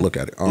and took a look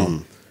at it,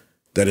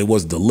 that it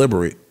was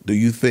deliberate. Do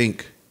you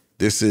think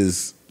this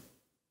is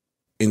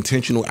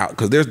intentional out?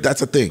 Because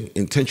that's a thing,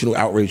 intentional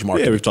outrage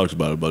marketing. Yeah, we've talked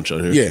about it a bunch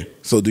on here. Yeah.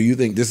 So do you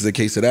think this is a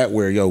case of that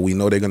where, we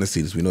know they're going to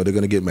see this, we know they're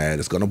going to get mad,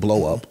 it's going to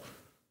blow up?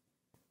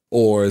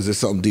 Or is this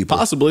something deeper?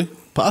 Possibly.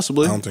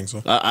 I don't think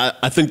so.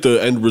 I think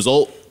the end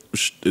result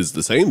is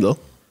the same, though.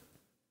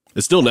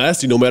 It's still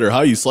nasty no matter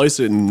how you slice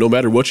it and no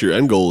matter what your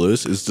end goal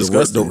is. It's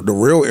disgusting. The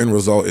real end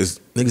result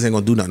is niggas ain't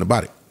going to do nothing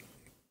about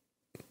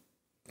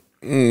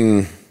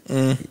it.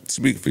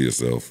 Speak for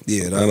yourself.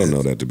 Yeah, I don't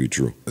know that to be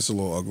true. It's a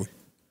little ugly.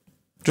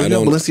 You have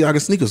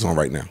Balenciaga sneakers on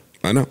right now.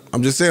 I know.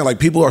 I'm just saying, like,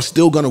 people are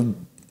still going to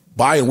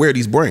buy and wear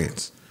these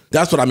brands.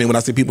 That's what I mean when I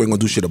say people ain't going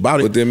to do shit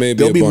about it. But there may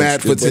be They'll be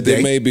mad for today.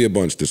 There may be a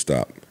bunch to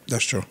stop.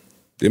 That's true.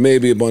 There may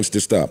be a bunch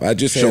to stop. I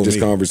just had this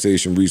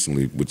conversation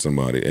recently with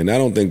somebody, and I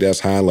don't think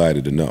that's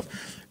highlighted enough.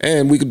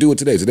 And we could do it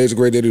today. Today's a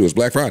great day to do it. It's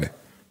Black Friday.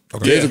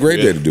 Okay. Today's a great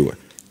day to do it.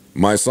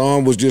 My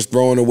son was just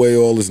throwing away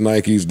all his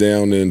Nikes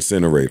down the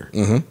incinerator.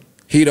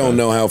 He don't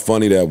know how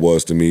funny that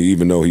was to me,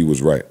 even though he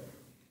was right.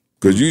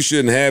 Because you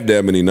shouldn't have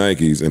that many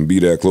Nikes and be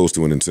that close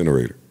to an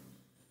incinerator.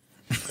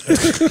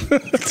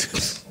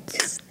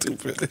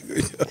 Stupid.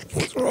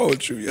 What's wrong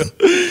with you, yo?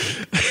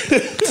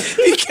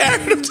 He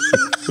carried him.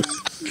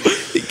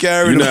 He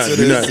carried him to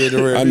the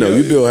incinerator. I know.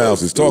 You build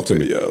houses. Talk to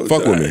me.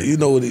 Fuck with me. You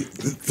know what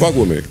Fuck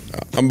with me.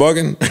 I'm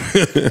bugging.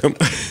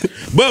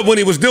 But when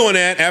he was doing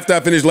that, after I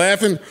finished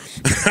laughing,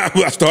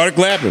 I started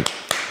clapping.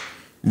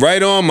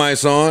 Right on, my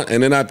son.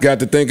 And then I got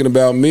to thinking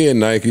about me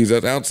and Nikes.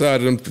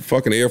 Outside of them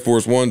fucking Air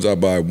Force Ones I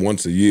buy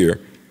once a year.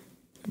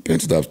 Ben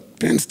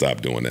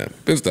stopped doing that.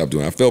 Ben stopped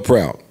doing that. I felt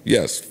proud.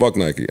 Yes, fuck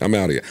Nike. I'm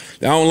out of here.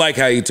 I don't like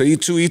how he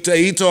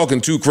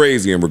talking too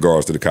crazy in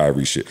regards to the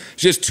Kyrie shit.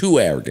 It's just too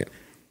arrogant.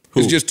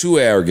 It's just too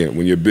arrogant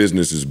when your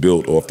business is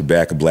built off the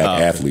back of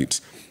black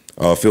athletes.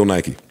 Phil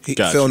Nike.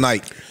 Phil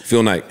Knight.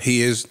 Phil Knight.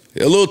 He is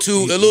a little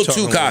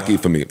too cocky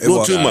for me. A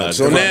little too much.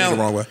 So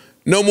now,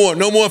 no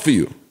more for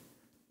you.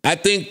 I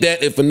think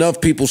that if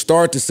enough people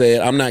start to say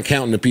it, I'm not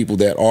counting the people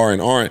that are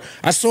and aren't.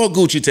 I saw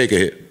Gucci take a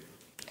hit.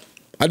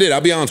 I did.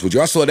 I'll be honest with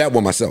you. I saw that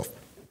one myself.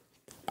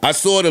 I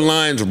saw the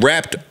lines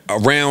wrapped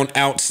around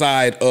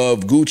outside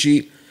of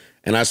Gucci,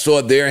 and I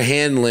saw their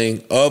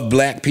handling of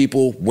black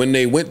people when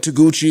they went to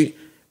Gucci,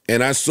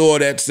 and I saw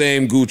that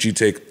same Gucci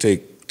take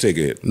a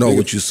hit. No,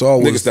 what you saw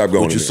was the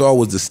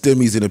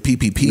stimmies and the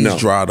PPPs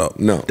dried up.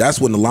 No.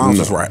 That's when the lines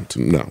was wrapped.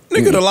 No.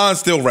 Nigga, the line's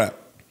still wrapped.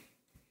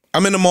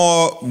 I'm in the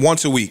mall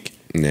once a week.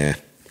 Nah.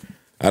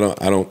 I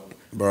don't.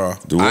 Bro.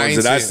 The ones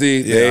that I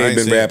see, they ain't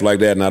been wrapped like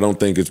that, and I don't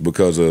think it's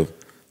because of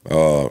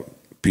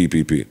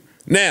PPP.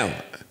 Now,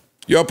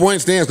 your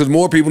point stands because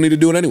more people need to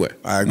do it anyway.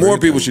 I agree more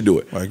with people that. should do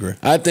it. I agree.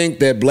 I think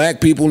that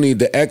black people need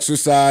to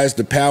exercise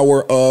the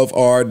power of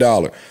our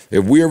dollar.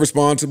 If we are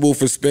responsible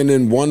for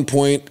spending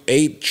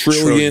 1.8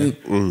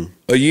 trillion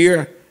a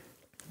year,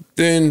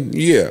 then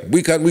yeah,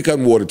 we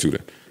cutting water too.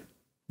 Then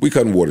we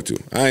cutting water too.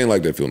 I ain't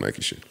like that Phil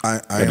Nike shit.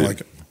 I ain't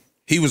like it.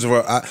 He was.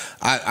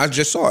 I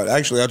just saw it.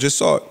 Actually, I just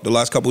saw it the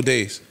last couple of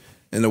days,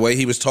 and the way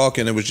he was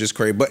talking, it was just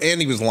crazy.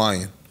 And he was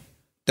lying.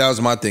 That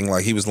was my thing.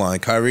 Like, he was lying.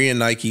 Kyrie and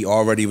Nike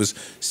already was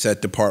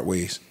set to part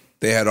ways.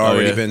 They had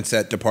already been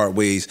set to part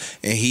ways,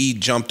 and he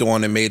jumped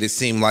on and made it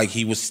seem like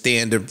he was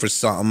standing for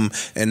something,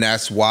 and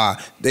that's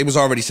why they was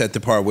already set to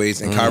part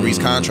ways. And Kyrie's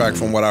contract,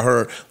 from what I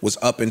heard, was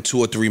up in 2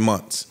 or 3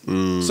 months.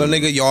 So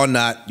nigga,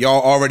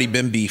 y'all already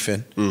been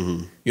beefing.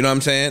 You know what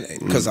I'm saying?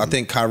 Because I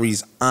think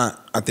Kyrie's aunt,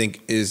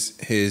 is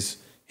his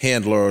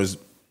handler or his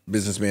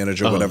business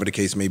manager, whatever the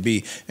case may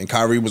be. And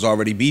Kyrie was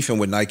already beefing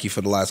with Nike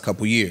for the last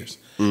couple years.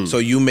 So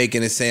you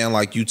making it sound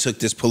like you took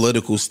this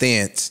political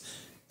stance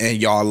and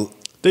y'all.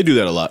 They do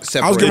that a lot.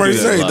 I was getting ready to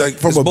say, like,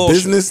 from a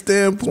business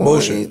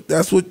standpoint,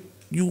 that's what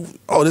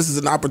this is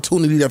an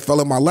opportunity that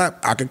fell in my lap.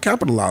 I can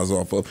capitalize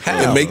off of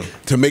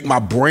to make my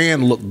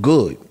brand look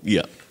good.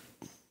 Yeah.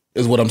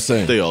 Is what I'm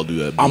saying. They all do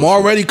that. I'm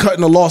already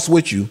cutting a loss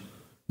with you.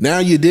 Now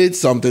you did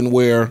something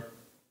where,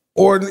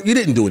 or you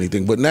didn't do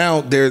anything, but now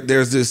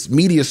there's this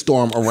media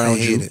storm around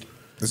you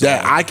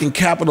that I can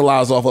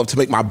capitalize off of to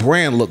make my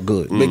brand look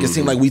good. Make it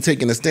seem like we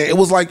taking a stand. It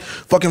was like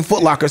fucking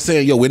Foot Locker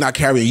saying, yo, we're not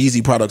carrying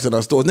Yeezy products in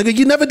our stores. Nigga,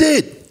 you never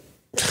did.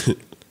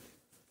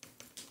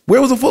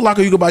 Where was a Foot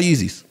Locker you could buy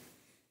Yeezys?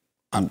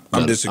 I'm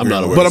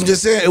disagreeing. But I'm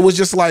just saying, it was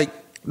just like,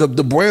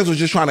 the brands was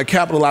just trying to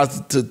capitalize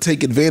to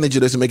take advantage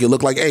of this and make it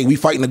look like, hey, we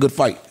fighting a good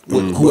fight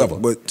with whoever.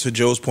 But to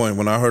Joe's point,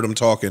 when I heard him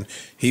talking,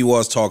 he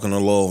was talking a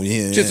little.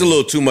 Just a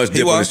little too much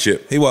dip on his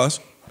chip. He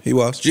was.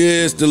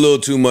 Just a little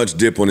too much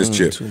dip on his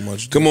chip. Too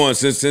much dip. Come on,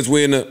 since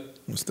we in the...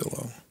 I'm still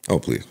low. Oh,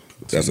 please.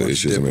 That's an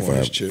issue if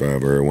I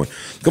ever heard one.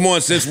 Come on,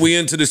 since we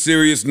into the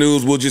serious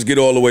news, we'll just get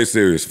all the way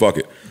serious. Fuck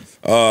it.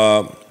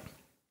 I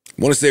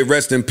want to say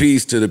rest in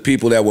peace to the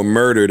people that were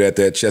murdered at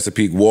that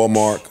Chesapeake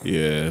Walmart.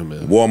 Yeah,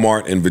 man.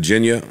 Walmart in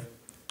Virginia.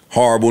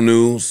 Horrible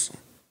news.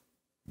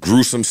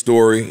 Gruesome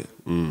story.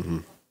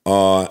 And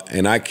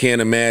I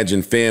can't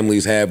imagine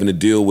families having to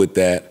deal with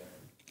that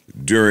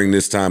during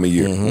this time of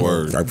year.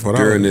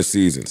 During this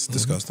season. It's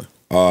disgusting.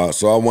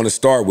 So I want to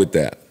start with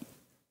that.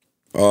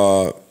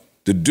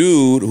 The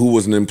dude who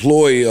was an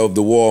employee of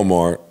the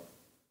Walmart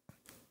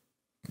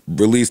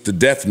released a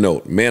death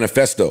note,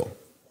 manifesto.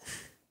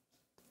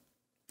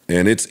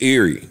 And it's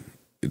eerie.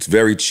 It's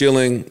very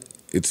chilling.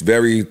 It's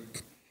very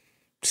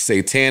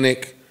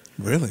satanic.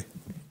 Really?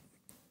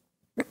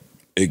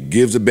 It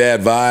gives a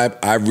bad vibe.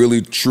 I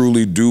really,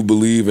 truly do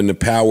believe in the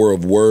power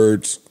of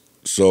words.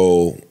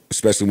 So,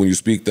 especially when you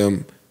speak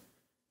them,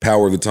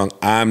 power of the tongue.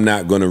 I'm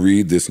not going to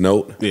read this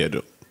note. Yeah,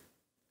 do.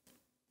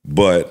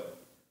 But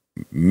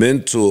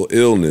mental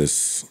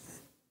illness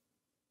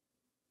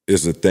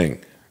is a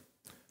thing.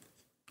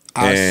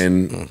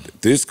 And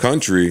this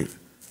country,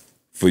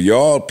 for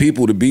y'all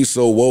people to be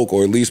so woke,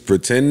 or at least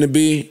pretend to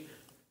be,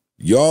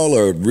 y'all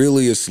are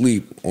really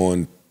asleep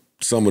on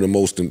some of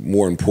the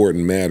more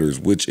important matters,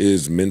 which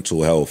is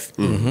mental health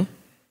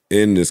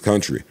in this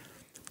country.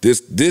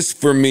 This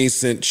for me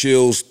sent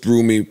chills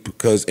through me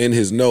because in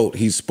his note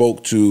he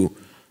spoke to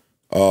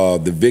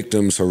the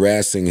victims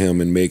harassing him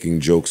and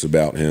making jokes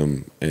about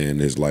him and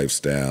his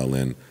lifestyle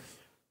and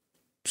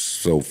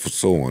so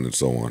on and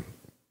so on,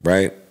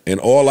 right? And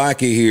all I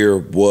could hear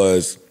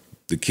was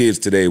the kids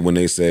today when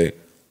they say,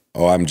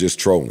 "Oh, I'm just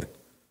trolling."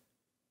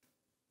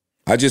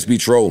 I just be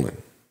trolling.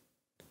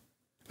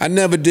 I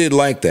never did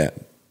like that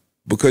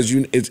because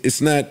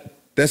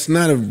that's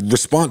not a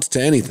response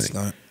to anything. It's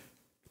not.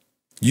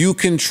 You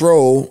can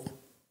troll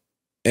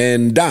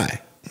and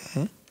die.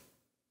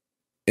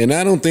 And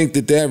I don't think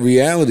that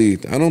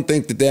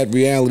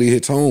reality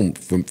hits home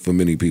for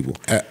many people.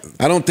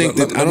 I don't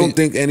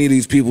think any of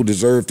these people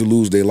deserve to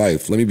lose their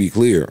life. Let me be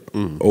clear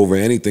over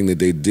anything that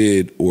they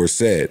did or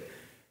said.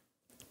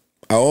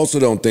 I also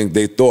don't think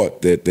they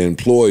thought that the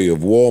employee of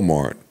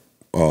Walmart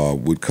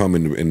would come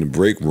in the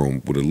break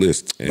room with a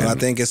list. But I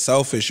think it's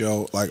selfish,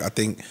 yo. Like, I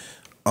think,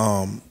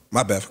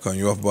 my bad for cutting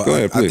you off, but Go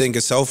ahead, I think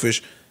it's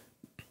selfish.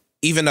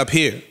 Even up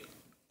here,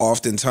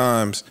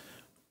 oftentimes,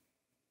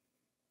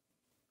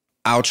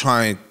 I'll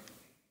try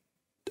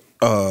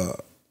and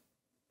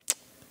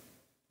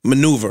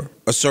maneuver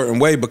a certain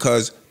way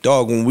because,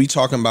 dog, when we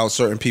talking about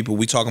certain people,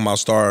 we talking about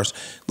stars.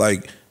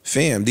 Like,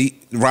 fam,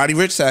 Roddy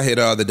Ricch sat here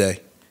the other day.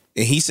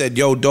 And he said,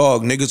 yo,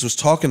 dog, niggas was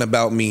talking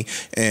about me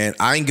and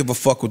I ain't give a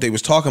fuck what they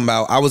was talking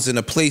about. I was in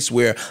a place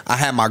where I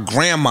had my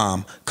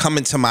grandmom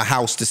coming to my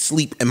house to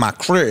sleep in my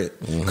crib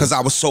because I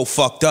was so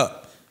fucked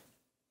up.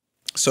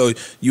 So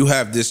you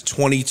have this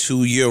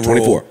 22-year-old.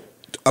 24.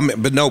 I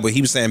mean, but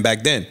he was saying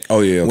back then.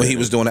 Oh, yeah. Okay. When he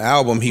was doing the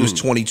album, he was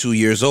 22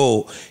 years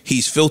old.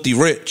 He's filthy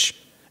rich.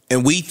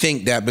 And we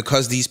think that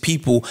because these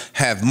people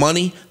have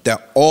money,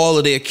 that all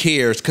of their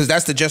cares, because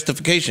that's the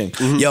justification.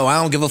 Yo,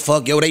 I don't give a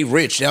fuck. Yo, they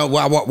rich. Yo,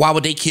 why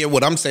would they care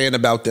what I'm saying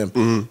about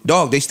them?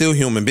 Dog, they still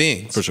human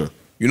beings. For sure.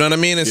 You know what I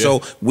mean? And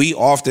so we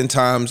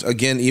oftentimes,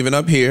 again, even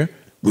up here,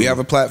 we have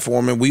a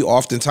platform and we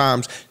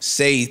oftentimes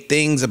say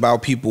things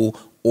about people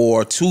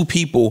or to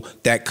people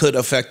that could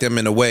affect them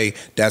in a way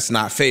that's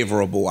not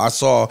favorable. I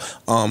saw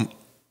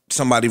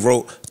somebody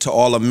wrote to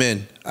all the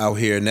men out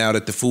here, now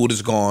that the food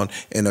is gone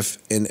and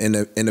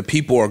the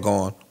people are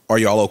gone, are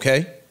y'all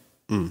okay?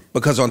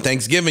 Because on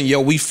Thanksgiving,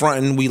 yo, we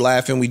fronting, we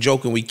laughing, we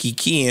joking, we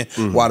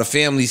kikiing while the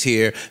family's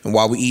here and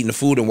while we eating the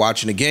food and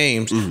watching the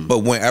games. But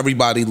when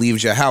everybody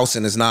leaves your house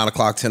and it's 9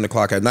 o'clock, 10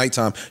 o'clock at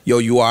nighttime, yo,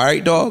 you all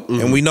right, dog?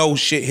 And we know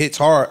shit hits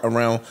hard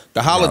around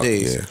the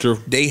holidays. True.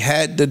 They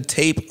had the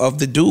tape of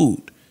the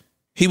dude.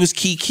 He was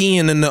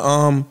kikiing in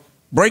the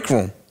break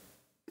room.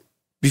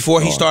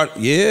 Before he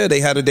started,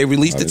 they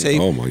released the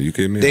tape. Oh my, you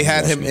kidding me? They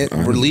had him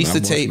release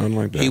the tape.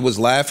 Like he was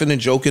laughing and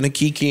joking and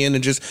kikiing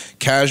and just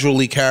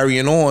casually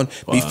carrying on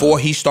before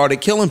he started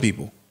killing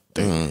people.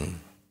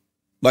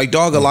 Like,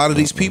 dog, a lot of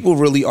these people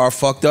really are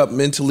fucked up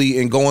mentally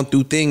and going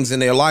through things in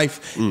their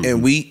life,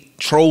 and we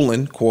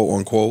trolling, quote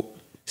unquote,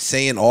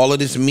 saying all of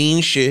this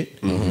mean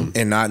shit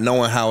and not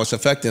knowing how it's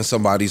affecting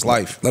somebody's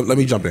life. Let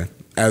me jump in.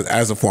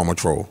 As a former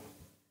troll,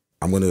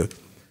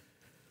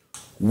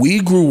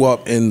 we grew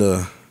up in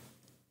the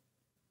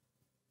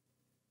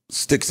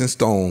sticks and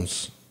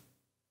stones,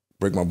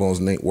 break my bones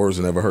and ain't words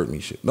that never hurt me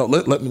shit. No,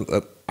 let me.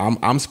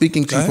 I'm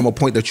speaking to you from a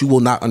point that you will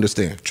not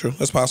understand. True,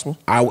 that's possible.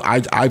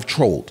 I've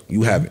trolled.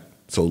 You haven't.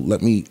 So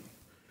let me.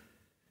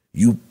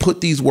 You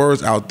put these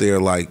words out there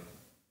like,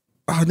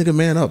 oh nigga,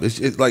 man up.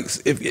 It's like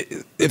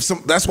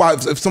that's why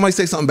if somebody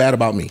say something bad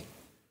about me,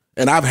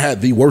 and I've had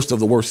the worst of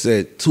the worst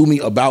said to me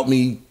about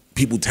me,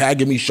 people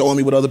tagging me, showing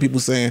me what other people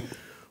saying,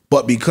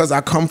 but because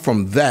I come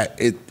from that,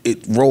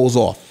 it rolls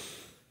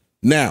off.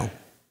 Now.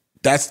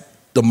 That's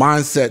the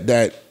mindset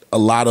that a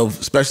lot of,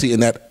 especially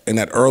in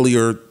that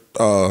earlier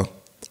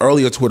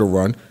Twitter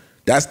run,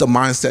 that's the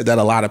mindset that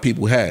a lot of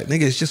people had.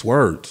 Nigga, it's just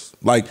words.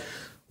 Like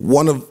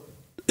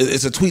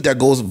it's a tweet that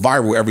goes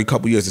viral every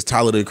couple years. It's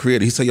Tyler, the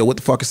Creator. He said, yo, what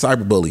the fuck is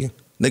cyberbullying?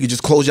 Nigga,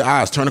 just close your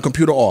eyes, turn the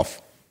computer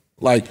off.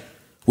 Like,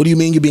 what do you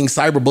mean you're being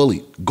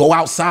cyberbullied? Go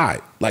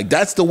outside. Like,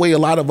 that's the way a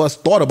lot of us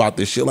thought about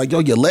this shit. Like, yo,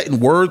 you're letting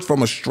words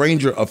from a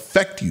stranger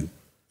affect you.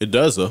 It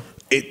does, though.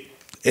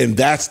 And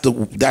that's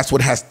what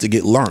has to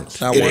get learned.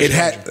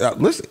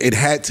 It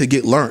had to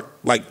get learned.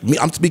 Like me,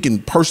 I'm speaking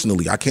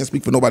personally. I can't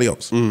speak for nobody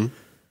else.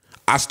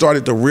 I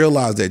started to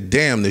realize that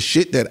damn, the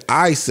shit that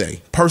I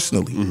say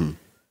personally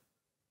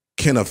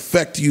can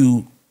affect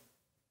you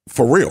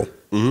for real.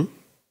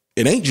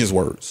 It ain't just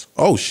words.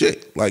 Oh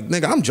shit, like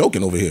nigga, I'm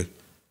joking over here,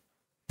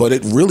 but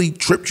it really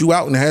tripped you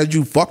out and had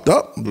you fucked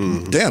up.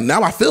 Damn,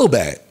 now I feel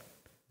bad.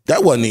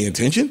 That wasn't the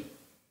intention.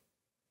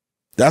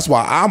 That's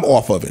why I'm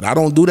off of it. I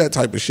don't do that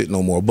type of shit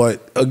no more.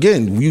 But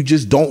again, you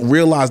just don't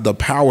realize the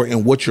power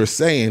in what you're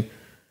saying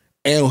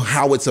and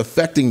how it's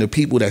affecting the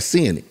people that's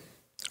seeing it.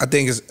 I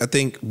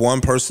think one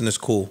person is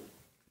cool,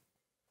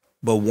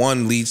 but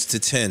one leads to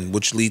 10,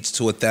 which leads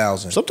to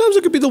 1,000. Sometimes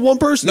it could be the one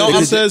person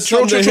that says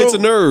something that hits a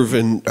nerve,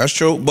 and that's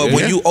true. But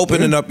when you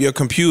opening up your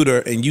computer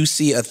and you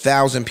see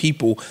 1,000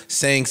 people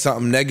saying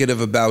something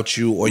negative about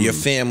you or your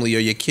family or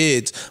your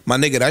kids, my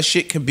nigga, that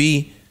shit can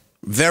be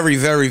very,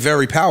 very,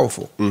 very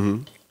powerful.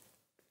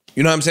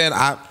 You know what I'm saying?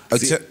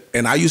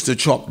 And I used to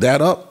chalk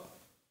that up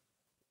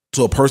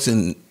to a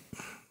person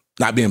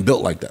not being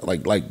built like that.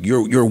 Like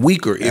you're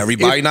weaker.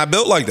 Everybody not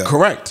built like that.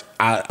 Correct.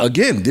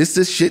 Again, this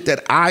is shit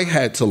that I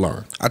had to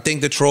learn. I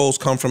think the trolls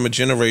come from a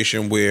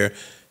generation where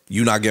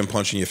you're not getting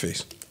punched in your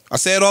face. I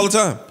say it all the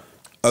time.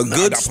 A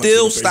good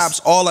still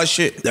stops all that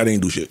shit. That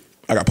ain't do shit.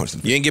 I got punched in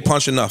the face. You ain't get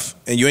punched enough.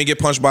 And you ain't get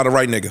punched by the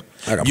right nigga.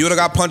 You would have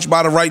got punched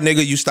by the right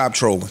nigga, you stop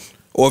trolling.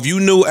 Or if you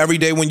knew every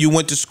day when you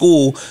went to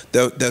school,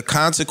 the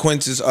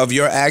consequences of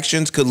your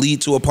actions could lead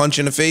to a punch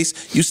in the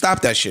face, you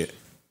stop that shit.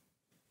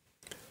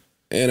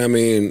 And I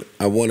mean,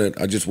 I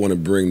just want to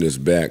bring this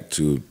back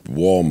to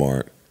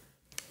Walmart.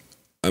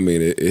 I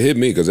mean, it hit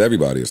me because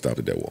everybody has stopped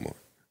at that Walmart.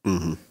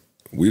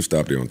 We've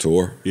stopped there on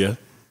tour. Yeah.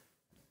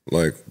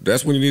 Like,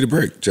 that's when you need a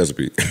break,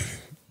 Chesapeake.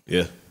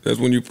 Yeah. That's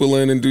when you pull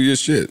in and do your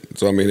shit.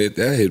 So, I mean,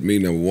 that hit me,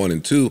 number one.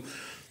 And two,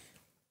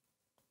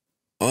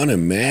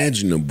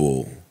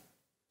 unimaginable.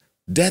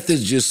 Death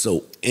is just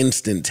so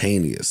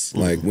instantaneous.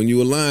 Like, when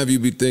you're alive, you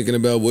be thinking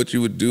about what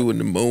you would do in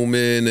the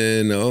moment,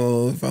 and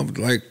if I'm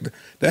like,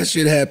 that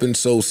shit happens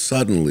so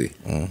suddenly.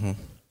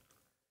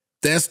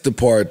 That's the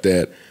part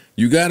that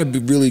you got to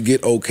really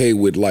get okay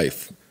with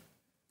life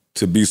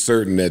to be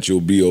certain that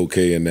you'll be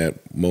okay in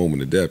that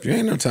moment of death. You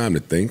ain't no time to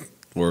think.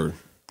 Word.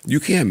 You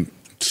can't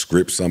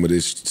script some of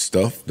this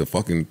stuff.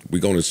 We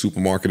going to the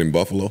supermarket in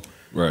Buffalo.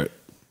 Right.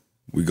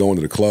 We going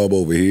to the club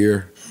over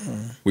here.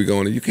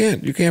 You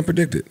can't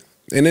predict it.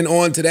 And then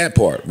on to that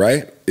part,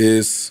 right?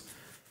 Is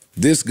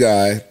this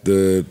guy,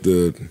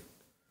 and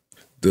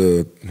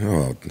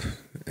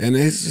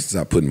it's just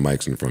not putting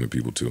mics in front of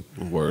people too.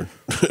 Word.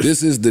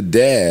 This is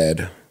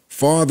the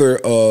father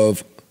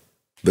of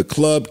The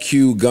Club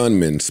Q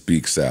gunman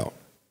speaks out.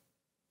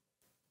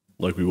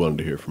 Like we wanted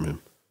to hear from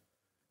him.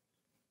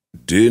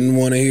 Didn't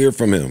want to hear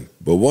from him.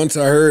 But once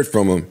I heard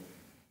from him,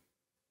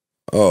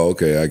 oh,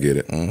 okay, I get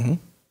it.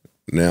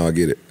 Now I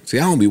get it. See,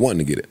 I don't be wanting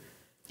to get it.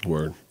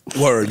 Word.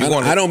 Word.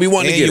 I don't be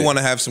wanting to get it. You want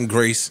to have some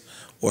grace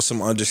or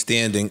some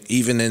understanding,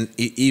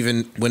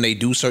 even when they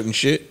do certain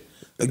shit.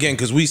 Again,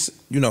 because we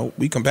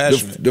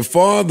compassionate. The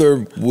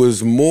father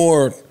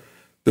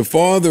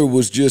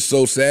was just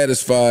so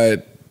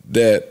satisfied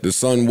that the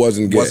son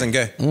wasn't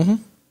gay.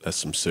 That's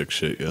some sick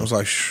shit, yo. I was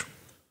like,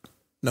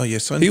 no,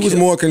 your son. He was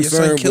more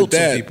concerned with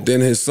that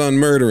than his son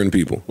murdering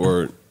people.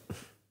 Word.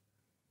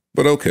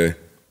 But okay.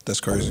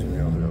 That's crazy. You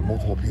know, there are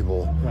multiple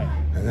people,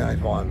 and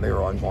then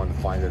later on to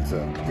find it's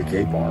the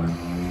gay bar.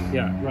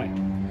 Yeah, right.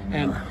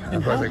 And I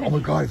was like, oh my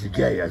God, is he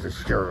gay? As a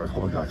scared,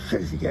 oh my God,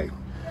 shit, is he gay?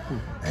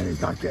 And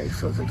he's not gay,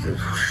 so it's like this.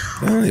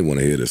 I don't even want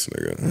to hear this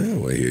nigga. I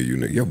don't want to hear you,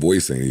 nigga. Your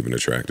voice ain't even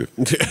attractive.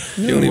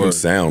 You don't even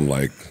sound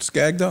like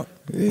skagged up.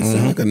 You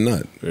sound like a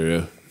nut.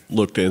 Yeah.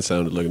 Looked and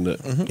sounded like a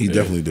nut. He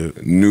definitely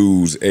did.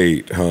 News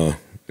 8, huh?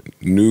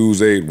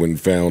 News 8 when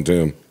found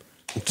him.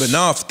 But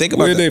no, think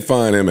about where'd they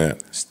find him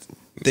at?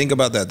 Think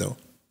about that though.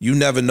 You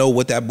never know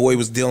what that boy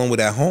was dealing with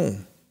at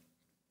home.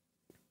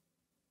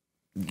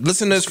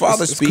 Listen to his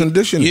father speak.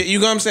 Conditioning. You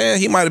know what I'm saying?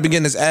 He might have been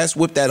getting his ass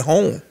whipped at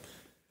home.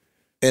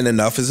 And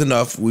enough is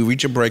enough. We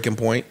reach a breaking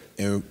point,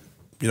 and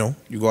you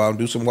go out and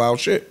do some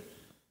wild shit.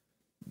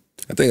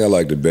 I think I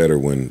liked it better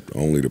when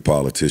only the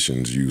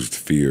politicians used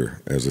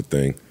fear as a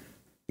thing.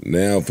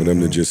 Now, for them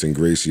to just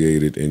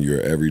ingratiate it in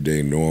your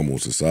everyday normal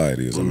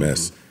society is a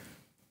mess.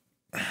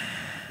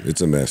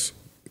 It's a mess.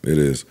 It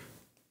is.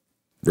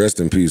 Rest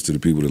in peace to the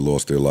people that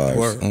lost their lives.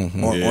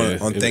 Word.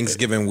 On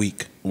Thanksgiving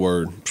week.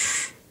 Word.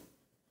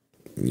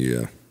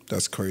 Yeah.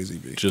 That's crazy,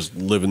 B. Just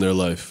living their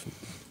life.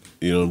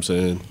 You know what I'm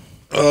saying?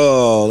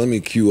 Oh, let me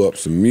cue up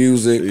some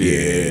music.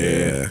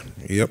 Yeah.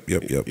 Yep.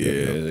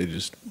 They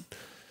just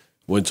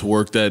went to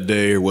work that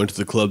day or went to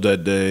the club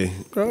that day.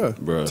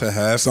 Bruh. To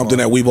have something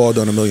that we've all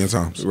done a million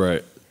times.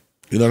 Right.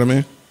 You know what I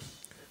mean?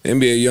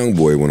 NBA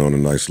YoungBoy went on a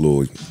nice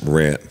little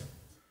rant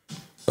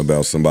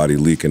about somebody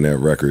leaking that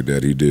record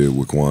that he did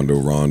with Quando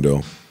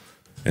Rondo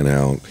and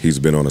how he's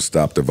been on a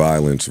Stop the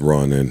Violence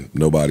run and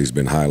nobody's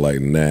been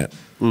highlighting that.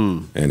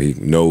 And he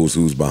knows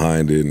who's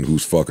behind it and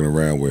who's fucking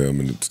around with him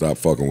and stop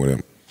fucking with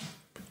him.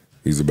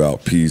 He's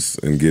about peace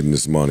and getting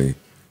this money.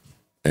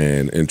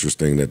 And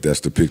interesting that that's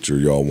the picture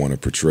y'all want to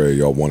portray.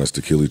 Y'all want us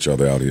to kill each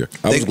other out here.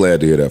 I was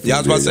glad to hear that. Yeah, I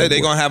was about to say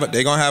they're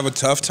gonna have a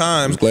tough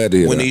time. I was glad to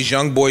hear when that. these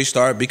young boys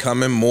start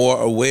becoming more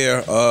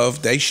aware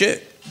of they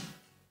shit.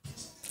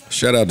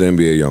 Shout out to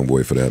NBA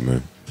YoungBoy for that,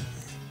 man.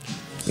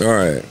 All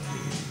right.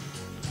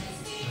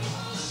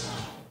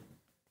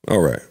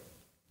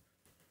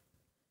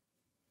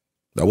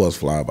 That was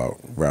fly about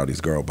Rowdy's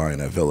girl buying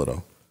that villa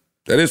though.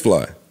 That is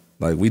fly.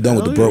 Like we done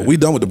with the we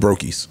done with the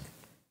brokies.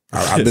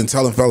 I've been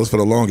telling fellas for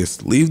the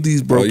longest, leave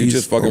these brokies. Oh, you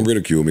just fucking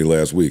ridiculed me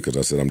last week because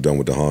I said I'm done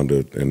with the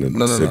Honda and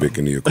the Civic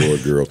and the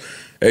Accord girls.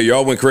 Hey,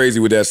 y'all went crazy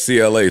with that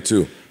CLA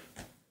too.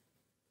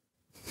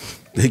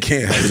 They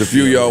can't. There's a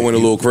few y'all went a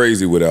little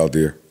crazy with out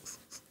there.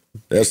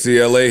 That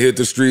CLA hit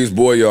the streets,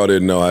 boy, y'all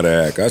didn't know how to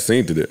act. I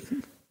seen it.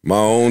 My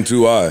own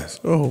 2 eyes.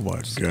 Oh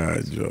my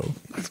God, Joe.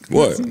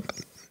 What?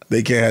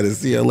 They can't have the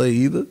CLA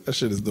either? That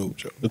shit is dope,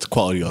 Joe. It's a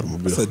quality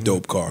automobile. It's a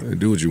dope car. Hey,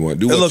 do what you want.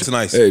 It looks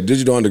nice. Hey,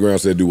 Digital Underground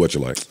said do what you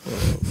like.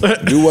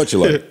 Do what you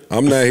like.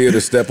 I'm not here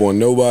to step on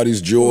nobody's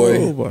joy.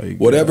 Oh my God.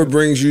 Whatever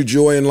brings you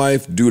joy in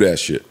life, do that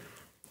shit.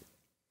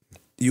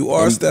 You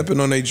are stepping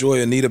on their joy,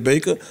 Anita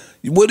Baker.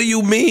 What do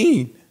you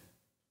mean?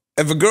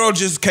 If a girl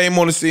just came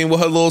on the scene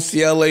with her little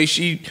CLA,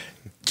 she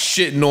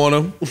shitting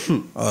on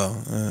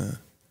them.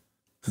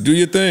 Do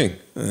your thing.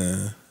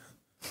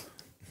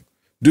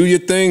 Do your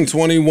thing,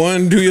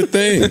 21. Do your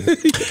thing.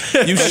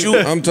 You shoot.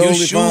 I'm totally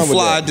you shoot fine with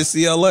fly that.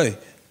 to CLA.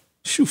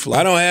 Shoot fly.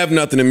 I don't have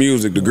nothing in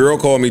music. The girl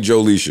called me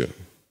Jolisha.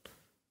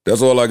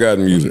 That's all I got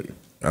in music.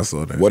 I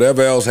saw that.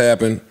 Whatever else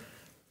happened,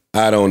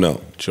 I don't know.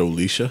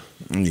 Jolisha?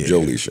 Yeah.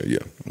 Jolisha,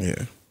 yeah.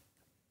 Yeah.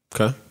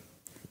 Okay.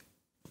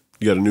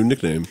 You got a new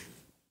nickname.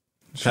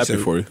 Happy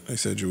for you. They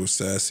said you were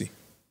sassy.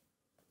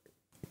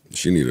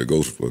 She needed a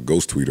ghost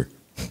tweeter.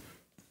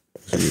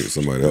 She needed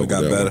somebody to help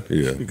Got with that better.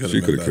 one. Yeah, You could've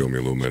she been could have better. killed me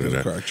a little bit of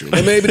that. Cracked you.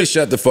 And maybe the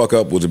shut the fuck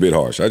up was a bit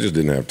harsh. I just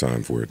didn't have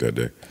time for it that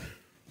day.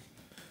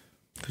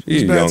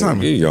 You're bad young,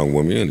 timing. you're a young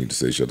woman. You don't need to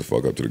say shut the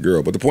fuck up to the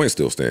girl. But the point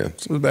still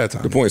stands. It was bad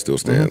time. The point still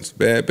stands.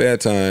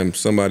 Bad time.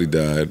 Somebody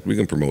died. We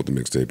can promote the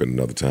mixtape at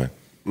another time.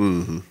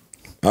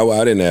 I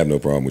didn't have no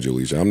problem with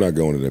Jolisha. I'm not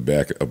going to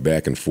a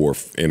back and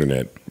forth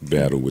internet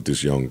battle with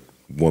this young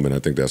woman. I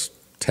think that's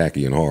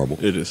tacky and horrible.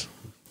 It is.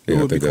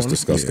 Yeah, I think that's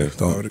disgusting.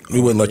 Yeah, we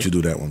wouldn't let you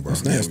do that one, bro.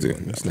 That's nasty.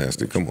 That's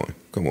nasty. Come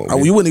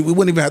on. We wouldn't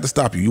even have to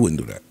stop you. You wouldn't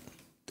do that.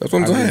 That's what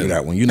I'm I wouldn't saying. do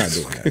that one. You're not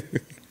doing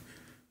that.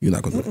 You're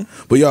not gonna do that.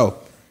 But yo,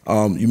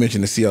 you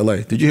mentioned the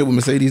CLA. Did you hear what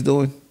Mercedes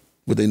doing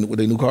with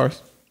their new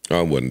cars?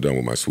 I wasn't done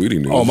with my sweetie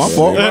news. Oh, my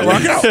fault.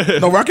 Rock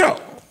out. No, rock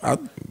out. I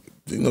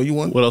didn't know you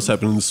won. What else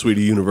happened in the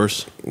Sweetie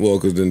universe? Well,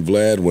 because then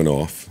Vlad went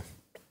off.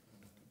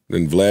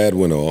 Then Vlad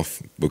went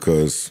off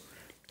because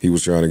he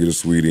was trying to get a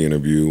Sweetie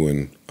interview,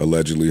 and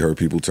allegedly her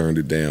people turned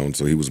it down.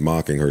 So he was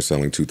mocking her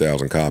selling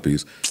 2,000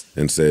 copies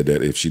and said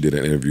that if she did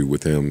an interview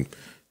with him,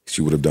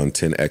 she would have done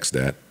 10x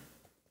that.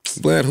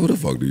 Vlad, who the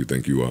fuck do you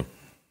think you are?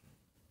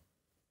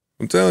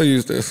 I'm telling you,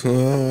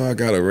 I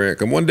got a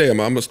rant. One day, I'm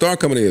going to start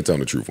coming in and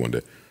telling the truth one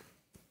day.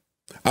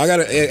 I got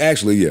to,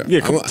 actually, yeah.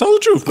 Yeah, tell the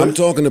truth, man. I'm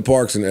talking to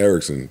Parks and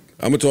Erickson.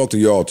 I'm going to talk to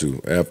y'all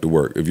too after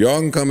work. If y'all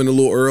can come in a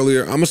little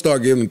earlier, I'm going to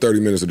start giving them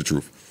 30 minutes of the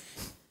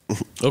truth.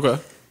 Okay.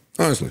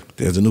 Honestly.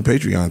 There's a new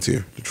Patreon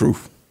tier, the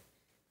truth.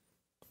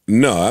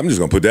 No, I'm just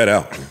gonna put that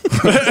out.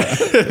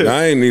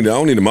 I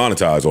don't need to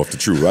monetize off the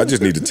truth. I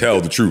just need to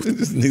tell the truth.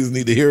 Just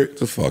need to hear it.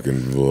 It's a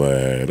fucking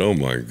Vlad. Oh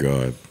my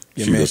God.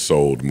 Yeah, She'd man. have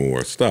sold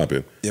more. Stop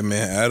it. Yeah,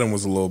 man. Adam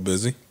was a little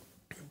busy.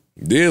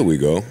 There we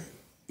go. A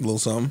little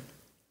something.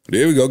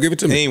 There we go. Give it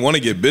to me. He ain't want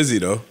to get busy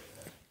though.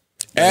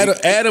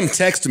 Adam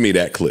texted me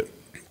that clip.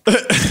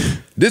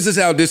 This is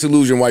how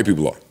disillusioned white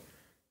people are.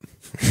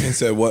 He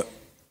said what?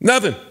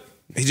 Nothing.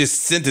 He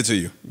just sent it to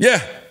you.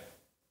 Yeah.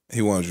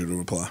 He wanted you to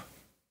reply.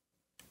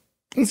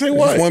 And say He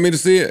what? just wanted me to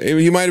see it.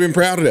 He might have been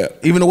proud of that.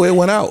 Even the way it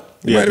went out.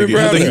 He might have been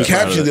proud of He that.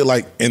 captioned it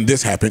like, and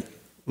this happened.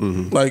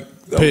 Like,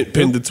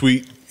 Pinned the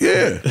tweet.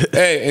 yeah.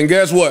 Hey, and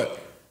guess what?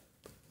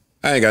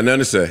 I ain't got nothing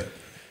to say.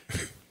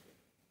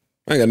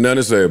 I ain't got nothing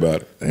to say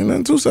about it. Ain't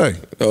nothing to say.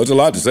 No, it's a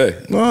lot to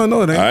say. No,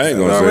 it ain't. I ain't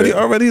gonna say it.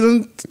 Already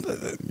done.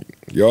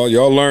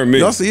 Y'all learned me.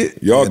 Y'all see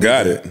it? Y'all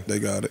got it. They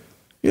got it.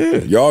 Yeah.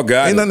 Y'all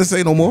got Ain't it. nothing to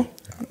say no more.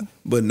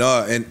 But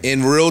no, and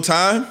in real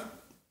time,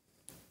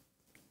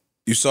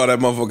 you saw that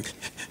motherfucker.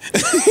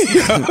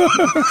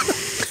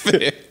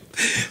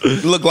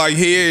 Looked like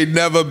he ain't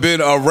never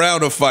been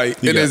around a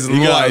fight in his He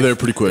got out life. of there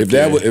pretty quick. If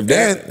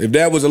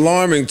that was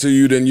alarming to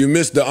you, then you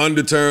missed the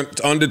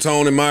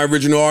undertone in my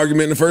original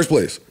argument in the first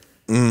place.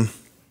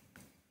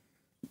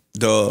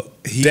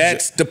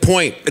 That's the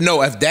point.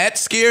 No, if that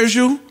scares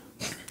you,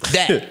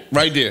 that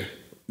right there,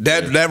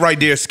 that right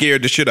there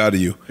scared the shit out of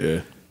you.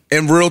 Yeah.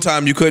 In real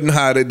time, you couldn't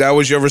hide it. That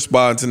was your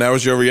response, and that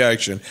was your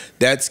reaction.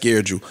 That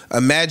scared you.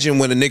 Imagine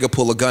when a nigga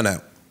pull a gun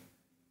out.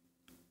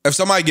 If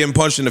somebody getting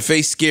punched in the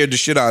face scared the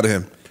shit out of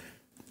him.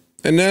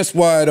 And that's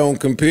why I don't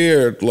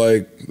compare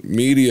like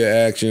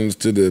media actions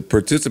to the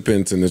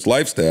participants in this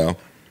lifestyle.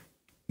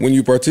 When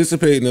you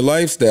participate in the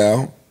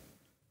lifestyle,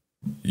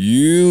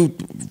 you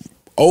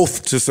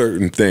oath to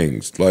certain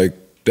things. Like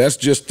that's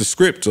just the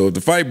script. So if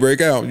the fight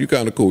break out, you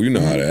kind of cool. You know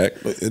how to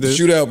act. The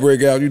shootout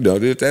break out, you know.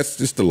 That's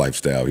just the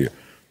lifestyle here.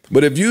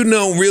 But if you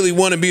don't really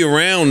want to be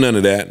around none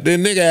of that,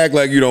 then nigga act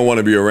like you don't want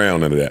to be around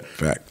none of that.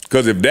 Fact.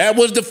 Because if that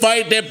was the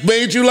fight that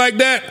made you like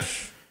that,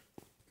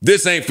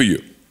 this ain't for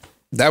you.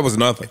 That was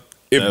nothing.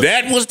 If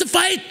that was the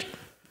fight,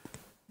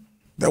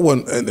 That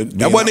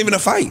wasn't even a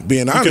fight.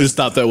 Being You honest, could have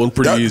stopped that one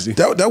pretty easy.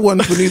 That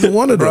wasn't for neither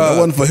one of them. That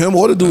wasn't for him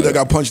or the dude that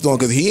got punched on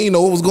because he ain't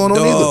know what was going on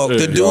Dog,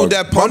 either. the dude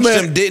that punched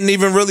him didn't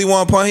even really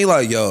want to punch. He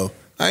like, yo,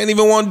 I ain't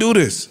even want to do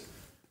this.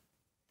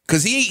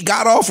 Because he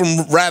got off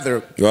him rather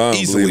I don't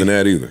easily. believe in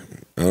that either.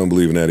 I don't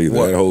believe in that either.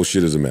 What? That whole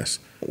shit is a mess.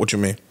 What you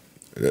mean?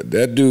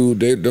 That dude,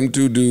 them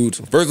two dudes,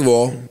 first of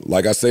all,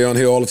 like I say on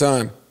here all the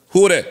time,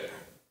 who are that?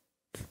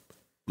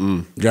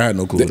 I had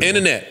no clue. The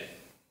internet.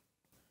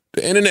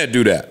 The internet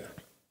do that.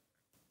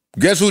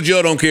 Guess who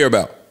Joe don't care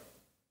about?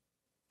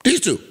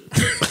 These two.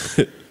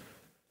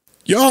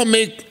 Y'all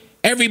make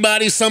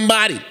everybody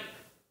somebody.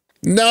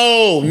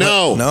 No.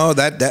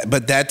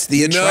 But that's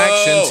the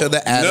attraction to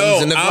the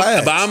Adams and the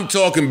Vlads. I'm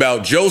talking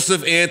about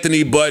Joseph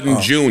Anthony Budden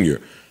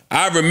Jr.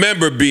 I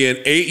remember being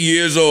 8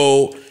 years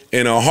old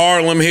in a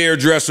Harlem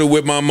hairdresser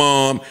with my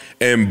mom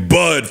and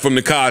Bud from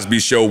the Cosby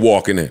Show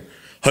walking in.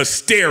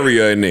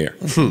 Hysteria in there.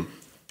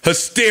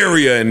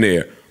 Hysteria in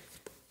there.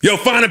 Yo,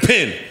 find a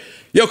pen.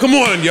 Yo, come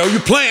on, yo. You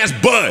playing?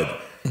 That's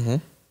Bud.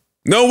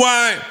 Know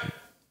why?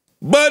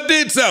 Bud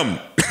did something.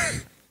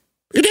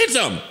 He did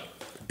something.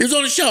 He was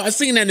on the show. I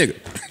seen that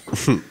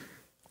nigga.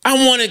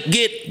 I want to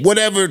get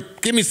whatever.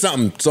 Give me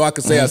something so I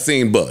can say I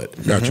seen Bud.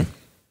 Gotcha.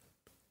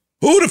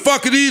 Who the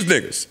fuck are these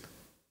niggas?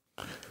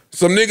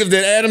 Some niggas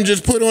that Adam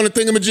just put on a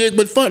thingamajig,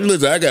 but fuck,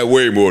 listen, I got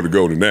way more to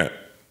go than that.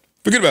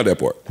 Forget about that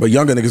part. But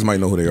younger niggas might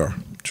know who they are.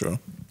 True.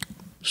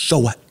 So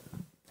what?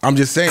 I'm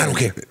just saying. I don't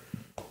care.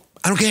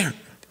 I don't care.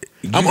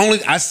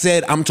 I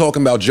said I'm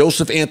talking about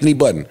Joseph Anthony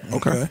Budden.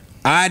 Okay.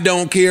 I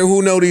don't care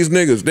who know these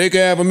niggas. They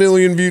could have 1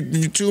 million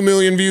views, 2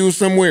 million views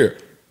somewhere.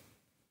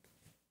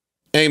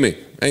 Ain't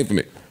me. Ain't for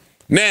me.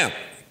 Now,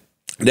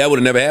 that would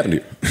have never happened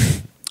here.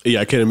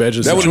 Yeah, I can't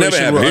imagine a That would never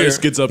situation happen where here. Ice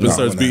gets up and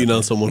starts beating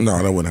on someone.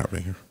 No, that wouldn't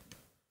happen here.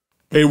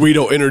 And we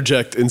don't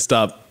interject and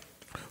stop.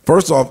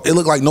 First off, it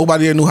looked like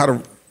nobody there knew how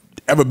to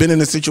ever been in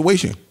this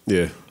situation.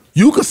 Yeah.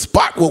 You could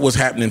spot what was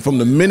happening from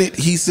the minute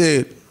he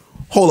said,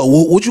 "Hold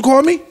on, what you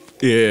call me?"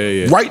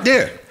 Yeah. Right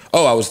there.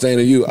 Oh, I was saying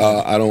to you,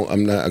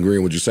 I'm not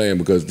agreeing with what you're saying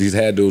because he's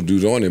had those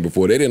dudes on there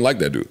before. They didn't like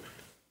that dude.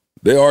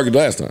 They argued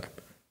last time.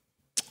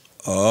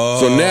 Oh.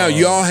 So now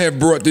y'all have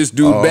brought this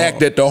dude back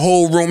that the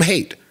whole room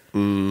hate.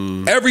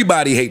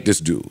 Everybody hate this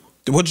dude.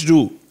 What you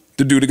do?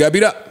 The dude that got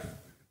beat up.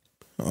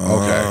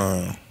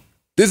 Okay.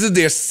 This is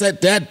their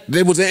set.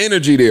 There was an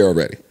energy there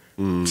already.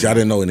 See, I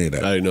didn't know any of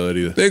that. I didn't know that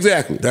either.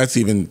 Exactly. That's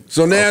even...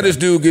 So now this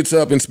dude gets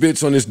up and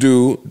spits on this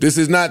dude. This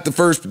is not the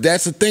first...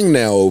 That's a thing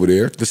now over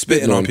there. The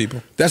spitting on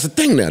people. That's a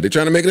thing now. They're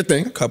trying to make it a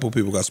thing. A couple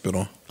people got spit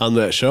on. On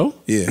that show?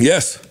 Yeah.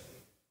 Yes.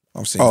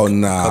 I'm seeing Oh,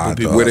 nah.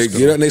 Where they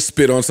get up and they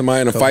spit on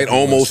somebody and the fight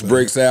almost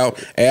breaks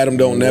out. Adam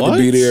don't never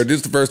be there. This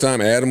is the first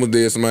time Adam was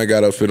there. Somebody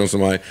got up, spit on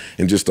somebody,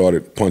 and just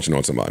started punching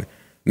on somebody.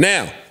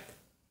 Now,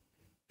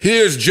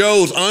 here's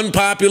Joe's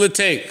unpopular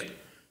take.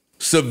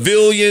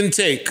 Civilian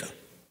take.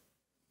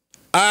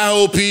 I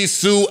hope he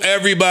sue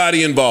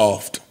everybody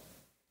involved.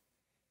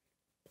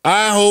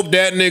 I hope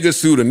that nigga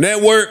sue the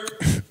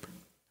network,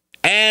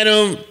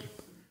 Adam,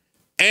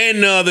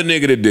 and the other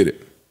nigga that did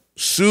it.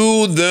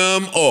 Sue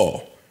them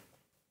all.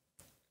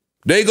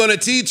 They gonna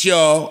teach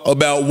y'all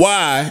about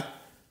why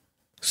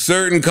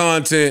certain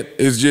content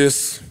is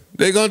just,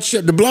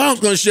 the blog's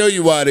gonna show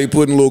you why they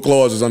putting little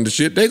clauses under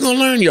shit. They gonna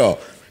learn y'all.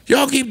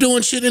 Y'all keep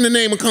doing shit in the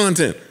name of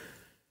content.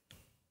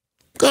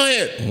 Go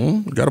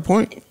ahead. Got a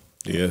point.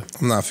 Yeah.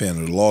 I'm not a fan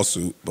of the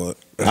lawsuit, but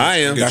I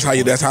am. That's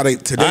how they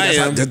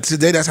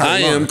today. That's how I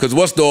they am, learn. because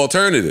what's the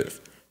alternative?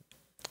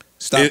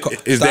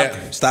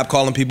 Stop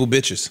calling people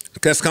bitches.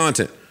 That's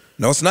content.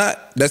 No, it's not.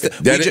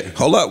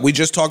 Hold up. We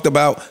just talked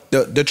about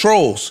the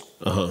trolls.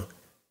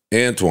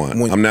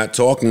 Antoine, I'm not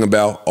talking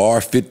about our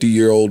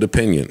 50-year-old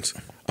opinions.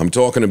 I'm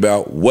talking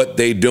about what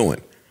they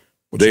doing.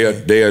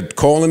 They are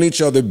calling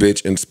each other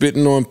bitch and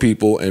spitting on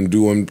people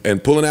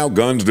and pulling out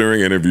guns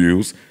during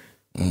interviews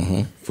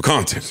for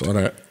content. Saw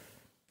that.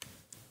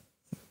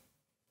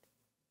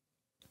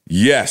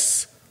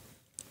 Yes,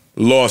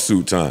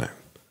 lawsuit time.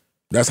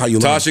 That's how you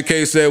learn. Tasha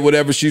K said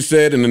whatever she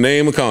said in the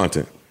name of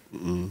content.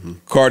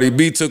 Cardi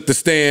B took the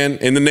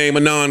stand in the name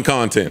of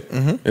non-content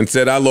and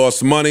said, I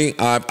lost money,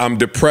 I'm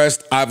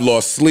depressed, I've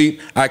lost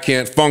sleep, I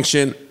can't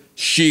function,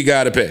 she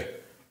gotta pay.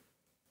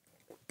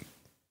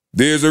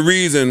 There's a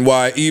reason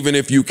why even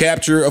if you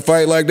capture a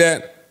fight like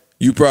that,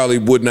 you probably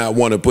would not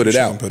want to put it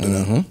out.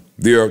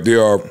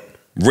 There are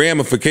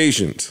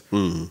ramifications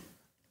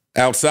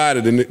outside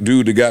of the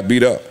dude that got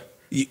beat up.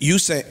 You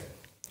say,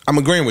 I'm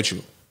agreeing with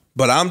you,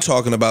 but I'm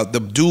talking about the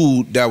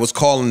dude that was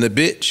calling the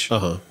bitch.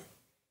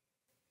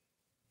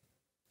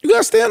 You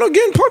gotta stand on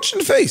getting punched in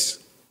the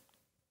face.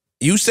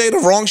 You say the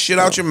wrong shit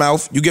out your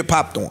mouth, you get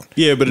popped on.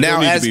 Yeah, but it don't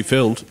need to be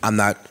filmed. I'm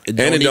not. And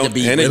it don't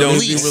need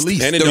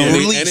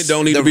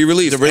to be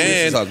released. The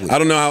release is ugly. I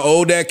don't know how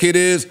old that kid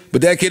is,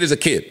 but that kid is a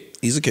kid.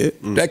 He's a kid.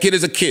 That kid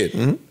is a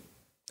kid.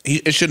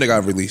 It shouldn't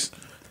have got released.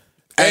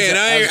 Hey, and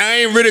I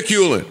ain't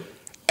ridiculing.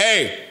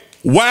 Hey,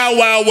 Wild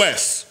Wild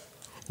West,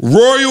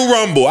 Royal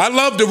Rumble. I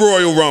love the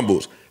Royal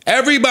Rumbles.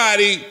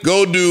 Everybody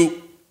go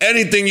do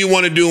anything you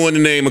want to do in the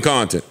name of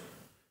content.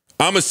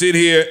 I'm going to sit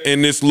here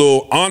in this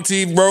little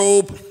auntie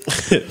robe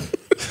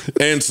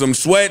and some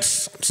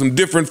sweats, some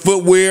different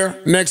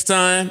footwear next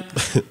time,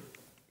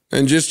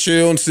 and just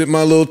chill and sip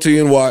my little tea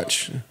and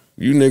watch.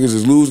 You niggas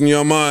is losing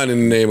your mind in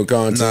the name of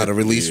content. Nah, the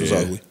release was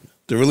ugly.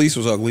 The release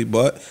was ugly,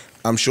 but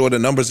I'm sure the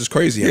numbers is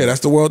crazy. Yeah,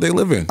 that's the world they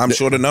live in. I'm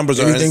sure the numbers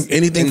are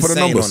anything for the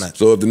numbers. On that.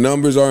 So if the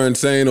numbers are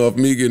insane off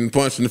me getting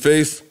punched in the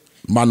face,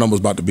 my number's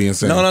about to be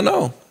insane.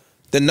 No.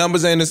 The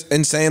numbers ain't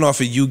insane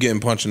off of you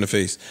getting punched in the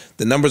face.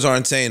 The numbers are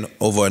insane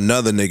over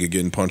another nigga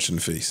getting punched in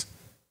the face.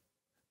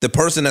 The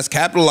person that's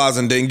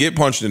capitalizing didn't get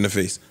punched in the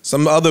face.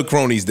 Some other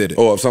cronies did it.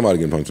 Oh, if somebody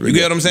getting punched. You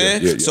get what I'm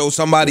saying? Yeah. So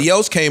somebody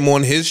else came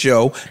on his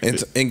show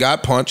and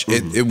got punched.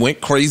 It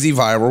went crazy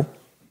viral.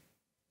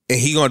 And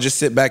he gonna just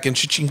sit back and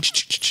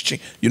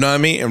cha-ching, you know what I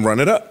mean? And run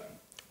it up.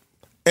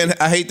 And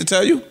I hate to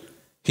tell you,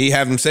 he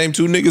have them same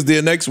two niggas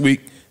there next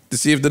week to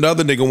see if the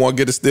other nigga want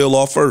to get a steal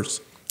off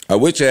first. I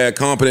wish I had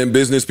competent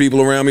business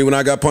people around me when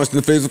I got punched in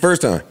the face the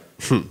first time.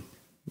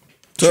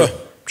 True.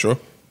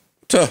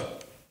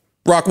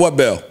 Rock what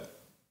bell?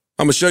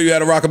 I'm gonna show you how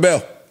to rock a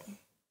bell.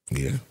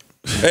 Yeah.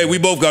 Hey, we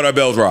both got our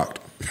bells rocked.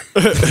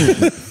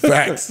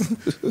 Facts.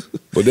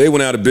 But they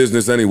went out of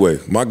business anyway.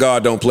 My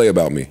God don't play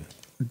about me.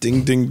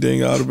 Ding, ding,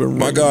 ding. I'd have been.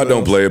 My God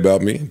don't play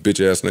about me,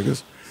 bitch ass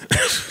niggas.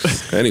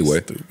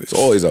 Anyway, it's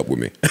always up with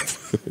me.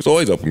 It's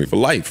always up with me for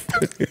life.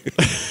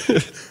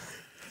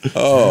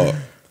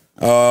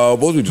 What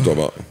was we just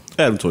talking about?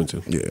 Adam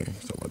 22. Yeah,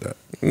 something like that.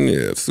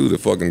 Yeah, sue the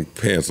fucking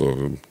pants off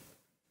him.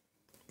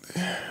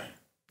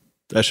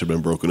 That should have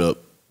been broken up.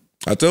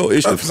 I told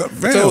Ish to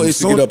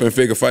get up and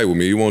fake a fight with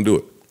me. You won't do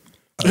it.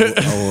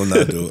 I will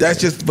not do it.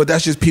 That's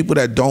just people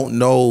that don't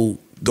know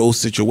those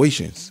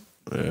situations.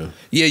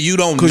 Yeah, you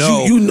don't know.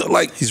 Because you know,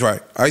 like, he's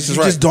right. Ice is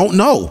you right. just don't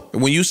know.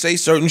 When you say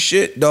certain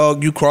shit,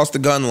 dog, you cross the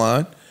gun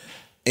line.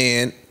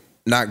 And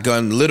not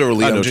gun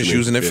literally, I'm just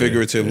using it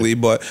figuratively.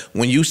 But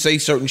when you say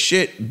certain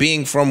shit,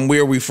 being from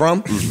where we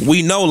from,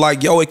 we know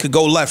like, yo, it could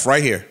go left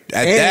right here.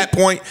 At that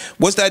point,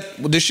 what's that,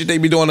 this shit they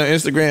be doing on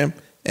Instagram?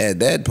 At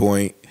that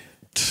point,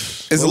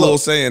 it's a little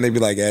saying, they be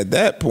like, at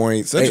that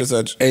point, such and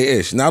such. Hey,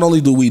 Ish, not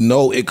only do we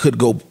know it could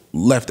go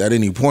left at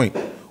any point,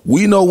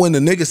 we know when the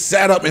nigga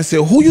sat up and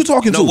said, who you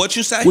talking to? What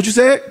you say? What you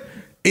said?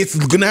 It's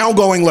now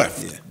going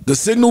left. Yeah. The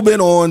signal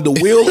been on. The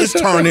wheel is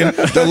turning.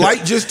 The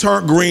light just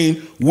turned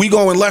green. We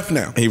going left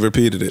now. He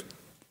repeated it.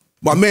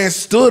 My man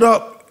stood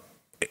up.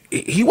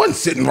 He wasn't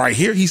sitting right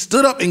here. He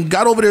stood up and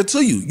got over there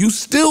to you. You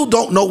still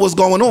don't know what's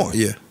going on.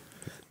 Yeah.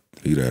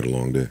 He'd had a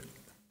long day.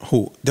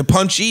 Who? The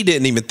punchy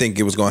didn't even think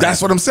it was going to happen.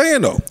 That's what I'm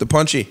saying, though. The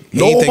punchy.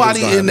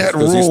 Nobody in that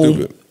room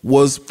stupid.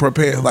 was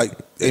prepared. Like,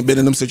 ain't been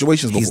in them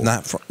situations before. He's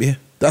not from, yeah.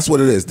 That's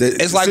what it is.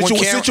 It's like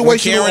when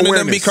Karen and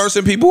them be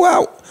cursing people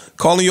out,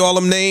 calling you all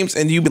them names,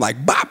 and you be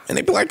like, bop, and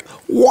they be like,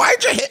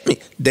 why'd you hit me?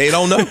 They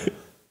don't know.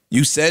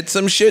 You said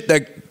some shit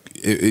that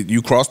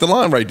you crossed the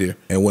line right there.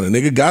 And when a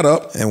nigga got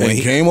up and when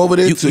he came over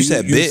there, you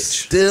said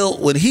bitch. Still,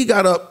 when he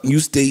got up, you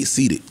stayed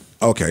seated.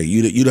 Okay,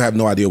 you have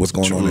no idea what's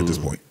going on at this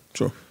point.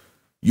 True.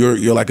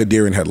 You're like a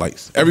deer in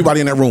headlights.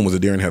 Everybody in that room was a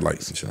deer in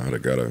headlights. If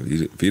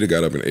he'd have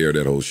got up and aired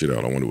that whole shit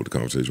out, I wonder what the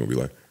conversation would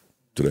be like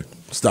today.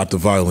 Stop the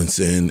violence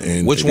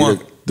and which one?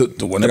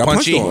 The one that got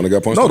punched on.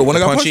 No, the one that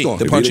got punched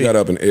on. If he'd got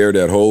up and aired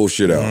that whole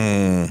shit out,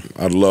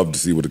 I'd love to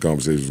see what the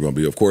conversation was going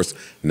to be. Of course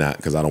not,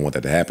 because I don't want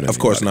that to happen. Of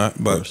course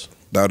not, but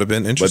that would have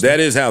been interesting. But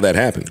that is how that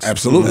happens.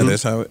 Absolutely. That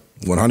is how it.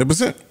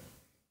 100%.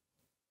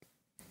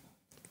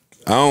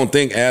 I don't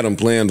think Adam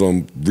plans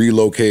on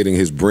relocating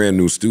his brand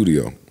new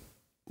studio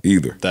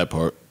either. That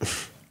part.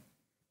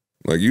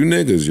 Like, you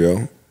niggas,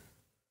 yo.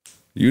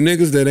 You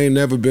niggas that ain't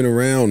never been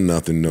around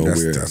nothing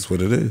nowhere. That's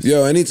what it is.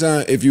 Yo,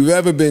 anytime, if you've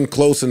ever been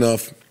close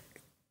enough,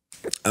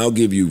 I'll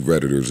give you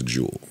Redditors a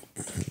jewel.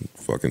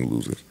 Fucking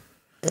losers.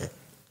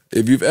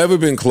 If you've ever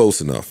been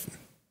close enough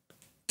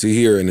to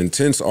hear an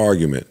intense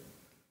argument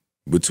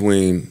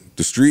between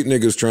the street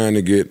niggas trying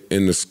to get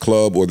in this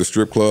club or the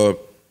strip club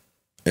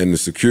and the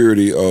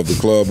security of the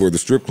club or the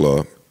strip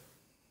club,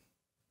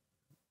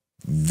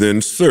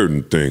 then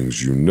certain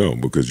things you know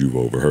because you've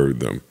overheard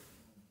them.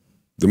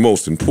 The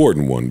most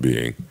important one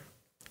being,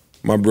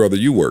 my brother,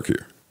 you work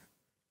here.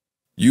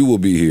 You will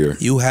be here.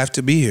 You have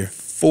to be here.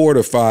 4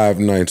 to 5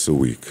 nights a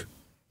week.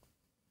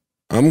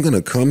 I'm going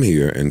to come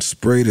here and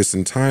spray this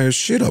entire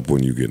shit up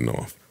when you getting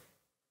off.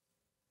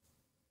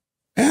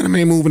 Adam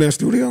ain't moving that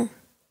studio.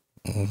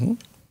 Mm-hmm.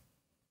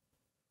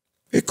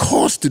 It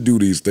costs to do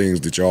these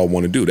things that y'all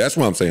want to do. That's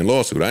why I'm saying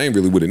lawsuit. I ain't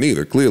really with it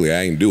neither. Clearly,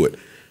 I ain't do it.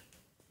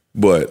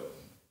 But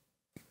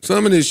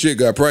some of this shit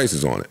got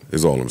prices on it,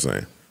 is all I'm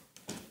saying.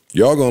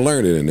 Y'all gonna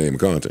learn it in the name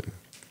of content.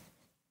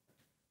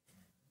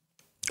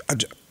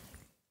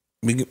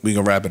 We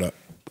can wrap it up.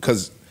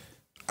 Because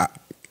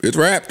it's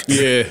wrapped.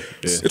 Yeah.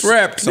 It's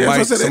wrapped.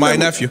 Somebody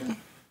nephew.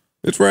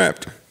 It's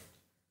wrapped.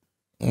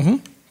 Mm-hmm.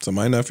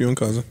 Somebody nephew and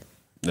cousin.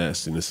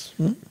 Nastiness.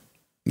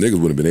 Niggas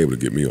wouldn't have been able to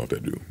get me off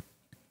that dude.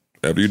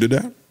 After you did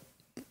that,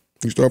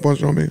 you start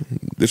punching on me,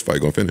 this fight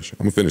gonna finish. I'm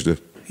gonna finish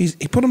this. He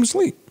put him to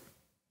sleep.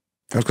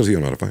 That's because he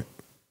don't know how to fight.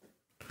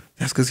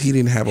 That's because he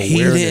didn't have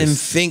awareness. He didn't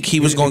think he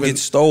was going to get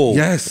stole.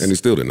 Yes. And he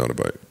still didn't know how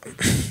to fight.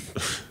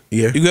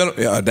 Yeah. You got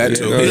that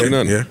too. He didn't know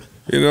how to do nothing. Yeah.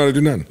 He didn't know how to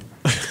do nothing.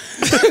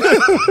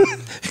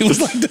 He was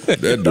like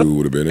that. That dude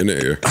would have been in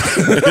the air.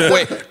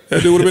 Wait.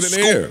 That dude would have been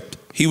in the air.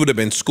 He would have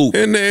been scooped.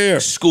 In the air.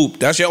 Scooped.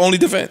 That's your only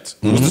defense.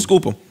 Was to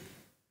scoop him.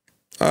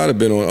 I'd have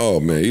been on, oh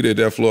man, he did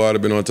that floor, I'd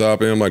have been on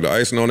top of him like the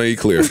icing on the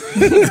eclair.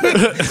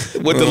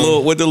 With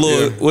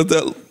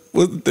the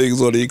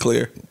things on the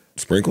eclair.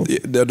 Sprinkle? Yeah,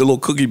 the little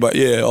cookie bite.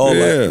 Yeah, all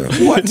that.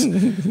 What?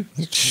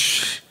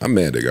 I'm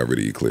mad they got rid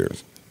of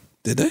eclairs.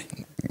 Did they?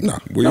 No.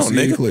 Where you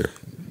see eclair?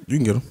 You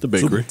can get them. The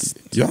bakery.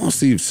 Y'all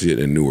see shit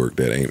in Newark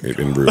that ain't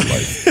in real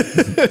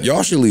life.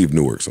 Y'all should leave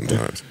Newark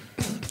sometimes.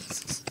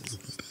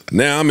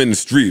 Now I'm in the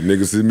street,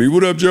 niggas see me,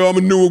 what up, Joe? I'm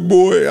a Newark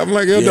boy. I'm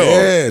like, dog.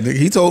 Yeah, nigga,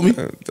 he told me.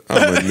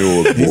 I'm a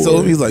Newark boy. He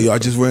told me, he's like, yo, I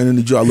just ran in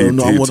the job. He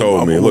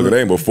told me, look, it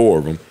ain't but 4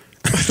 of them.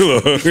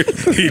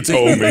 He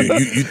told me.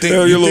 You think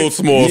your little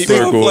small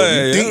circle.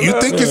 You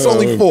think it's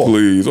only 4?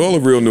 Please, all the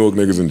real Newark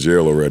niggas in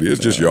jail already.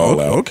 It's just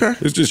y'all out. Okay.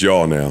 It's just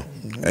y'all now.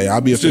 Hey,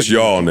 I'll be. It's just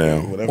y'all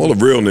now. All the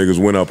real niggas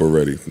went up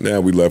already. Now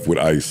we left with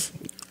Ice.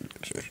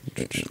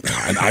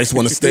 And Ice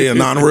want to stay a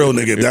non-real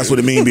nigga. That's what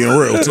it means being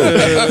real too.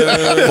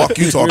 Fuck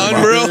you talking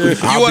unreal?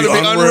 about? You want to be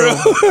unreal?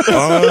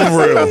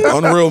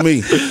 Unreal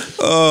me.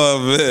 Oh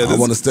man, I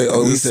want to stay.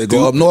 Oh, he said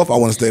go up north. I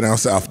want to stay down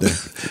south. Then.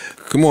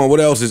 Come on, what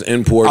else is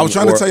important? I was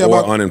trying to tell you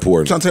about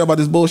unimportant. Trying to tell you about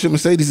this bullshit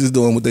Mercedes is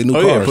doing with their new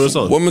cars. Yeah, put us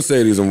on. What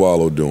Mercedes and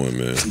Wallo doing,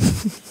 man?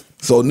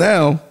 So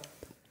now,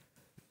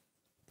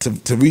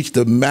 to reach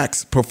the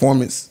max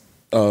performance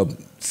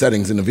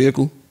settings in the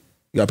vehicle,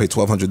 you gotta pay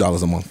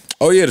 $1,200 a month.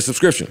 Oh yeah, the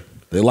subscription.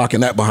 They're locking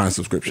that behind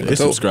subscription. They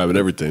subscribing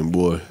everything,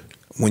 boy.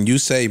 When you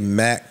say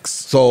max,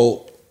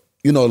 so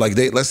you know, like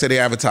let's say they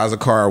advertise a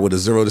car with a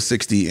 0 to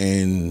 60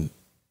 in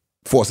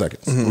 4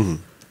 seconds. Mm-hmm.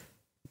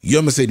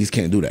 Your Mercedes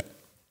can't do that.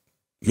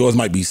 Yours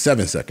might be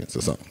 7 seconds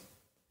or something.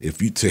 If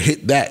you to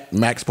hit that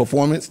max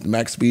performance,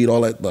 max speed,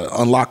 all that,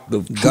 unlock the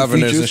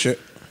governors features, and shit,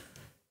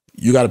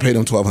 you got to pay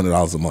them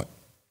 $1,200 a month.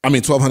 I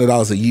mean,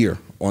 $1,200 a year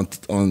on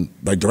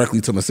like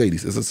directly to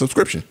Mercedes. It's a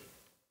subscription.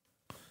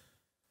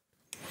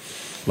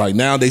 Like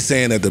now they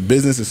saying that the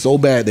business is so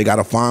bad they got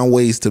to find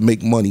ways to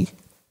make money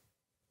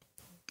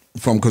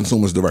from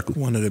consumers directly.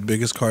 One of the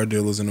biggest car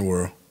dealers in the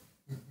world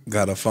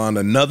got to find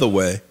another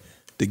way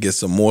to get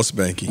some more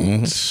spanky.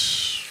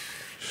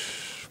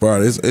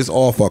 Bro, it's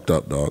all fucked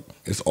up, dog.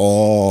 It's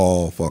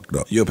all fucked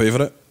up. You'll pay for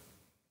that?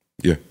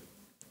 Yeah.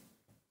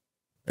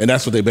 And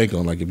that's what they bank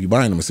on. Like, if you're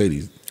buying a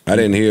Mercedes. I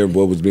didn't hear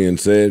what was being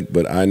said,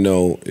 but I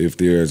know if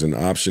there's an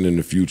option in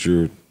the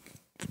future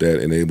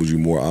that enables you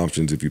more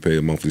options if you pay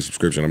a monthly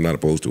subscription, I'm not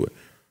opposed to it.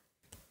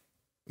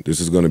 This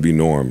is going to be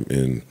norm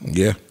in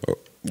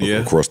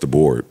across the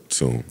board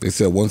soon. They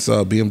said once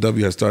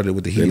BMW has started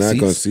with the heated They're not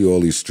seats, going to see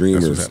all these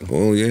streamers. that's what's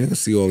happening. Oh yeah,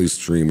 see all these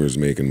streamers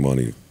making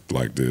money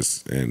like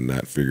this and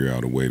not figure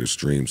out a way to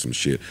stream some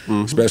shit,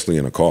 especially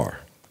in a car.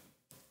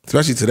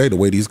 Especially today, the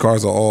way these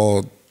cars are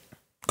all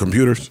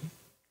computers.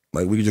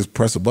 Like, we could just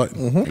press a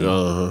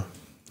button.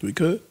 We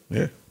could.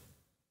 Yeah.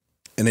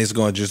 And it's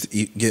going to just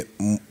get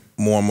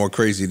more and more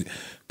crazy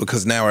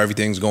because now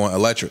everything's going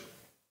electric.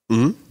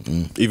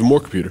 Even more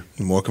computer.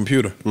 More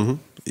computer.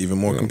 Even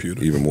more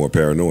computer. Even more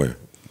paranoia.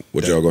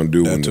 What y'all going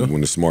to do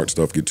when the smart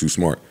stuff get too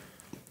smart?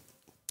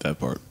 That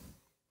part.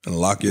 And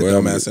lock your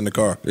dumb ass in the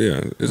car.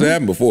 Yeah, it's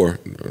happened before.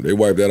 They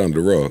wiped that under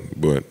the rug,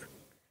 but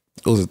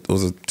It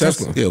was a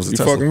Tesla. Yeah, it was a you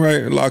Tesla. fucking right.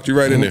 It locked you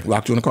right in there.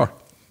 Locked you in the car.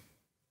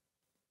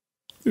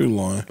 You're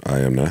lying. I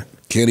am not.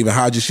 Can't even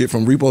hide your shit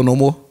from repo no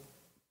more.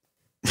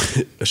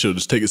 That should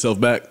just take itself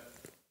back.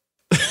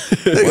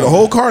 Nigga, the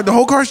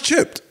whole car's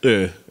chipped.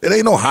 Yeah. It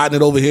ain't no hiding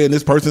it over here in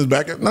this person's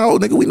back. No,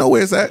 nigga, we know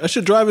where it's at. That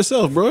should drive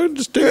itself, bro.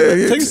 Just take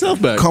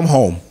itself back. Come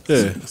home.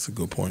 Yeah. That's a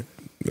good point.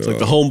 It's like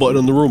the home button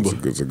on the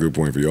Roomba. It's a good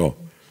point for y'all.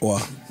 Wow.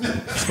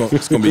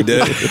 It's gonna be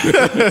dead.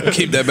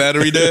 Keep that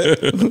battery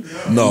dead.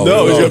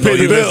 No, he's gonna pay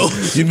the bill.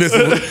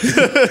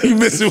 You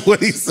missing what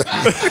he said.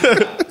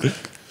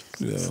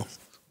 Yeah.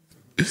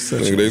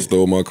 Nigga, they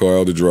stole my car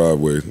out the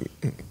driveway.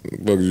 What the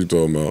fuck are you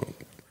talking about?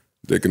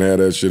 They can have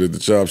that shit at the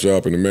chop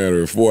shop in a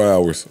matter of 4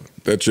 hours.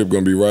 That chip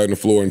gonna be right on the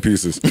floor in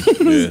pieces.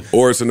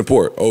 Or it's in the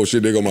port. Oh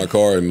shit, they got my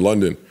car in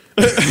London.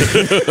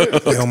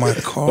 They on my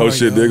car. Oh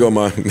shit, they got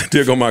my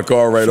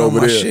car right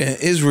over my there. shit in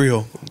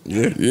Israel.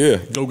 Yeah.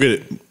 Go get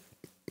it.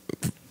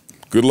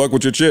 Good luck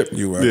with your chip.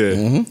 You right.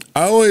 Yeah.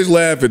 I always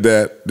laugh at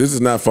that. This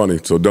is not funny,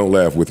 so don't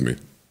laugh with me.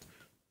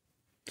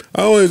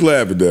 I always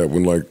laugh at that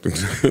when like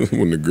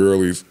when the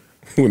girlies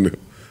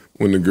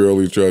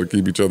try to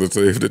keep each other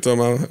safe. They're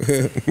talking about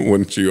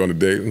when she on a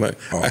date. I'm like,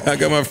 I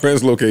got my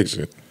friend's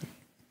location.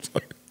 It's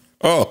like,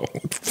 oh.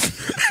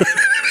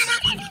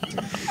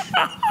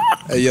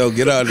 Hey, yo,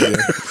 get out of there.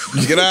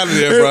 Get out of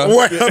there, bro.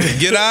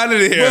 Get out of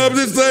there. Well, I'm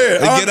just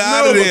saying. Get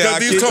out of there.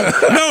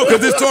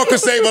 Because this talk could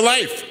save a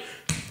life.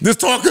 This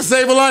talk could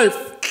save a life.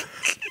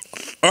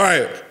 All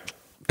right,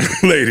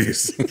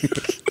 ladies,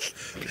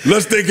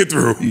 let's think it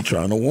through. You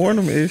trying to warn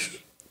him, Ish?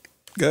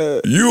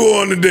 Good. You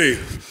on the date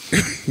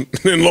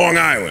in Long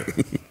Island.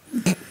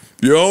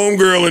 Your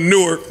homegirl in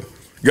Newark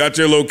got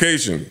your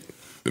location.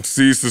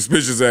 Sees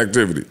suspicious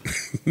activity.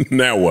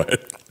 Now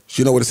what?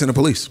 She know where to send the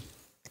police.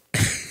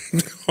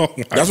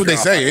 That's what they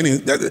say.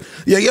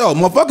 Yo,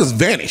 motherfuckers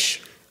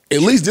vanish. At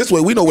least this way,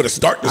 we know where to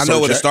start the search. I know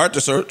where to start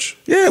the search.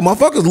 Yeah,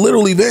 motherfuckers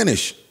literally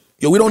vanish.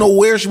 Yo, we don't know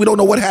where we don't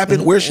know what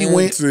happened, where she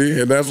went. See,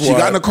 and that's why she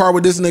got in a car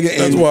with this nigga.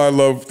 That's why I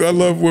love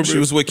women. She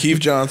was with Keith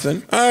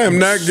Johnson. I am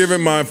not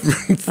giving my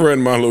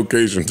friend my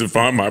location to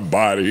find my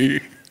body.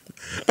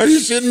 Are you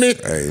shitting me?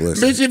 Hey,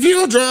 listen. Bitch, if you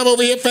don't drive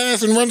over here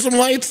fast and run some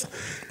lights,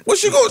 what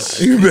she going?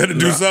 You better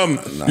do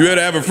something. You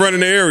better have a friend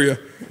in the area.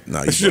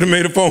 I should have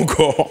made a phone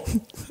call.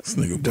 This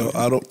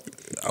nigga,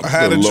 I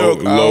had a joke.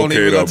 I don't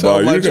even gonna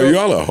tell my joke.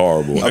 Y'all are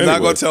horrible. I'm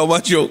not gonna tell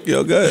my joke.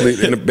 Yo, go ahead.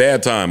 In a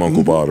bad time,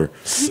 Uncle Potter.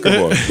 Come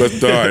on. All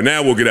right,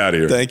 now we'll get out of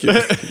here. Thank you.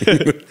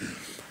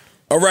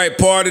 All right,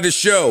 part of the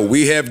show.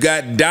 We have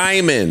got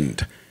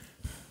Diamond.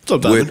 What's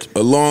up, Diamond?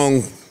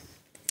 With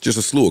just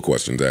a slew of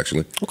questions,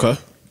 actually. Okay.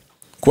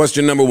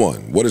 Question number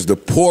 1. What is the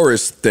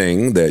poorest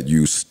thing that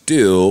you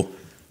still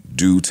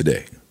do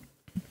today?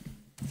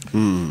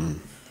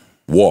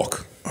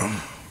 Walk.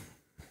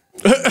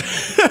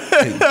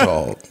 Hey,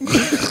 dog.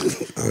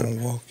 I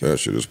don't walk. That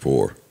shit is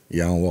poor.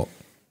 Yeah, I don't walk.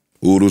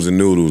 Oodles and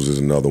noodles is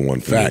another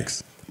one for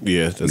Facts. me.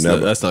 Yeah, that's not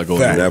going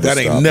Fact. nowhere. That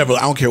ain't stopping. never.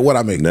 I don't care what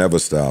I make. Never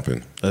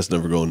stopping. That's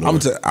never going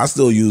nowhere. I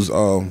still use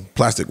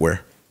plasticware.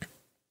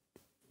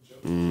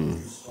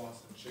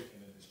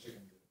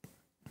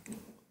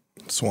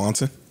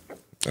 Swanson.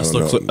 I don't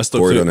know.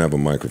 Corey doesn't have a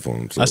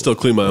microphone. So I still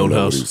clean my own I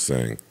know house. What he's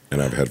saying,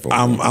 and I have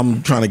headphones.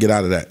 I'm trying to get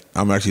out of that.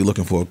 I'm actually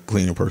looking for a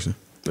cleaner person.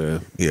 Yeah.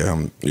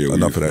 I'm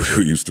enough of that.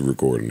 We used to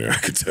record in there. I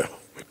could tell.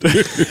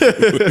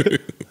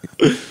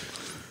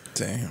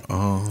 Damn.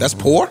 That's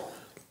poor?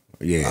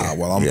 Yeah.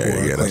 Well, I'm poor.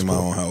 I that's clean my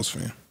poor. own house,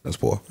 man. That's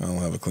poor. I don't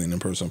have a cleaning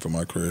person for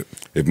my crib.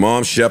 If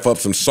mom chef up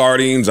some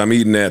sardines, I'm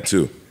eating that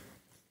too.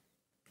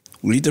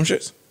 We eat them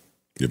shits?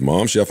 If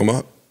mom chef them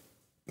up,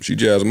 she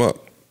jazz them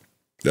up.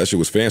 That shit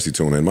was fancy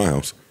tuna in my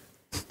house.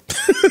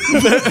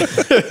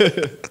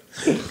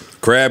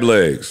 Crab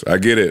legs, I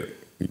get it.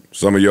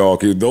 Some of y'all,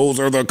 those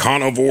are the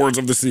carnivores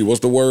of the sea. What's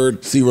the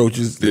word? Sea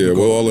roaches. Yeah,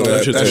 well, all of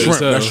that. That's shrimp.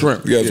 That's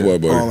shrimp. Guess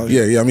what, buddy?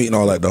 Yeah, I'm eating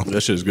all that though.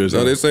 That shit's good.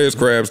 No, they say it's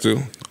crabs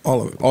too.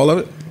 All of it. All of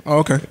it. Oh,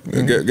 okay.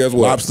 Guess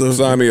what? Lobster.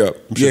 Sign me up.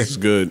 It's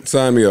good.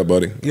 Sign me up,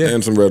 buddy. Yeah.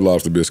 And some Red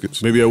Lobster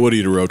biscuits. Maybe I would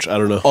eat a roach. I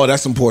don't know. Oh,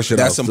 that's some poor shit.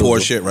 That's some poor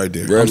shit right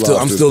there. Red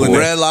I'm still in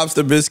there. Red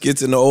Lobster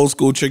biscuits and the old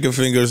school chicken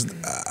fingers.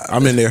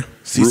 I'm in there.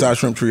 Seaside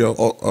Shrimp Trio.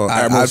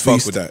 I'd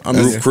fuck with that. I'm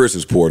in Roof there. Chris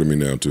is poor to me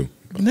now, too.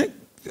 Nick.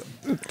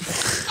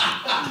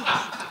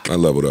 I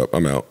leveled up.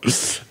 I'm out.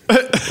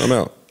 I'm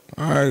out.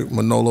 All right,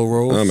 Manolo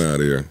Rose. I'm out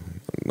of here.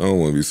 I don't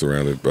want to be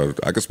surrounded, but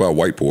I can spot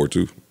white poor,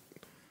 too.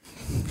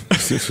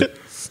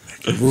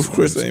 Roof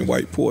Chris ain't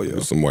white poor, yo.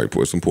 There's some white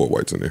poor, some poor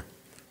whites in there.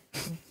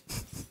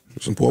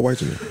 There's some poor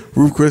whites in there.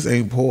 Roof Chris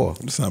ain't poor.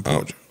 It's not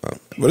poor.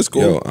 But it's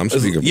cool. Yo, I'm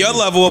speaking. Your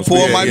level of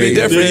poor might be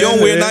different. You don't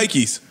wear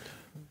Nikes.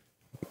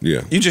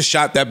 Yeah. You just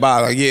shot that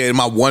by like, in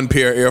my one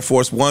pair of Air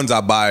Force Ones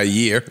I buy a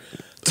year.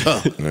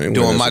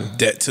 Doing my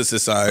debt to I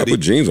society.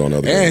 put jeans on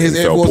other And his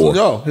days. Air Felt Force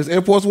poor. Ones, his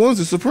Air Force Ones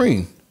is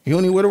Supreme. He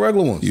only wear the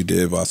regular ones. You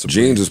did buy some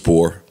Jeans is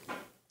poor.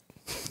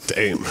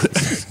 Damn.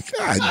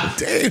 God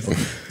damn.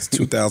 It's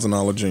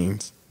 $2,000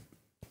 jeans.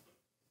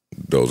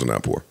 Those are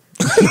not poor.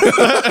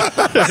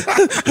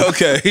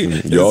 Okay.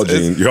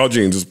 Y'all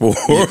jeans is poor.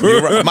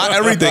 You're right. My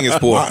everything is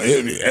poor.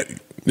 Yeah,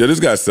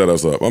 this guy set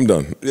us up. I'm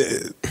done.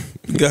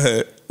 Go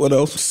ahead. What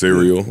else?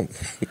 Cereal.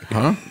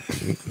 Huh?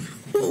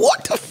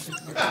 What the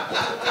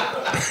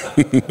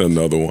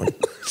Another one.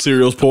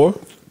 Cereal's poor?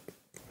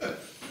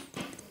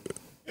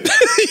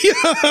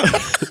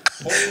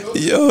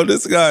 Yo,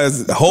 this guy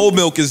is whole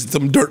milk is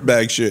some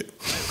dirtbag shit.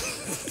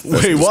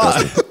 Wait,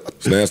 why?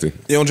 It's nasty.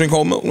 You don't drink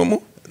whole milk no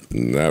more?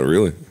 Not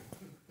really.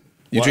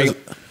 You drink?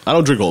 I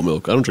don't drink whole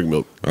milk. I don't drink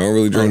milk. I don't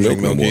really drink milk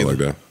no more either. like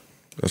that.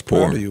 That's poor.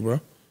 Proud of you, bro.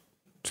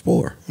 It's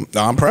poor.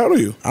 No, I'm proud of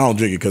you. I don't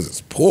drink it because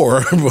it's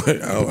poor,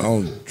 but I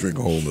don't drink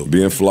a whole milk.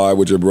 Being fly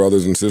with your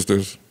brothers and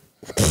sisters.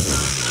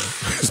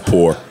 It's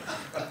poor.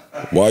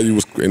 Why you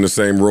was in the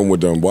same room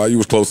with them? Why you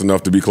was close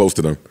enough to be close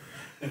to them?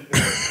 You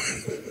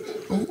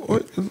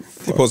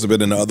supposed to be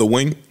in the other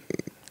wing?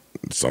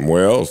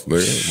 Somewhere else,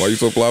 nigga. Why you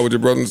so fly with your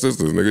brothers and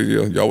sisters,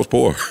 nigga? Y'all was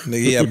poor. Nigga,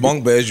 he had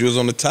bunk beds. You was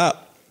on the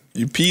top.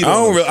 You peed I on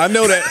don't him. really, I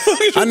know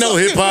that. I know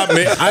hip hop,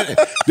 man.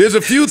 There's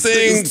a few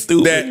things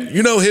that,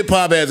 hip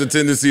hop has a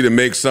tendency to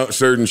make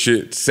certain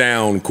shit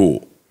sound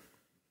cool.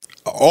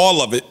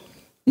 All of it.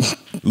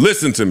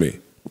 Listen to me.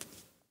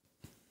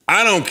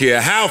 I don't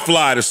care how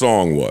fly the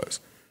song was.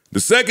 The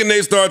second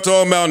they start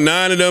talking about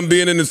 9 of them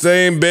being in the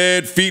same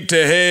bed, feet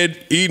to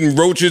head, eating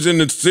roaches in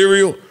the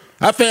cereal,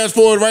 I fast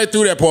forward right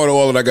through that part of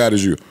All That I Got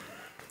Is You.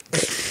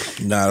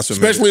 Nah, that's what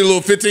Especially a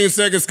little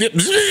 15-second skip.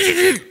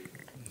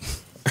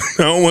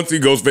 I don't want to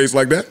see Ghostface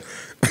like that.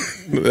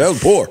 That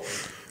was poor.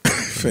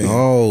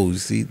 Oh,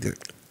 see that.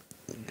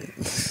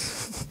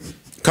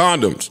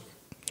 Condoms.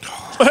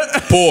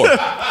 Poor.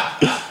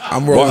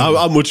 I'm rolling.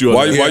 I'm with you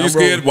on that. Why you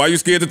scared? Why you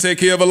scared to take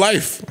care of a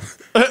life?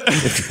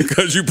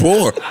 Because you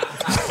poor.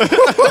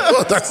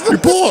 You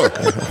poor.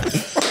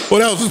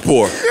 What else is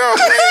poor?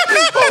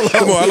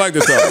 Come on, I like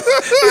this topic.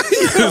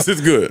 This is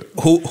good.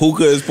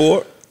 Hookah is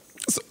poor?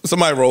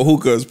 Somebody wrote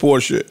hookah is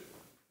poor shit.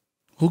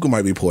 Hookah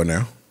might be poor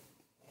now.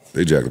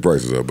 They jack the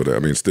prices up, but I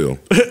mean, it's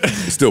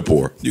still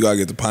poor. You gotta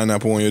get the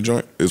pineapple on your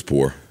joint. It's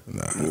poor.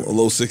 A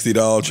little $60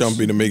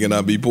 chumpy to make it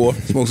not be poor.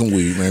 Smoke some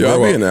weed, man.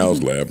 Y'all be in the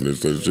house laughing at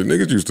this shit.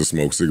 Niggas used to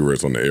smoke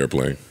cigarettes on the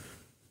airplane.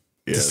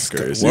 Yeah, that's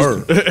crazy.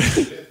 Word.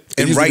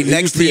 And right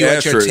next to you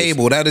at your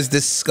table. That is It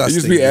disgusting.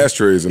 used to be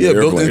ashtrays in the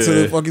built airplane. into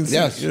the fucking seat.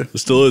 Yes. Yeah. It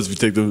still is if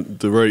you take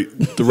the right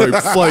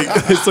flight.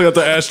 It's still got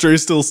the ashtray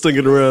still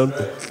stinking around.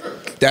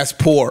 That's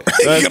poor.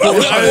 That's Get off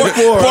poor. your That's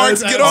poor. poor.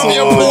 Parks, That's get off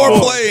your poor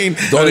plane.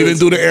 Don't even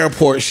do the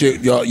airport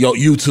shit, y'all.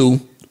 You two.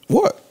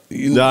 What?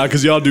 Nah,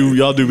 because y'all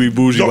do be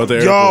bougie about the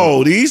airport.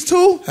 Yo, these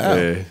two?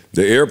 Yeah.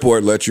 The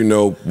airport lets you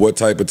know what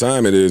type of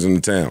time it is in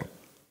the town.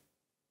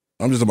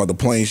 I'm just about the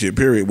plane shit,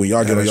 period. When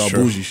y'all get on y'all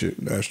true. bougie shit.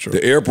 That's true.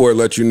 The airport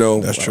lets you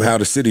know true. how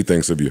the city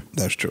thinks of you.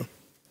 That's true.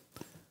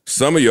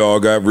 Some of y'all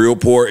got real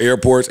poor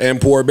airports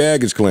and poor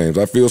baggage claims.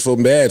 I feel so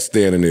bad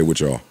standing there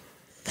with y'all.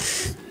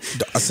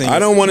 I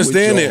don't want to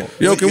stand there.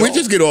 Yo, can we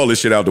just get all this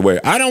shit out the way?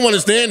 I don't want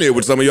to stand there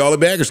with some of y'all at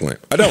baggage claim.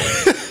 I don't.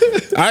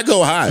 I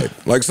go hide.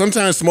 Like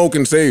sometimes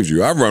smoking saves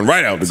you. I run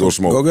right out to go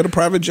smoke. Go get a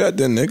private jet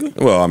then, nigga.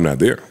 Well, I'm not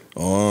there.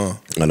 Oh.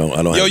 I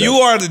don't. Yo, you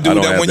are the dude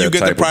that when you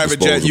get the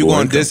private jet, you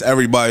going to diss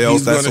everybody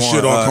else. He's That's gonna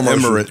shit on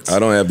commercial. Emirates. I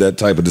don't have that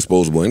type of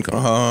disposable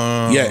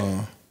income.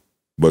 Yeah.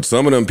 But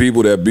some of them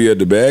people that be at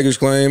the baggage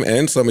claim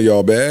and some of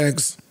y'all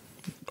bags,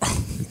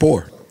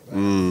 poor.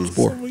 It's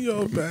poor. Some of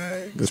your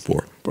bag. It's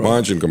poor.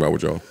 Mine shouldn't come out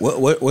with y'all.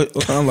 What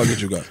kind of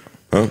luggage you got?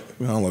 Huh?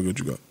 What kind of luggage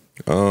you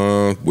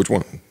got? Which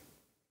one?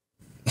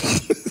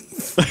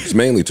 It's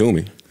mainly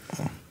Toomey.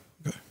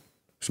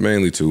 It's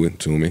mainly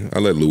Toomey. I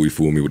let Louis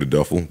fool me with a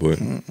duffel, but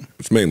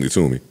it's mainly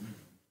Toomey.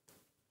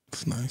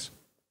 That's nice.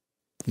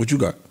 What you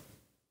got?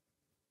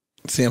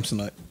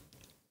 Samsonite.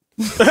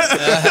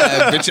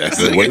 Bitch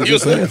ass nigga. What did you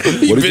say? What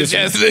did you say?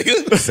 Bitch ass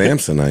nigga.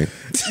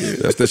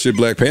 Samsonite. That's that shit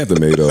Black Panther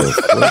made of.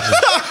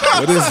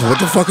 What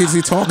the fuck is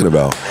he talking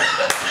about?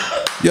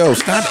 Yo,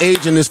 stop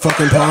aging this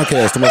fucking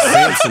podcast. I'm a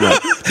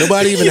Samsonite.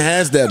 Nobody even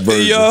has that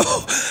version. Yo,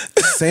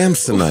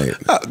 Samsonite.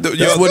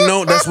 That's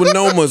what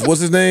Noma's.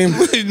 What's his name?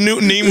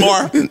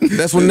 Namor.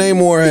 That's what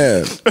Namor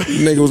had.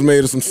 Nigga was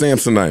made of some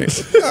Samsonite.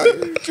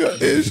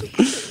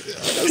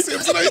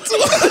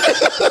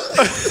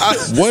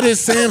 What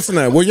is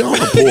Samsonite? Well, y'all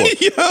are poor.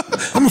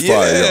 I'm a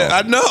fire, y'all.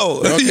 I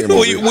know.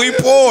 We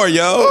poor,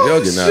 yo.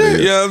 Y'all getting out of here.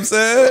 You know what I'm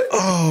saying?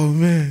 Oh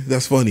man,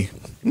 that's funny.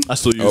 I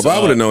still use. If I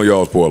would have known y'all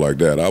was poor like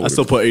that, I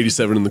still put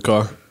 87 in the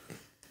car.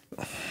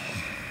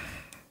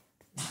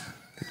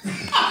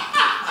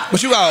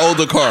 But you got an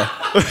older car.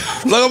 Like,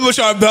 I'm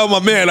trying to bail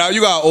my man out.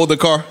 You got an older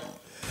car.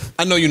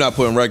 I know you're not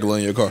putting regular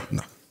in your car.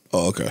 No.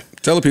 Oh, okay.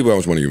 Tell the people how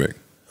much money you make.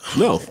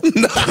 No.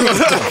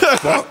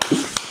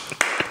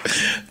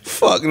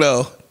 Fuck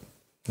no.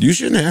 You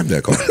shouldn't have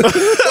that car.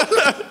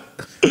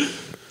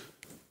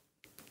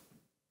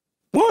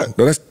 What?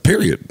 No, that's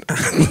period.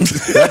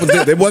 That was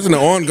it. It wasn't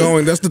an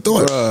ongoing. That's the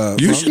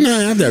thought. You should not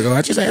have that car.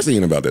 I just asked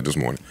Ian about that this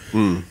morning.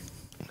 You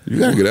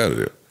gotta get out of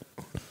there.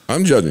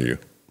 I'm judging you.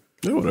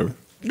 Yeah, whatever.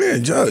 Yeah,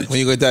 judge. When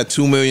you get that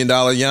 $2 million, you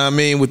know what I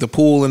mean, with the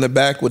pool in the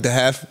back with the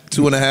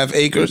 2.5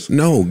 acres.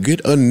 No, get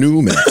a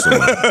new Maxima.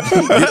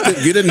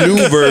 get a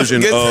new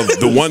version of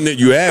the one that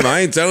you have.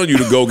 I ain't telling you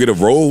to go get a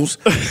Rolls.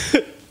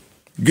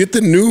 Get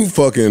the new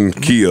fucking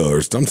Kia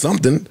or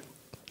something.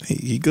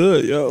 He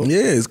good, yo.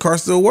 Yeah, his car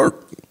still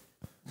work.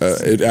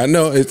 I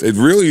know it's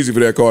real easy for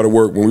that car to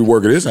work when we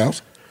work at his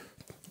house.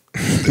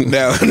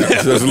 Now you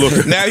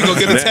gonna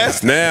get a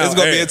test. Now it's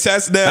gonna be a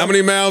test. Now how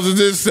many miles is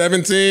this?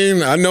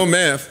 17. I know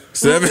math.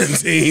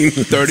 17.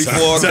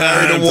 34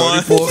 carry the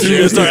 1.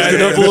 You start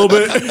acting up a little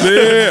bit.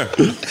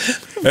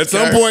 Yeah. At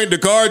some point, the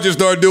car just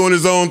started doing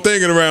its own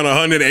thing at around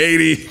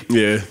 180.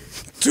 Yeah.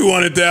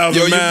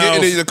 200,000 Yo, miles. you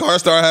getting in the car,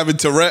 start having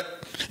Tourette.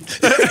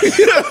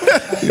 You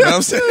know what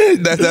I'm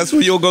saying? That's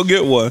when you'll go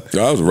get one.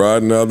 I was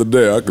riding the other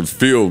day. I could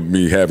feel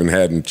me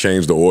hadn't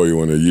changed the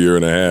oil in a year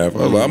and a half. I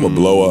was like, I'm gonna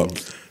blow up.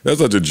 That's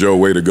such a Joe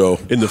way to go.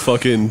 In the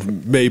fucking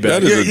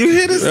Maybach.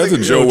 That's a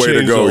Joe way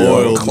to go,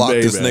 yo. Clock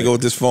this nigga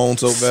with this phone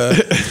so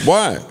bad.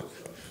 Why?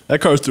 That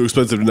car's too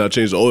expensive to not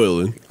change the oil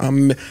in.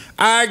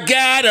 I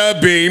gotta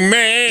be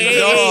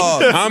me.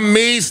 I'm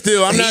me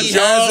still. I'm not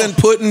y'all. He hasn't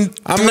put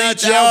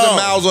 3,000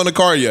 miles on the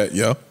car yet,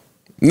 yo.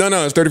 No,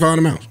 it's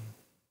 3,500 miles.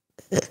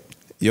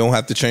 You don't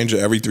have to change it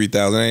every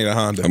 3,000. It ain't a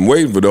Honda. I'm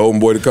waiting for the old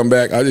boy to come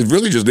back. It's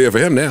really just there for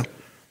him now.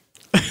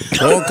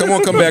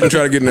 Come back and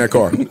try to get in that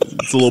car.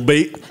 It's a little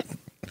bait.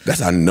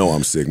 I know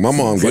I'm sick. My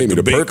mom gave me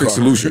the perfect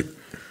solution.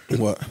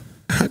 What?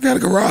 I got a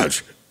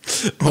garage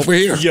over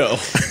here. Yo,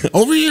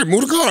 over here.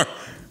 Move the car.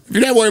 If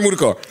you're that way, move the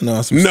car. No.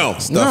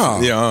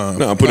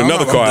 I'm putting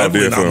another car out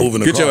there for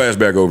him. Get your ass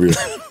back over here.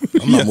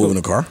 I'm not moving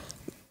the car.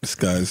 This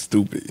guy is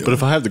stupid. Yo. But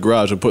if I have the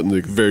garage, I'm putting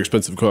the very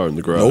expensive car in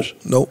the garage.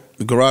 Nope.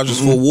 The garage is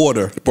full of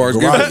water.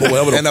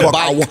 And a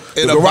bike.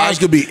 The garage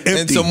could be empty.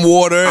 And some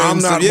water. I'm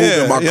not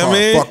moving my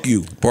car. Fuck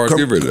you. Parks,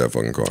 get rid of that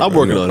fucking car. I'm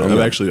working on it. I've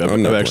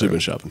actually been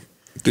shopping.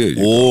 Did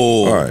you?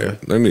 Oh. All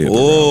right. Let me hit the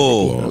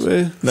round of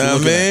applause. Now,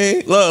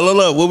 man.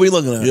 Look. What we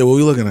looking at? Yeah, what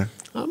we looking at?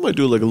 I might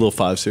do like a little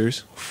 5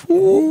 Series.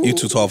 You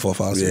too tall for a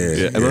 5 Series.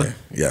 Yeah. Am I?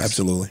 Yes.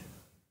 Absolutely.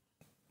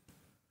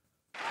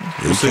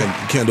 You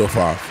can't do a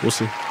 5. We'll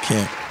see.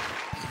 Can't.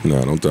 No,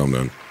 don't tell him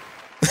nothing.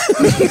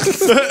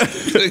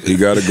 You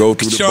got to go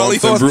through the Charlie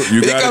bumps and Horse.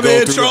 You got to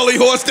go through. Charlie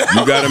Horse down.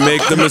 You got to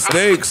make the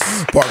mistakes.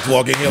 Parks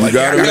walking here like you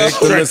got to make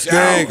the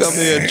mistakes. Come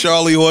here,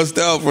 Charlie Horse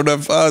down for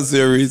that 5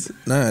 Series.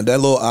 Nah, that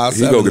little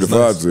I7. He go get a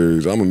 5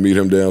 Series. I'm gonna meet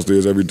him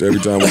downstairs every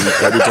time we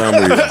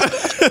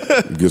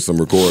get some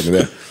recording of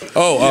that.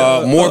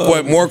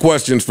 Oh, more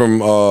questions from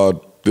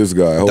this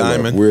guy. Hold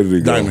Diamond. Up. Where did he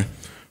go? Diamond.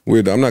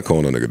 I'm not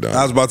calling that nigga Diamond.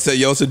 I was about to say,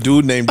 yo, it's a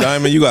dude named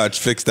Diamond. You got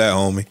to fix that,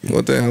 homie.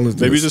 What the hell is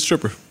this? Maybe he's a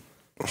stripper.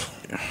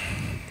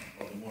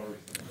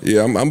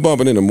 Yeah, I'm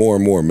bumping into more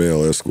and more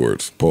male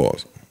escorts.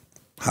 Pause.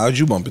 How'd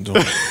you bump into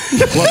him?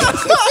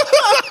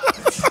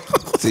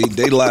 See,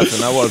 they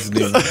laughing. I wasn't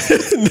even.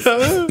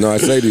 No, I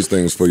say these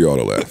things for y'all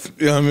to laugh.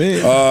 You know what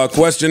I mean?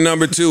 Question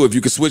number 2. If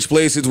you could switch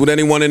places with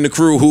anyone in the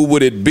crew, who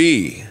would it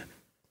be?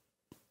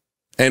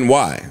 And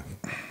why?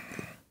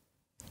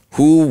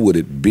 Who would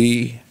it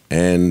be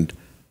and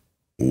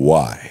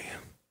why?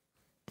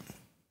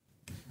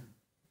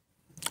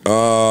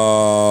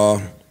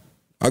 I'll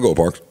go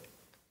Parks.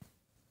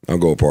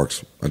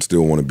 I'd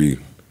still want to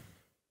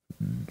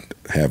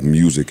have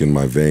music in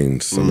my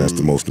veins, and that's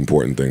the most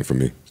important thing for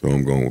me. So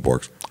I'm going with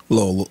Parks.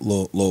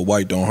 Little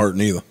white don't hurt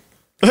neither.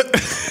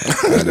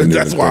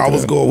 That's why I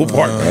was going with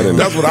Parks.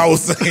 That's what I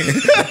was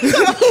saying.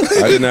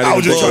 I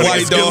was just trying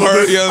white to don't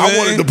hurt. You know what I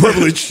wanted the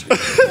privilege.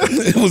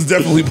 It was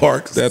definitely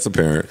Parks. That's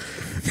apparent.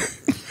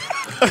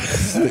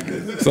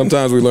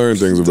 Sometimes we learn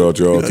things about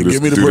y'all through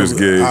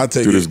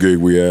this gig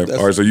we have.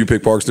 All right, so you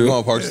pick Parks too? Come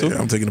on, Parks too. Yeah,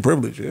 I'm taking the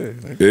privilege. Yeah,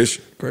 Ish?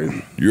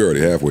 crazy. You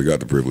already halfway got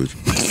the privilege.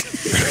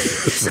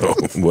 So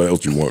what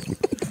else you want?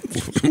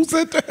 Who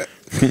said that?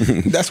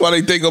 That's why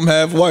they think I'm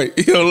half white.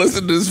 You know,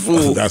 listen to this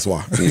fool. That's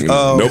why.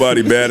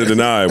 Nobody batted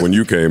an eye when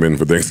you came in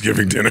for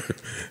Thanksgiving dinner.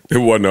 It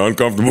wasn't an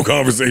uncomfortable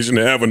conversation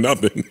to have or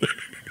nothing.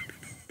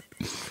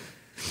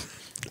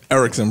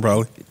 Erickson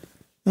probably.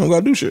 You don't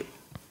gotta do shit.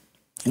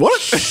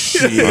 What?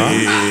 Shit.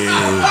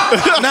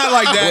 Not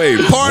like that. Wait,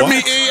 Pardon me,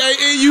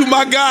 what? you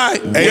my guy.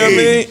 You know what I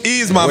mean?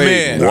 He's my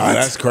man. What? Nah,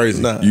 that's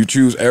crazy. Nah. You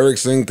choose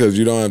Erickson because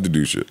you don't have to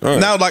do shit. All right.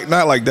 Not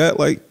like that.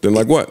 Like Then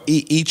like what?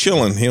 he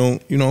chilling. He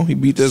don't. You know, he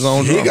beat his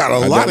own drum. He got a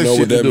I lot don't of know shit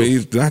what to that do.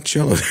 means. He's not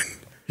chilling.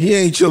 He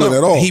ain't chilling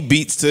at all. He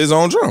beats to his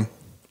own drum.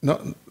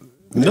 No.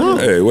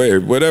 Hey, wait,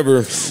 whatever.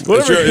 It's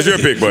your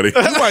pick, buddy.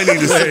 You might need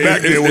to sit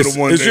back there with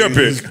him one It's day. your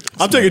pick.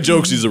 I'm taking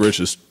jokes. He's the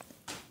richest.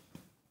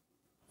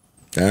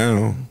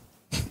 Ow.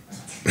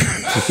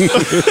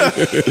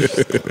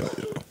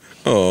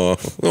 Oh,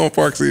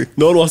 Parksy.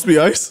 No one wants to be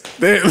ice.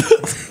 Damn.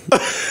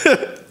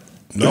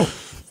 No.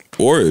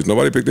 Or is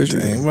nobody picked this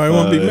shit? Anybody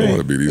want to be I me? want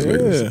to be these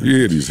niggas. You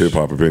hear these hip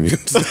hop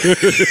opinions.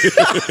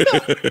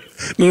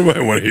 Nobody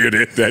want to hear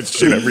that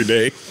shit every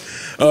day.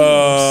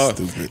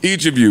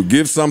 Each of you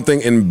give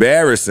something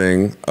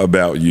embarrassing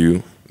about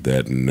you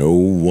that no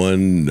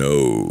one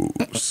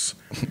knows.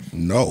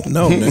 No,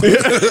 man.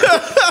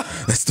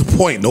 That's the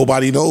point.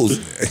 Nobody knows.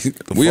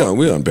 We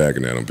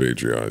unpacking that on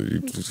Patreon.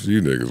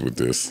 You niggas with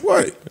this.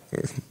 What?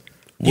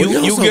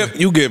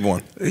 You give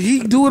one.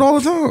 He do it all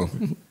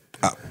the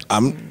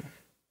time.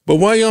 But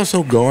why y'all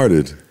so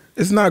guarded?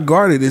 It's not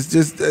guarded. It's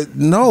just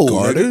no.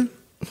 Guarded?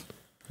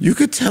 You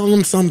could tell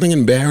them something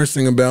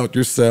embarrassing about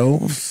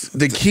yourselves.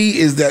 The key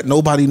is that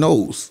nobody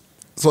knows.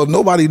 So if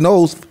nobody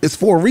knows, it's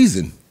for a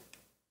reason.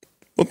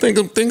 Well, think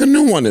a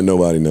new one that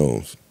nobody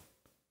knows.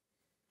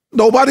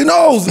 Nobody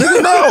knows.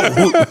 Nigga,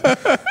 no.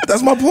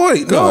 That's my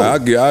point. No. I'll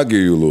give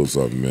you a little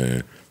something,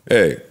 man.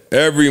 Hey,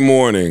 every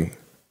morning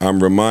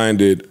I'm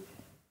reminded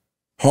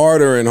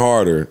harder and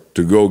harder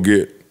to go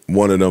get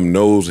one of them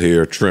nose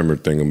hair trimmer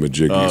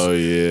thingamajiggies. Oh,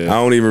 yeah. I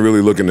don't even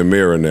really look in the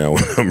mirror now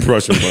when I'm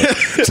brushing my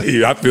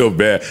teeth. I feel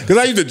bad. Because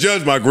I used to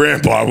judge my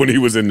grandpa when he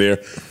was in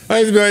there. I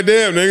used to be like,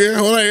 damn, nigga,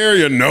 hold on, hair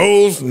your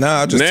nose.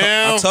 Nah, I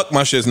tuck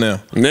my shits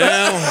now.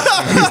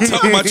 I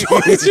tuck my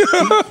joints.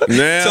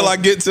 Now. Till I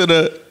get to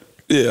the...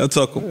 Yeah, I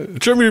tuck them.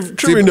 Trim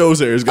your nose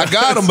hairs. I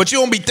got them, but you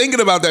don't be thinking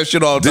about that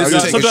shit all the time.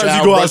 Sometimes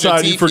you go outside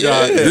and you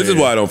forgot. Yeah. This is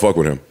why I don't fuck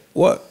with him.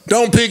 What?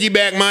 Don't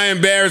piggyback my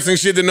embarrassing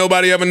shit that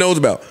nobody ever knows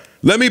about.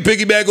 Let me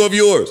piggyback off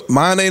yours.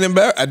 Mine ain't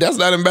embarrassing. That's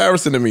not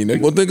embarrassing to me,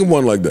 nigga. Well, think of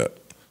one like that.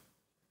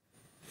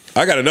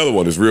 I got another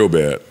one that's real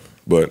bad,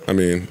 but I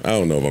mean, I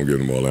don't know if I'm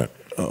giving them all that.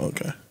 Oh,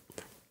 okay.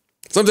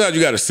 Sometimes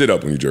you got to sit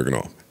up when you're jerking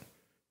off.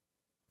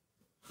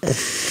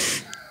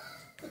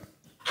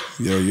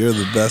 Yo, you're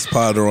the best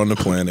potter on the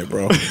planet,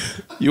 bro.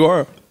 You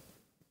are.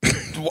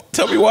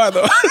 Tell me why,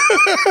 though.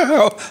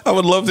 I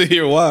would love to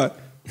hear why.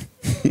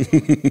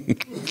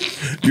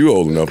 You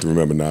old enough to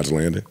remember Notch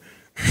Landing?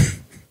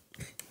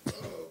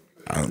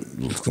 I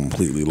was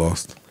completely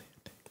lost.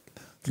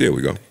 There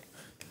we go.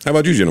 How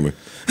about you, gentlemen?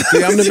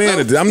 See, I'm the man.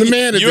 I'm the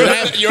man. You're the I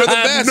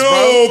have best,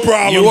 no bro.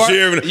 problem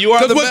sharing. You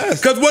are the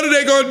best. Because what are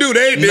they going to do?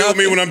 They ain't deal with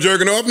me when I'm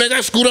jerking off. Nigga,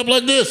 I scoot up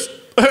like this.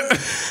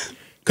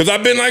 Because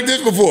I've been like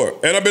this before.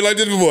 And I've been like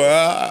this before.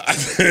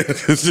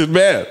 It's just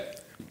bad.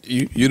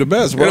 You're the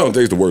best, It bro. don't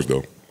taste the worst,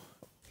 though.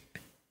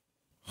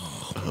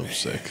 I'm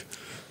sick.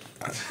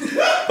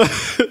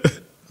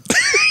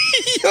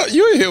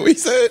 You ain't hear what he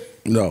said?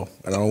 No,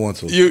 I don't want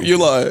to. You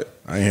lied.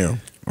 I ain't hear him.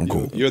 I'm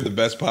cool. You're the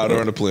best powder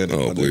on the planet.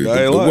 Oh, I please. ain't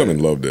The lying. women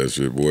love that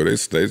shit, boy. They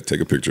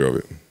take a picture of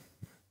it.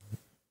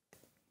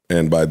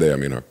 And by they, I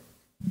mean her.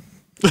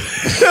 You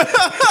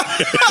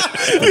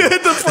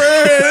hit the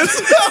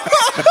prayers.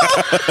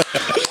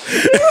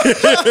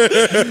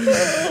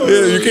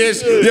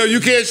 You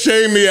can't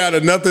shame me out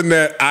of nothing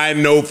that I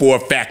know for a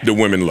fact that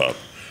women love.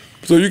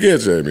 So you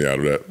can't shame me out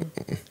of that.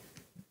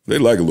 They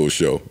like a little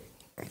show.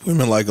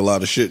 Women like a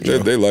lot of shit, Joe.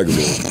 They like a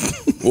little.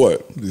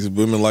 What? These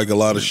women like a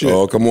lot of shit.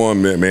 Oh, come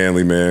on,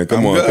 manly man.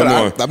 Come on.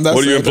 I'm not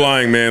What are you saying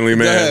implying, manly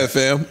man? Go ahead,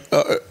 fam.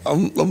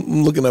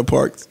 I'm looking at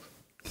Parks.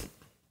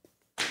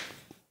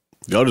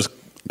 Y'all just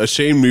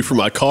ashamed me for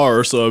my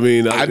car, so I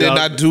mean, I did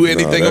not do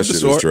anything of the That shit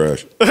sort. is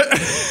trash.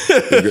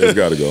 It's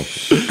got to go.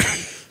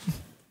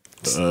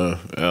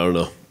 I don't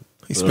know.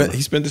 He spent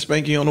the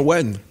spanky on the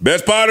wedding.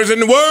 Best potters in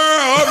the world.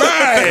 All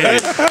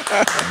right.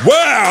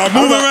 Wow.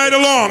 Moving right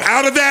along.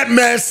 Out of that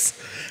mess.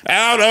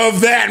 Out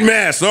of that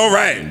mess. All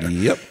right.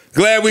 Yep.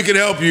 Glad we could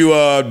help you,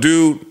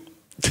 dude.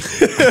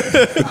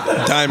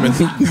 Diamond.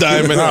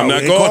 I'm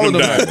not calling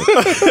him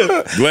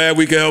Diamond. Glad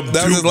we could help I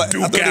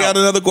thought he had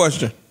another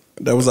question.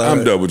 That was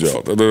I'm double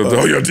y'all.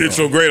 Oh, you did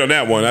so great on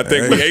that one. I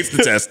think we aced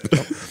the test.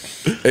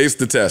 Aced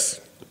the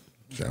test.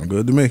 Sound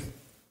good to me.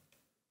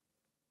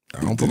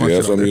 I don't put Did my you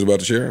have shit out something you there. was about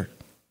to share?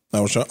 I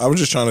was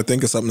just trying to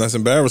think of something that's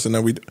embarrassing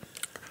that we.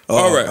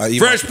 All right.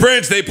 Fresh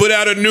Prince, they put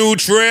out a new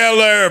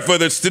trailer for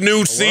the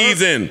new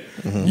season.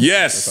 Mm-hmm.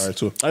 Yes.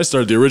 I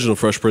started the original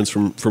Fresh Prince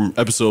from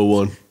episode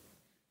 1.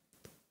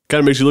 Kind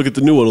of makes you look at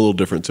the new one a little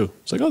different too.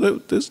 It's like, oh,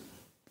 this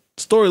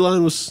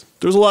storyline was,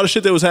 there was a lot of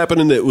shit that was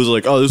happening that was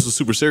like, oh, this was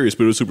super serious,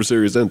 but it was super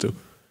serious then too.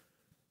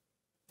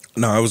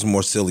 No, it was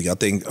more silly. I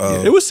think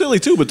it was silly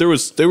too, but they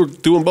were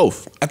doing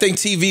both. I think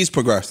TV's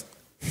progressed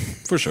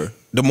For sure.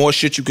 The more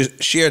shit you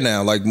could share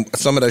now, like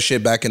some of that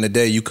shit back in the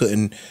day you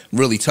couldn't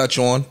really touch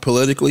on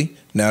politically,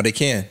 now they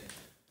can.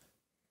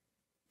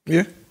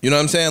 Yeah. You know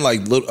what I'm saying?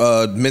 Like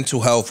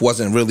mental health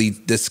wasn't really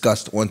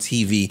discussed on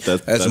TV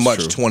as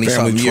much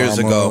 20-something years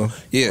ago.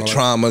 Yeah,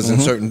 traumas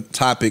and certain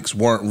topics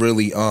weren't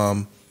really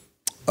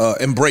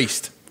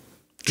embraced.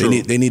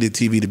 They needed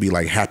TV to be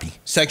like happy.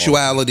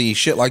 Sexuality,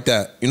 shit like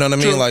that. You know what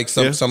I mean? Like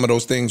some of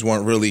those things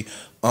weren't really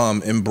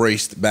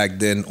embraced back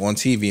then on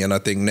TV, and I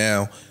think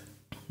now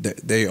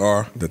they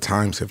are. The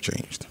times have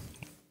changed.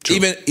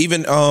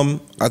 Even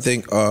I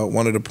think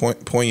one of the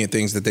poignant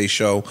things that they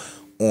show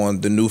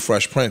on the new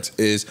Fresh Prince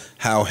is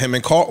how him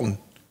and Carlton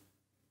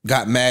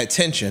got mad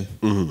tension.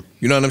 You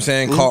know what I'm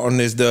saying? Carlton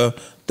is the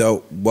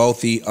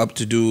wealthy,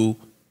 up-to-do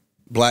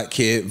black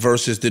kid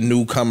versus the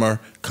newcomer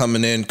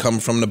coming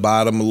from the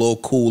bottom, a little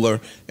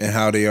cooler, and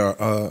how they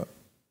are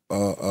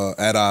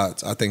at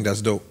odds. I think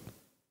that's dope.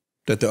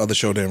 That the other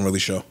show didn't really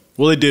show.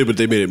 Well, they did, but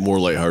they made it more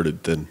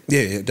lighthearted than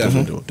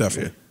definitely,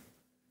 definitely.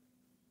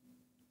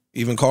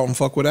 Even Carlton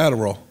fuck with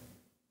Adderall.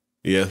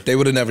 Yeah, they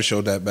would have never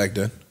showed that back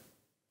then.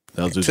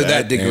 To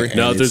that degree.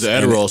 Now there's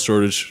an Adderall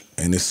shortage.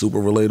 And it's super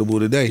relatable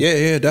today.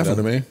 Yeah, definitely.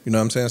 You know what I mean? You know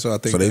what I'm saying? So I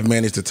think they've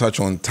managed to touch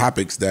on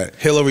topics that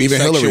Hillary's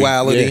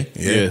sexuality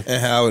yeah.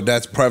 and how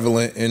that's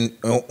prevalent in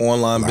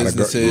online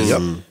businesses.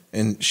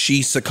 And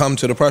she succumbed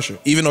to the pressure.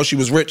 Even though she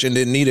was rich and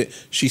didn't need it,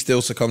 she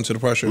still succumbed to the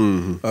pressure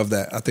of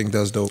that. I think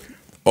that's dope.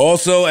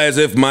 Also, as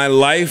if my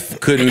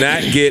life could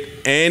not get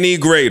any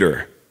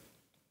greater,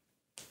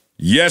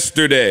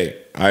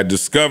 yesterday I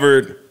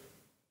discovered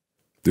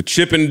the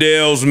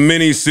Chippendales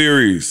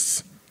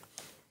miniseries.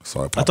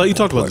 Sorry, I thought you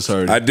talked about this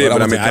already. I did,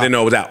 but I didn't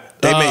know it was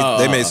out.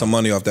 They made some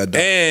money off that.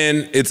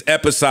 And it's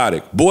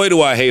episodic. Boy,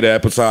 do I hate an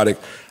episodic.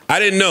 I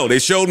didn't know. They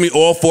showed me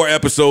all 4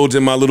 episodes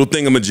in my little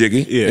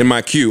thingamajiggy, in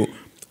my queue.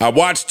 I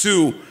watched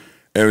 2,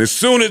 and as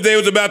soon as they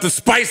was about to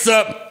spice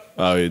up.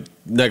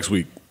 Next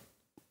week.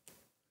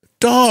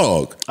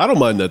 Dog. I don't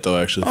mind that,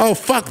 though, actually. Oh,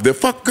 fuck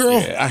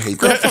girl. Yeah, I hate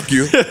girl, that. fuck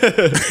you.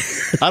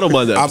 I don't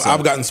mind that.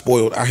 I've gotten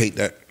spoiled. I hate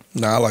that.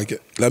 Nah, I like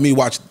it. Let me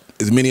watch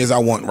as many as I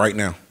want right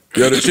now.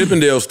 Yo, the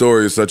Chippendale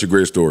story is such a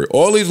great story.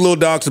 All these little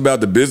docs about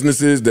the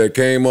businesses that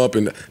came up,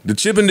 and the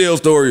Chippendale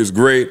story is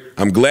great.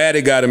 I'm glad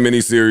they got a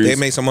miniseries. They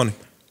made some money.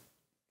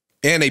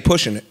 And they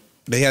pushing it.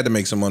 They had to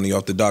make some money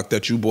off the doc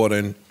that you bought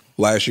in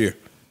last year.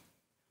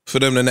 For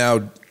them to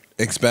now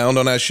expound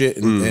on that shit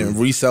and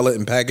resell it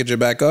and package it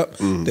back up,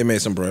 they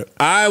made some bread.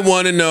 I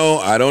want to know,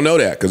 I don't know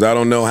that, because I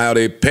don't know how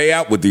they pay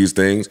out with these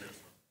things.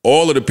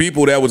 All of the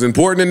people that was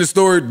important in the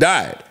story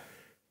died.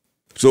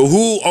 So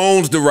who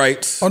owns the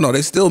rights? Oh, no,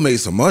 they still made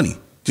some money.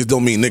 Just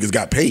don't mean niggas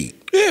got paid.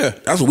 Yeah.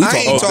 That's what we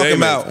talking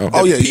about.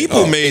 Oh, yeah.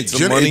 People made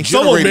some money.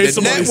 Someone made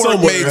some money. Network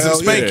made some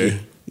spanky.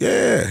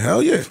 Yeah,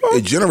 hell yeah.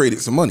 It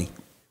generated some money.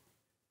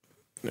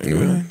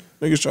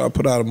 Niggas try to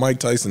put out a Mike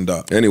Tyson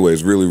doc. Anyway,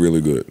 it's really, really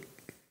good.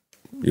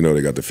 You know,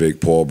 they got the fake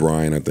Paul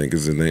Bryan, I think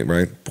is his name,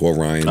 right? Paul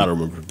Ryan. I don't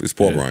remember. It's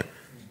Paul Bryan.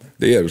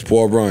 Yeah, it was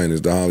Paul Bryan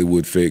is the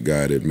Hollywood fake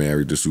guy that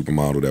married the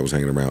supermodel that was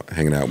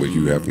hanging out with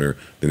Hugh Hefner.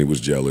 Then he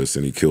was jealous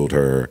and he killed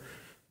her.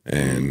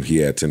 And he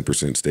had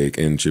 10% stake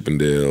in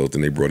Chippendales.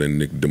 Then they brought in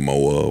Nick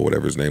DeMoa or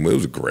whatever his name was. It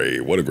was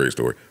great. What a great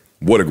story.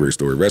 What a great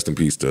story. Rest in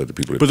peace to the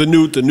people. But the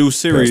new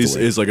series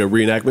is like a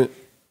reenactment?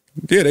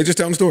 Yeah, they just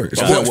telling the story. It's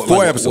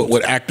four episodes.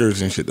 With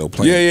actors and shit though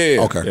playing.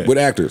 Yeah. Okay. With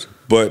actors.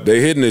 But they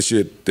hitting this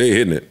shit. They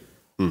hitting it.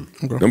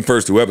 Okay. Them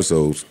first 2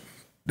 episodes,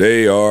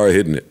 they are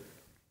hitting it.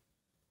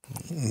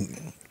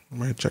 I'm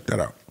gonna check that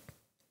out.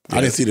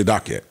 I didn't see the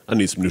doc yet. I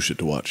need some new shit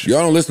to watch.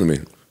 Y'all don't listen to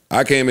me.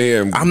 I came in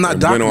here and I'm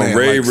not went on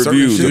rave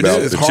reviews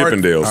about the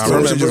Chippendales story.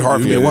 Certain shit's just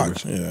hard for me to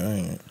watch.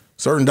 Yeah,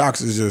 certain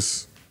docs is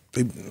just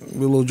they be a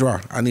little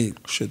dry. I need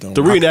shit. The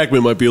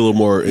reenactment might be a little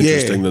more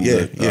interesting than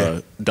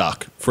the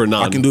doc for a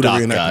non-doc I can do the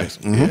guy.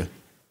 reenactments.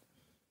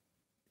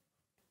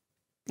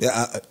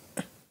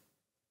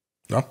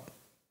 No.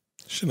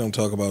 Shit don't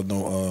talk about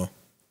no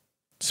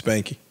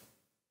spanky.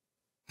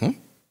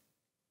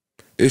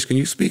 Ish, can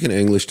you speak in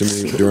English to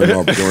me during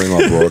our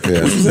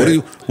broadcast?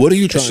 What are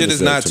you trying to say? Shit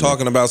is not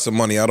talking about some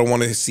money. I don't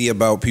want to see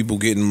about people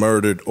getting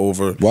murdered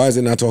over. Why is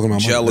it not talking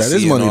about money? Jealousy That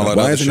is money. and all that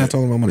Why other is it shit. not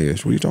talking about money,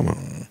 Ish? What are you talking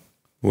about?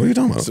 What are you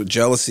talking about? So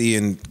jealousy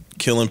and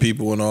killing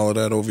people and all of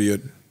that over your.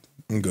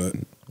 I'm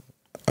good.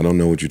 I don't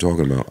know what you're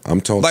talking about.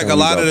 I'm talking Like a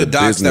lot of the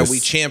docs that we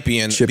business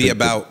champion Chippendale. be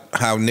about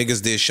how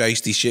niggas did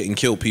shiesty shit and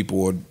kill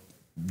people or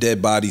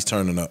dead bodies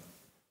turning up.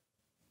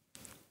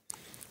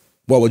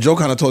 Well, what Joe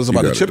kind of told us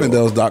about the got it,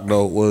 Chippendales doc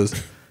though was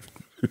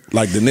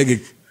like the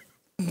nigga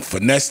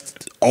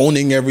finessed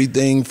owning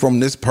everything from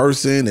this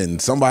person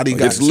and somebody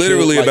got It's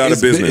literally killed. about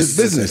It's a business. It's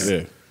business.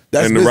 Yeah.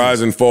 That's and the business.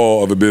 rise and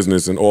fall of a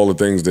business and all the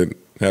things that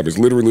happen. It's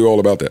literally all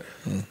about that.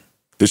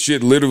 The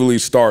shit literally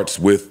starts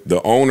with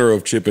the owner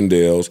of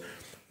Chippendales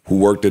who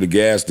worked at a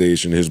gas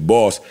station. His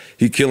boss,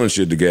 he killing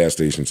shit at the gas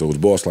station. So his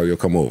boss like, yo,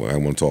 come over. I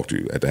want to talk to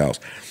you at the house.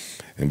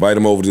 Invite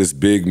him over to this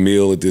big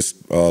meal at this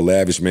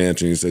lavish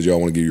mansion. He says, yo, I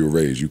want to give you a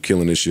raise. You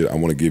killing this shit. I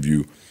want to give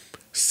you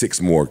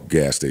 6 more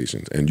gas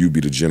stations and you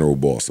be the general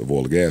boss of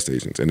all the gas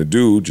stations. And the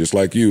dude, just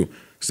like you,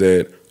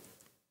 said,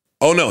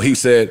 Oh, no, he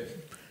said,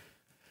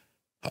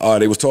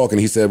 they was talking.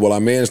 He said, well, I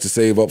managed to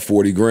save up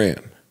 40 grand.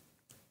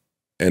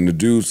 And the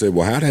dude said,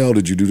 well, how the hell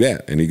did you do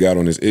that? And he got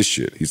on his ish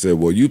shit. He said,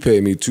 well, you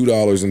paid me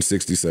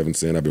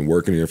 $2.67. I've been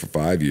working here for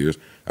 5 years.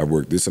 I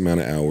worked this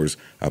amount of hours.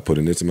 I put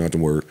in this amount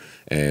of work.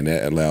 And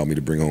that allowed me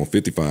to bring home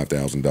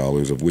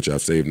 $55,000, of which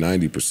I've saved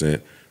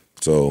 90%.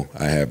 So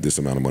I have this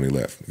amount of money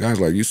left. The guy's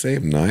like, you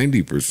saved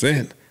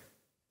 90%?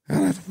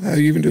 How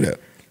do you even do that?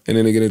 And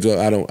then they get into,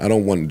 I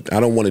don't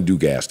want to do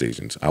gas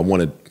stations. I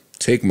want to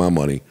take my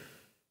money,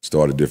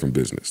 start a different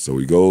business. So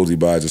he goes, he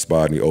buys a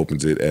spot, and he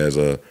opens it as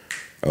a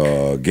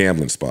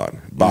gambling spot.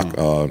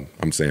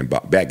 I'm saying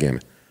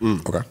backgammon.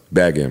 Okay.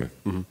 Backgammon.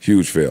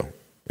 Huge fail.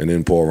 And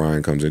then Paul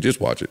Ryan comes in. Just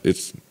watch it.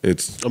 It's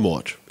I'm gonna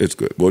watch. It's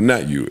good. Well,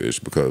 not you, Ish,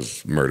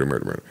 because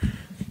murder.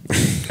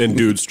 And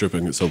dude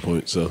stripping at some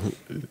point. So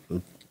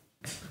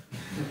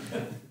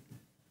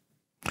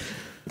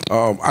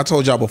I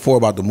told y'all before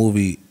about the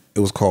movie. It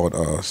was called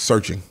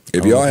Searching.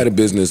 If y'all had a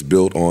business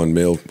built on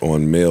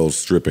males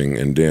stripping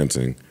and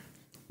dancing,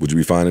 would you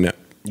be finding that?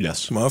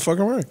 yes.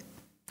 Motherfucking right.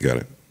 Got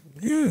it.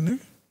 Yeah, nigga.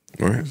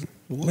 All right.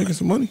 Making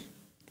some money.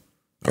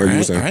 Are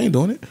you saying? I ain't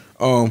doing it.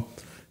 No,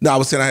 I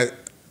was saying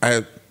I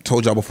had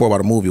told y'all before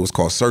about a movie. It was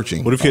called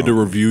Searching. What if you had to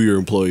review your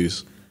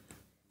employees?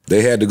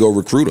 They had to go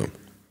recruit them.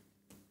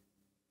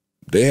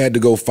 They had to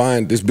go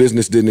find, this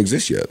business didn't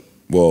exist yet.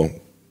 Well,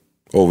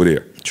 over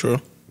there. True.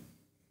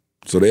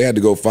 So they had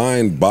to go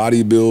find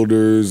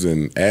bodybuilders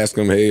and ask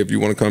them, hey, if you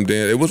want to come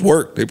dance. It was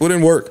work. They put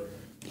in work.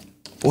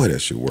 Boy, that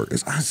shit work.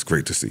 It's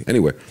great to see.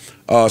 Anyway,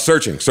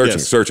 searching. It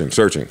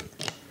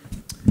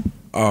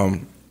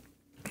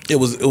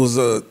was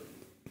the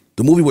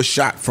movie was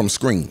shot from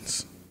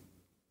screens.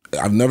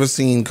 I've never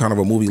seen kind of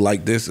a movie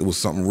like this. It was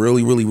something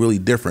really, really, really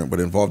different, but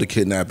involved a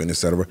kidnapping,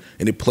 etc.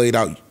 And it played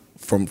out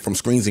from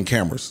screens and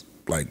cameras,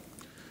 like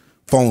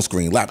phone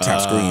screen,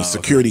 laptop screen,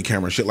 security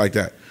camera, shit like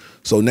that.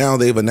 So now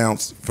they've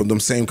announced from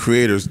them same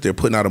creators, they're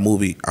putting out a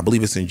movie. I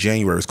believe it's in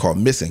January. It's called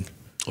Missing.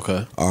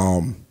 Okay.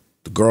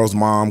 The girl's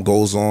mom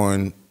goes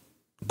on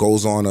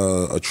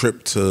a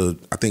trip to,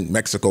 I think,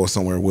 Mexico or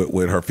somewhere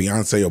with her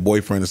fiance or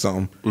boyfriend or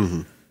something.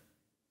 Mm-hmm.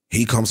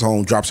 He comes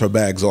home, drops her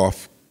bags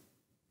off,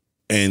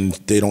 and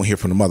they don't hear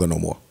from the mother no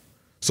more.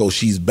 So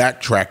she's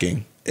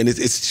backtracking, and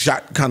it's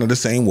shot kind of the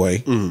same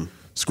way,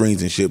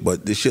 screens and shit,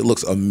 but this shit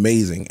looks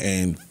amazing.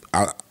 And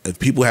if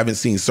people haven't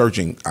seen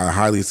Searching, I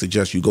highly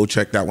suggest you go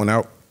check that one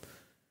out.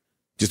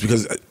 Just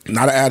because,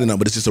 not an ad enough,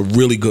 but it's just a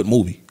really good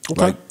movie.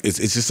 Okay. Like, it's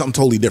just something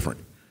totally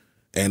different.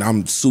 And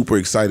I'm super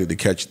excited to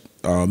catch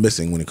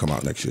Missing when it come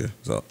out next year.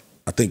 So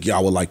I think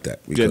y'all will like that.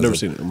 Yeah, I've never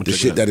seen it. The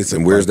shit that it's in.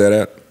 And where's that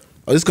at?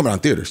 Oh, it's coming out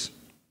in theaters.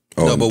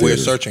 Oh, No, in but we're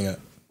theaters. Searching at.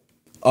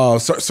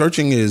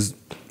 Searching is,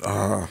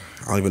 I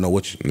don't even know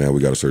which. Now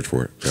we got to search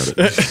for it. Got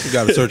it. You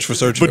got to search for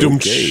Searching.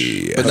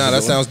 Okay. But nah,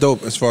 that sounds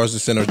dope as far as the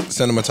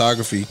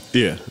cinematography.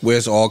 Yeah. Where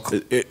it's all.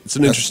 It's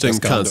an interesting that's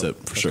kinda concept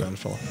dope. for That's sure. kinda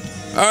fun.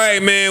 All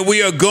right, man.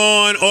 We are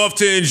gone off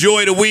to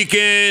enjoy the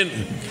weekend.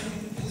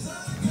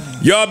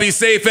 Y'all be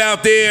safe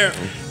out there.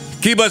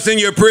 Keep us in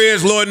your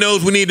prayers. Lord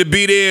knows we need to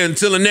be there.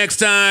 Until the next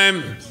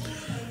time,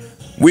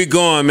 we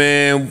gone,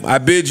 man. I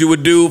bid you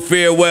adieu,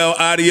 farewell,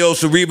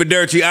 adios,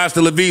 arrivederci,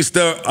 hasta la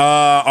vista,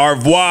 au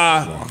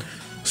revoir,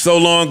 so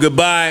long,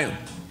 goodbye.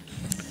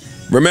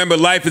 Remember,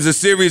 life is a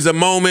series of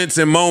moments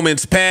and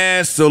moments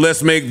pass, so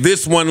let's make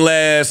this one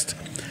last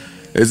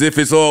as if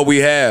it's all we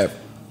have.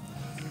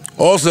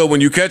 Also, when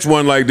you catch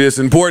one like this,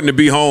 important to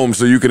be home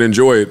so you can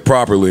enjoy it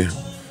properly.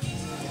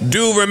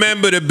 Do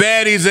remember, the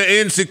baddies are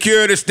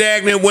insecure, the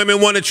stagnant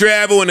women want to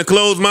travel, and the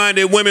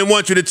closed-minded women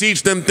want you to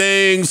teach them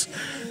things.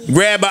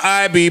 Grab an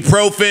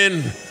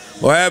ibuprofen,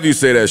 or however you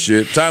say that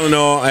shit.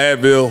 Tylenol,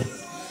 Advil,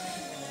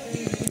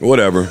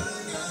 whatever.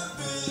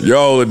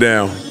 Y'all hold it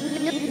down.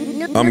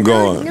 I'm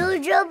gone.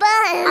 Undeserved.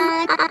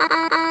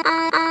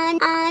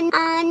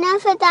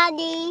 Enough,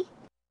 Daddy.